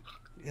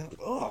 yeah,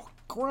 oh,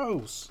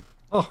 gross.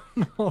 Oh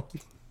no.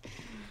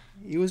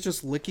 He was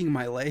just licking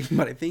my leg,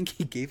 but I think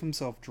he gave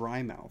himself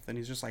dry mouth, and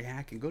he's just like,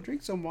 hacking, go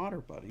drink some water,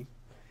 buddy.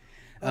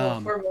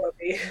 Poor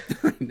Bobby.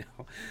 I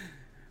know.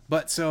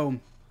 But so,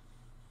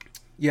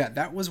 yeah,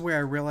 that was where I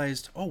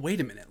realized, oh,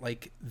 wait a minute.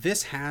 Like,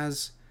 this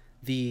has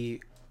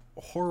the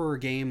horror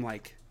game,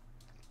 like,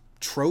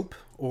 trope,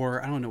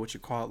 or I don't know what you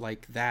call it,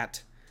 like,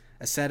 that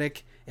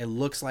aesthetic. It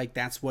looks like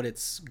that's what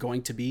it's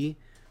going to be.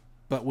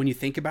 But when you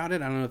think about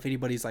it, I don't know if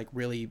anybody's, like,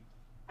 really,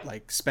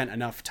 like, spent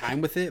enough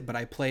time with it, but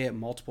I play it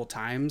multiple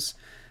times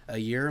a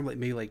year, like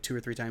maybe like 2 or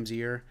 3 times a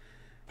year.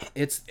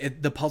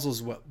 The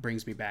puzzle's what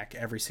brings me back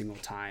every single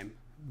time.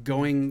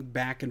 Going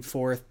back and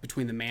forth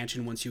between the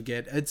mansion, once you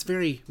get, it's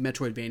very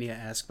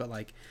Metroidvania-esque, but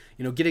like,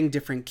 you know, getting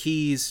different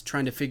keys,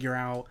 trying to figure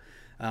out,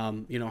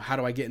 you know, how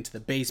do I get into the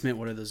basement?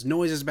 What are those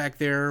noises back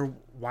there?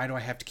 Why do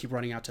I have to keep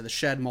running out to the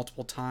shed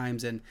multiple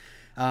times? And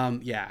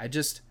yeah,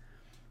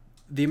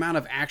 the amount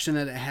of action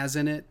that it has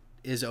in it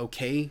is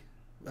okay.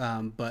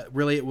 But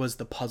really it was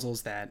the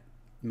puzzles that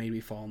made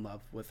me fall in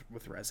love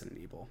with Resident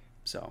Evil.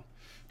 So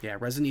yeah,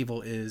 Resident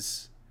Evil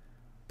is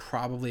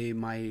probably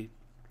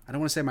I don't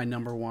want to say my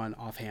number one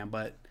offhand,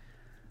 but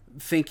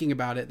thinking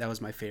about it, that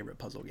was my favorite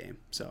puzzle game.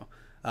 So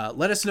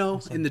let us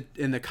know in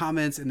the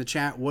comments, in the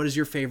chat, what is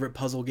your favorite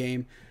puzzle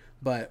game?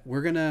 But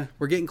we're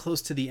getting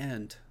close to the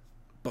end,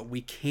 but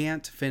we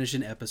can't finish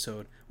an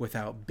episode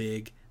without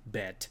big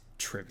bet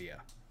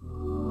trivia.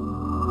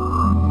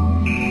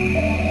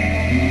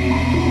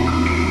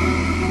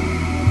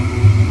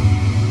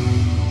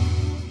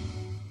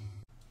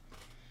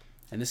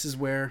 And this is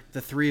where the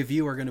three of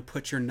you are going to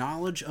put your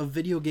knowledge of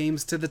video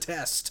games to the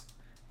test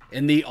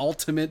in the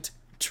ultimate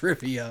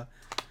trivia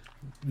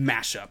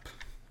mashup.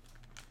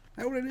 Is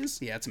that what it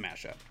is? Yeah, it's a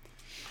mashup.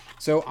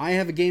 So I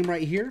have a game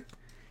right here.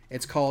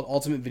 It's called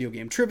Ultimate Video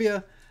Game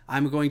Trivia.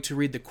 I'm going to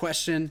read the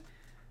question.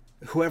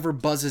 whoever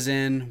buzzes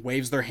in,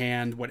 waves their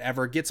hand,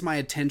 whatever, gets my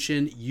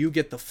attention, you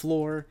get the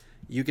floor.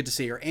 You get to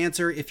say your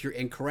answer. If you're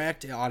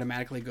incorrect, it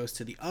automatically goes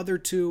to the other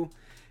two.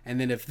 And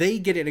then if they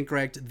get it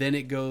incorrect, then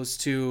it goes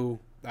to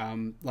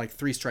like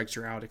 3 strikes,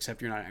 you're out,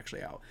 except you're not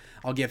actually out.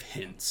 I'll give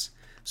hints.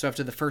 So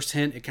after the first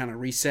hint, it kind of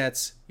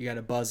resets. You got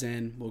to buzz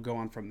in. We'll go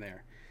on from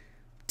there.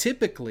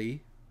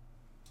 Typically,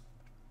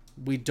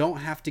 we don't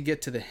have to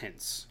get to the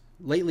hints.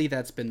 Lately,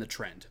 that's been the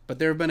trend. But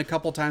there have been a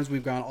couple times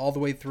we've gone all the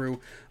way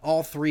through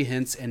all 3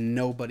 hints and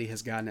nobody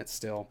has gotten it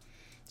still.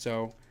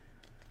 So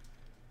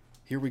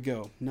here we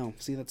go. No,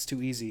 see, that's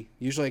too easy.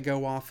 Usually I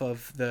go off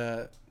of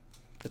the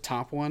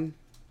top one,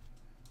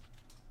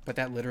 but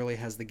that literally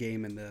has the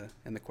game in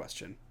the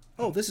question.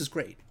 Oh, this is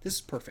great. This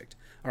is perfect.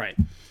 All right.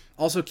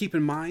 Also keep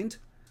in mind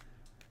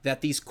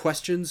that these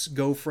questions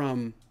go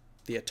from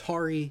the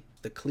Atari,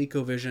 the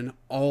ColecoVision,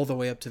 all the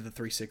way up to the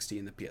 360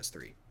 and the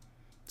PS3.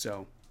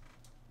 So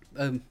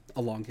a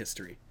long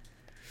history.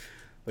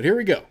 But here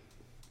we go.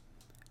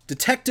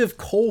 Detective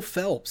Cole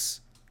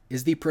Phelps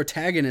is the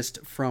protagonist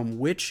from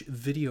which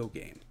video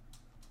game?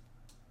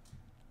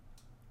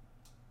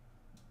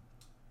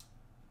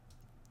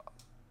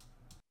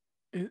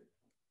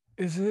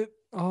 Is it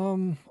oh,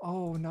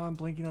 now I'm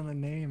blanking on the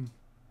name.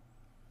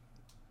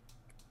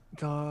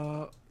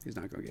 He's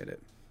not gonna get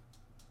it.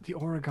 The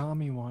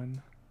origami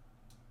one.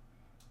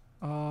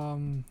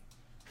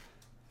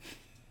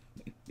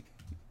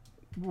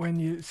 When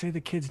you say the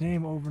kid's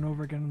name over and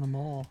over again in the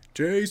mall.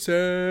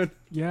 Jason.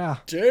 Yeah.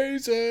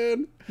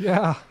 Jason.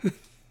 Yeah.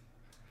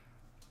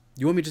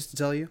 You want me just to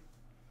tell you?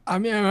 I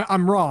mean,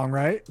 I'm wrong,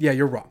 right? Yeah,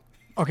 you're wrong.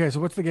 Okay, so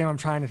what's the game I'm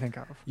trying to think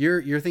of?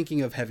 You're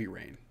thinking of Heavy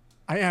Rain.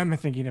 I am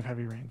thinking of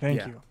Heavy Rain.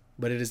 Thank you.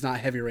 But it is not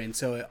Heavy Rain,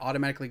 so it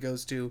automatically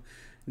goes to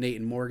Nate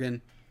and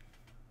Morgan.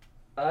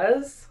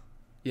 Us?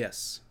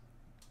 Yes.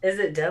 Is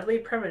it Deadly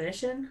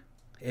Premonition?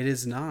 It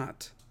is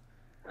not.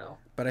 Oh.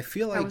 But I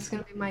feel like... That was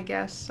going to be my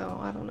guess, so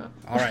I don't know.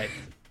 All right.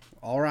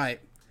 All right.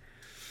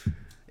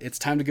 It's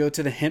time to go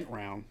to the hint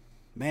round.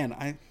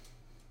 Man,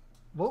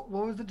 What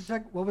was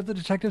the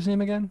detective's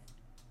name again?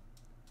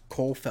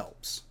 Cole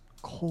Phelps.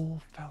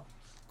 Cole Phelps.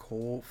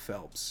 Cole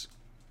Phelps.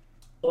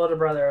 Older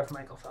brother of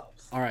Michael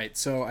Phelps. All right,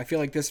 so I feel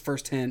like this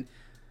first hint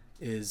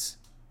is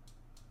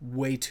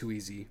way too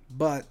easy.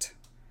 But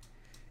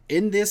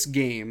in this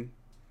game,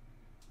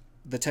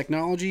 the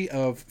technology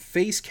of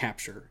face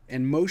capture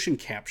and motion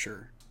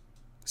capture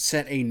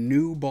set a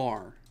new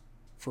bar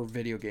for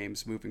video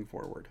games moving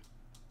forward.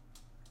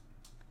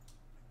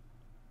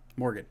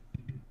 Morgan.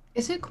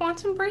 Is it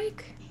Quantum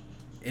Break?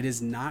 It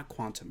is not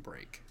Quantum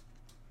Break.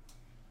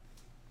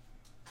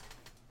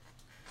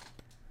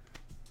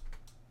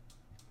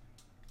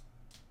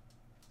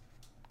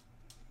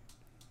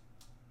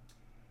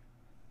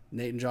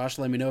 Nate and Josh,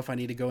 let me know if I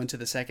need to go into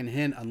the second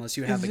hint unless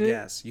you have a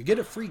guess. You get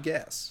a free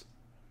guess.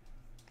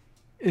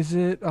 Is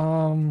it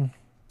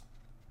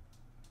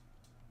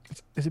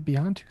is it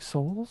Beyond Two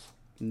Souls?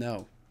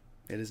 No,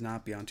 it is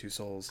not Beyond Two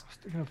Souls. I was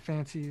thinking of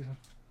fancy.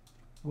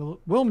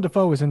 Willem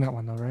Dafoe was in that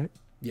one though, right?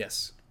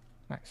 Yes.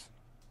 Nice.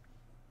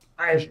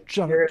 You're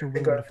to gonna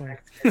Willem go Dafoe.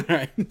 next. All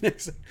right,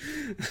 next.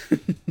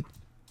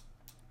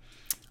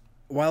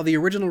 While the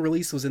original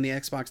release was in the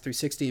Xbox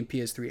 360 and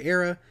PS3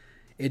 era,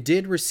 it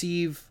did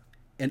receive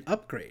an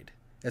upgrade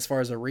as far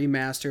as a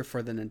remaster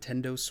for the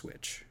Nintendo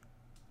Switch.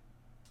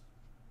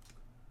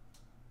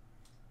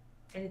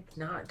 And it's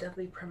not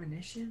Deadly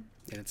Premonition?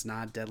 And it's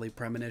not Deadly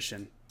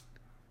Premonition.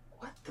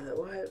 What?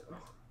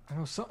 I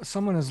know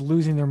someone is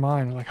losing their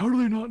mind. Like, how do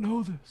they not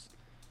know this?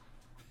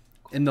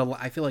 And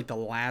I feel like the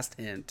last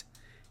hint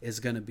is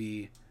going to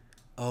be,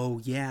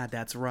 oh yeah,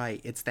 that's right,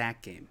 it's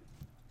that game.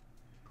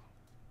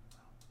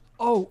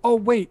 Oh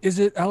wait, is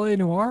it L.A.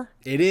 Noire?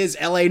 It is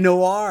L.A.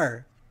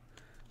 Noire.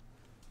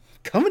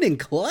 Coming in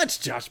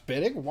clutch, Josh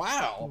Biddick.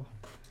 Wow.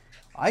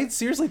 I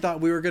seriously thought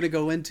we were going to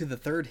go into the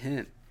third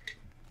hint.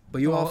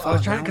 But you all I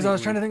was trying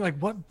to think like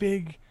what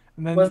big,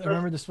 and then I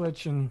remember the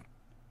Switch, and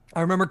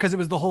I remember because it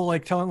was the whole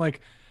like telling like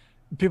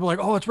people like,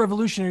 oh, it's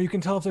revolutionary. You can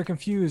tell if they're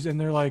confused, and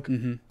they're like,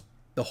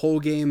 the whole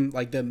game,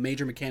 like the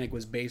major mechanic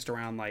was based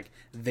around like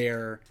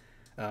their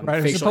right.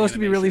 It was supposed to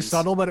be really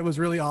subtle, but it was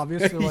really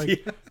obvious. They're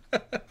like,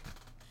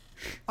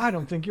 I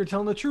don't think you're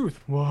telling the truth.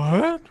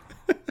 What?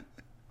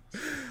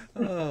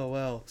 Oh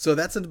well. So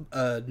that's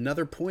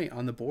another point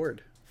on the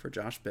board for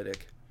Josh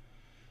Biddick.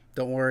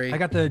 Don't worry. I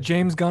got the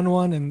James Gunn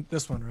one and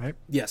this one, right?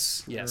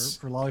 Yes. Yes.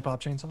 For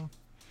Lollipop Chainsaw.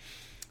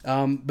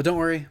 But don't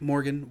worry,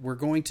 Morgan. We're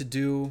going to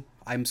do.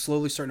 I'm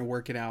slowly starting to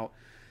work it out.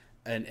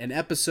 An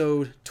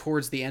episode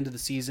towards the end of the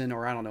season,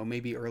 or I don't know,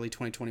 maybe early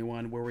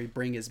 2021, where we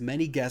bring as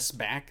many guests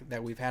back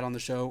that we've had on the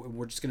show, and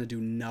we're just going to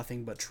do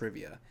nothing but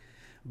trivia.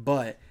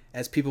 But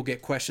as people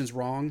get questions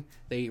wrong,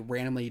 they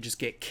randomly just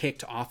get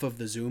kicked off of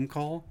the Zoom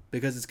call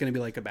because it's going to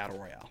be like a battle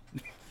royale.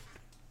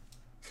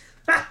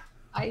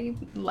 I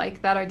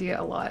like that idea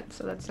a lot,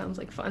 so that sounds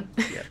like fun.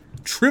 Yeah,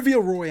 Trivia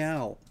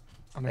Royale,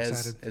 I'm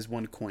excited. as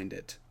one coined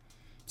it.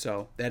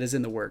 So that is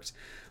in the works.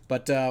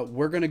 But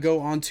we're going to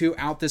go on to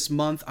out this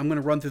month. I'm going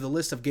to run through the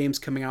list of games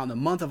coming out in the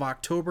month of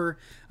October.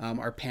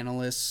 Our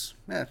panelists,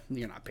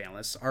 you're not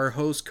panelists, our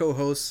hosts,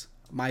 co-hosts,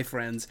 my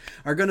friends,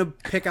 are going to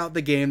pick out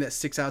the game that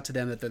sticks out to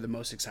them that they're the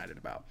most excited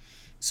about.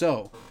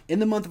 So, in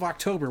the month of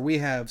October, we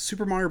have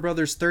Super Mario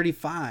Bros.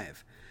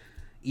 35,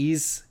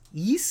 Ys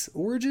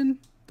Origin?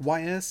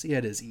 YS? Yeah,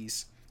 it is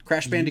Ys.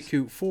 Crash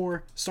Bandicoot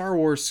 4, Star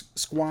Wars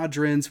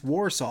Squadrons,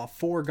 Warsaw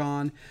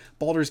Foregone,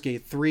 Baldur's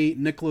Gate 3,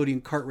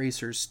 Nickelodeon Kart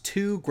Racers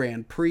 2,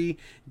 Grand Prix,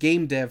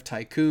 Game Dev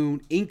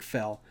Tycoon,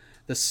 Inkfell,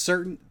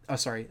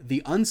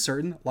 The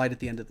Uncertain, Light at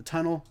the End of the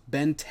Tunnel,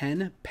 Ben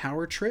 10,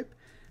 Power Trip,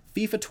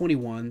 FIFA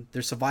 21, The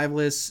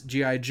Survivalists,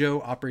 G.I.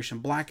 Joe, Operation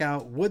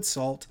Blackout, Wood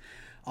Salt,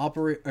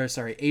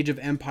 Age of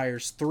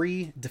Empires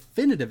 3,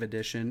 Definitive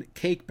Edition,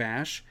 Cake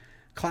Bash,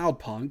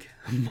 Cloudpunk,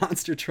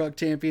 Monster Truck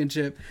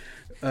Championship,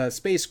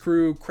 Space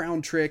Crew,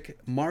 Crown Trick,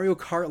 Mario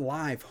Kart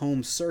Live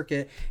Home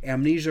Circuit,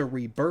 Amnesia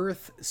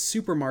Rebirth,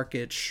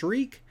 Supermarket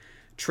Shriek,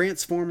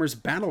 Transformers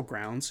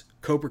Battlegrounds,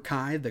 Cobra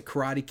Kai, The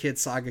Karate Kid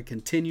Saga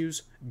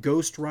Continues,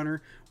 Ghost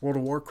Runner, World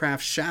of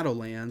Warcraft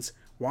Shadowlands,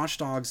 Watch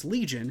Dogs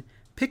Legion,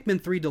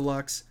 Pikmin 3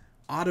 Deluxe,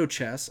 Auto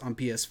Chess on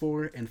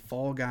PS4, and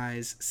Fall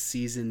Guys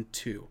Season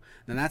 2.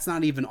 Now, that's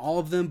not even all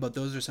of them, but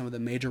those are some of the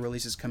major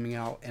releases coming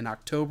out in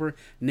October.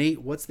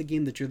 Nate, what's the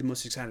game that you're the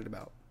most excited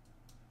about?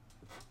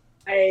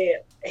 I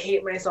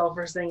hate myself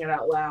for saying it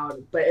out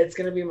loud, but it's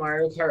going to be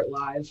Mario Kart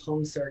Live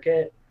Home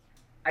Circuit.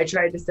 I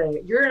tried to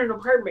say, you're in an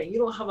apartment, you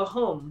don't have a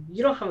home,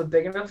 you don't have a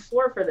big enough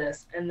floor for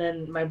this. And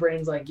then my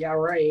brain's like, yeah,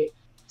 right.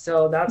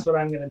 So that's what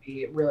I'm going to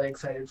be really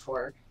excited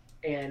for.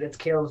 And it's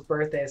Caleb's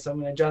birthday, so I'm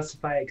going to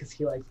justify it because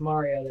he likes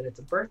Mario, that it's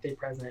a birthday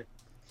present.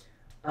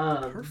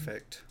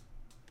 Perfect.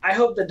 I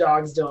hope the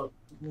dogs don't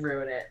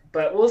ruin it,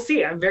 but we'll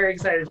see. I'm very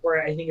excited for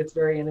it. I think it's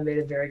very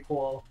innovative, very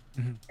cool,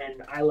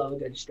 and I love a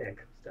good shtick.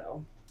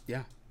 So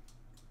yeah,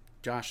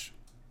 Josh.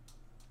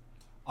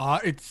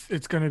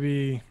 It's gonna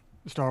be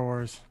Star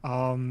Wars.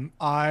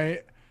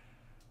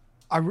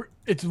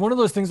 It's one of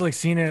those things, like,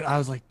 seeing it, I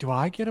was like, do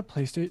I get a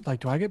PlayStation? Like,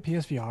 do I get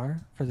PSVR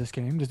for this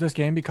game? Does this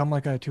game become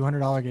like a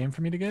 $200 game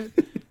for me to get?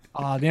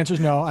 The answer is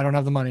no. I don't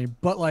have the money.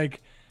 But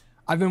like,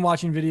 I've been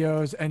watching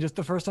videos, and just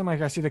the first time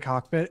I see the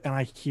cockpit and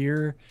I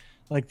hear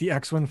like the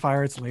X-Wing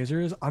fire its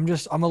lasers,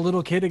 I'm a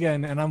little kid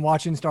again, and I'm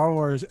watching Star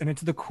Wars, and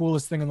it's the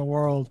coolest thing in the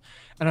world.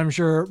 And I'm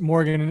sure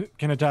Morgan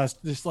can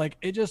attest. Just like,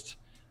 I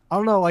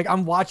don't know, like,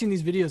 I'm watching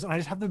these videos and I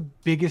just have the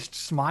biggest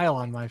smile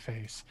on my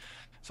face.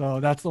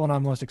 So that's the one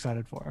I'm most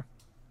excited for.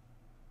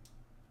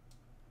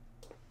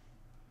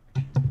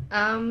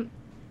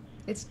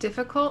 It's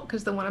difficult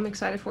because the one I'm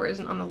excited for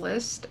isn't on the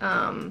list,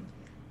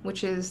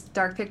 which is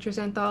Dark Pictures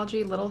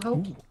Anthology, Little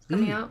Hope,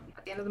 coming out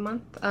at the end of the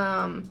month.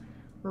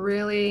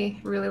 Really,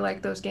 really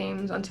like those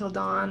games. Until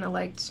Dawn, I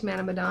liked Man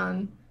of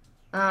Medan.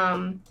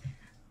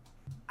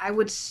 I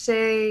would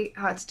say,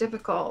 it's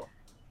difficult.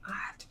 I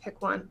have to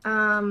pick one.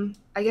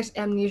 I guess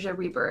Amnesia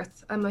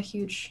Rebirth. I'm a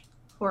huge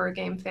horror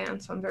game fan,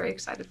 so I'm very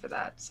excited for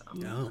that. So.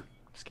 No. I'm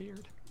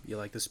scared. You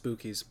like the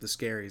spookies, the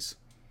scaries.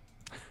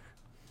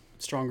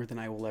 Stronger than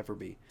I will ever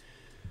be.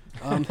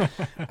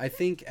 I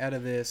think out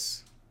of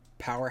this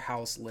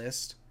powerhouse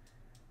list,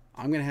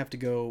 I'm going to have to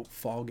go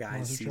Fall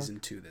Guys Season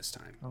 2 this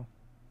time. Oh.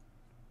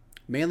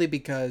 Mainly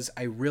because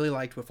I really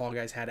liked what Fall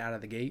Guys had out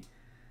of the gate,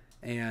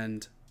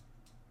 and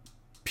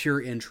pure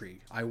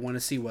intrigue. I want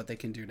to see what they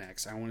can do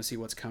next. I want to see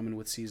what's coming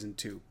with Season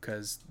 2,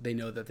 because they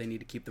know that they need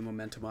to keep the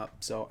momentum up.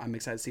 So I'm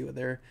excited to see what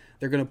they're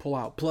going to pull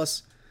out.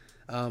 Plus,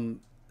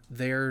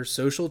 their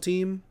social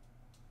team,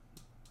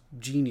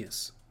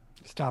 genius.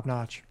 It's top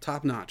notch.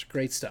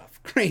 Great stuff.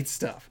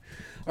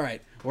 All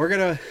right, we're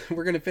gonna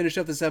finish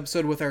up this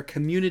episode with our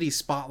community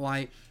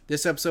spotlight.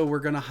 This episode we're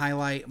gonna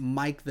highlight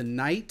Mike the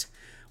Knight,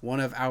 one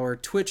of our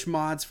Twitch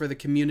mods for the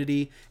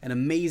community, an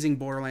amazing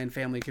Borderland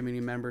family community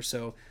member.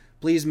 So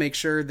please make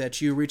sure that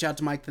you reach out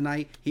to Mike the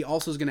Knight. He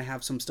also is gonna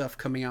have some stuff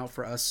coming out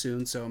for us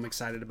soon, so I'm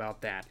excited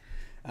about that.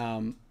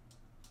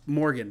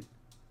 Morgan,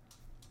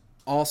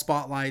 all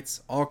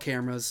spotlights, all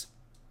cameras,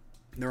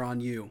 they're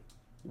on you.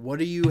 What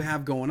do you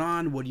have going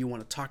on? What do you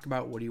want to talk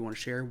about? What do you want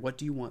to share? What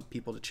do you want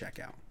people to check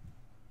out?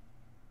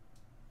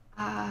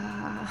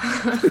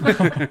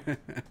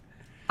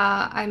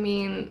 I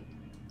mean,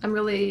 I'm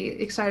really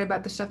excited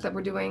about the stuff that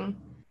we're doing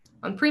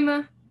on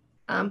Prima.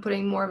 I'm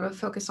putting more of a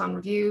focus on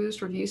review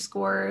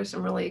scores.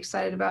 I'm really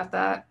excited about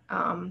that.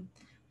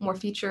 More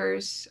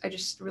features. I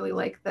just really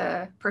like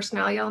the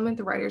personality element.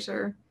 The writers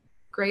are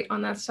great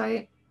on that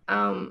site.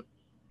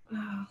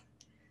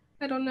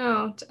 I don't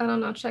know.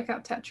 Check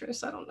out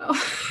Tetris. I don't know.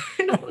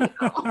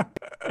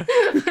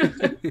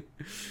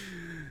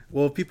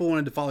 Well, if people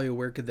wanted to follow you,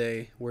 where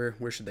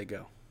should they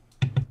go?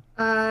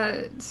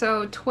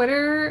 So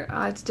Twitter,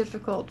 it's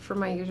difficult for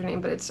my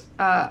username, but it's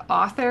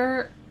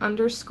author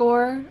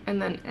 _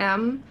 and then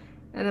M,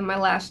 and then my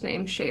last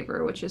name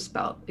Shaver, which is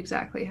spelled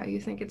exactly how you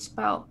think it's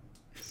spelled.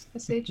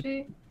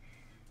 SHAVER,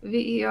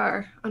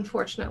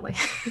 unfortunately.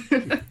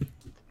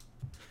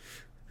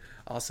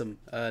 Awesome.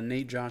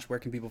 Nate, Josh, where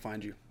can people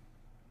find you?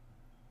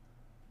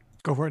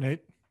 Go for it, Nate.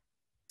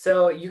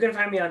 So you can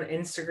find me on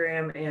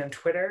Instagram and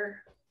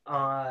Twitter,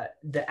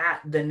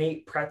 the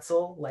Nate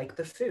Pretzel, like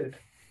the food,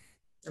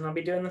 and I'll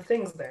be doing the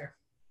things there.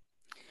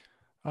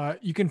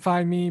 You can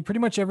find me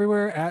pretty much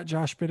everywhere at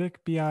Josh Biddick,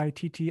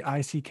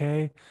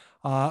 Bittick.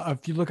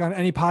 If you look on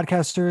any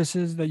podcast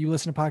services that you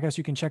listen to podcasts,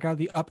 you can check out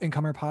the Up and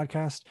Comer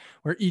podcast,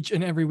 where each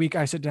and every week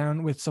I sit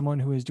down with someone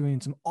who is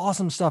doing some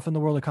awesome stuff in the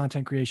world of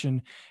content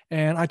creation.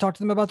 And I talk to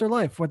them about their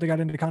life, what they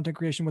got into content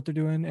creation, what they're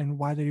doing, and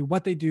why they do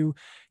what they do.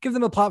 Give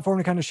them a platform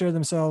to kind of share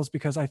themselves,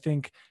 because I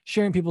think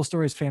sharing people's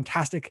stories is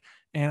fantastic.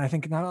 And I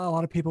think not a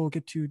lot of people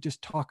get to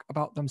just talk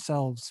about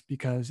themselves,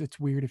 because it's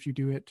weird if you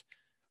do it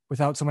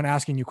without someone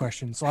asking you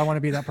questions. So I want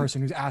to be that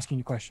person who's asking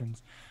you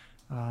questions.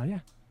 Yeah.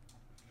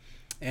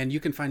 And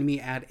you can find me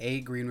at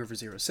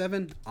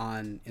 @GreenRiver07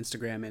 on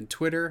Instagram and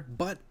Twitter.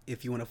 But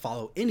if you want to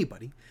follow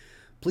anybody,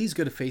 please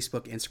go to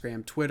Facebook,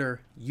 Instagram,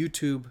 Twitter,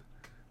 YouTube.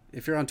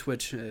 If you're on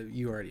Twitch,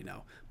 you already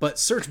know. But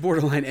search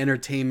Borderline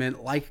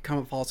Entertainment, like,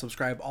 comment, follow,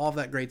 subscribe, all of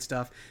that great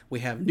stuff. We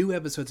have new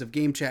episodes of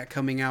Game Chat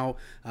coming out,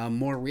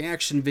 more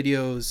reaction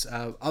videos,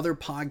 other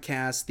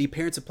podcasts. The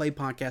Parents of Play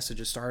podcast that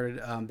just started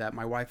that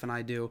my wife and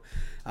I do.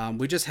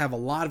 We just have a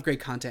lot of great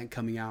content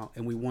coming out,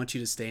 and we want you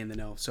to stay in the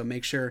know. So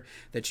make sure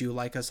that you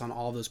like us on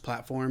all those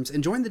platforms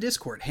and join the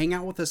Discord. Hang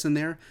out with us in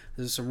there.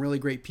 There's some really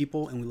great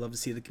people, and we love to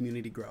see the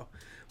community grow.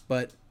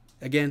 But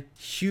again,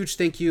 huge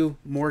thank you,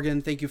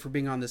 Morgan. Thank you for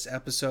being on this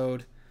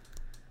episode.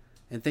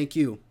 And thank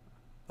you.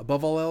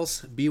 Above all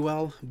else, be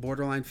well,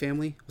 Borderline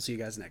family. We'll see you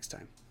guys next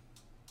time.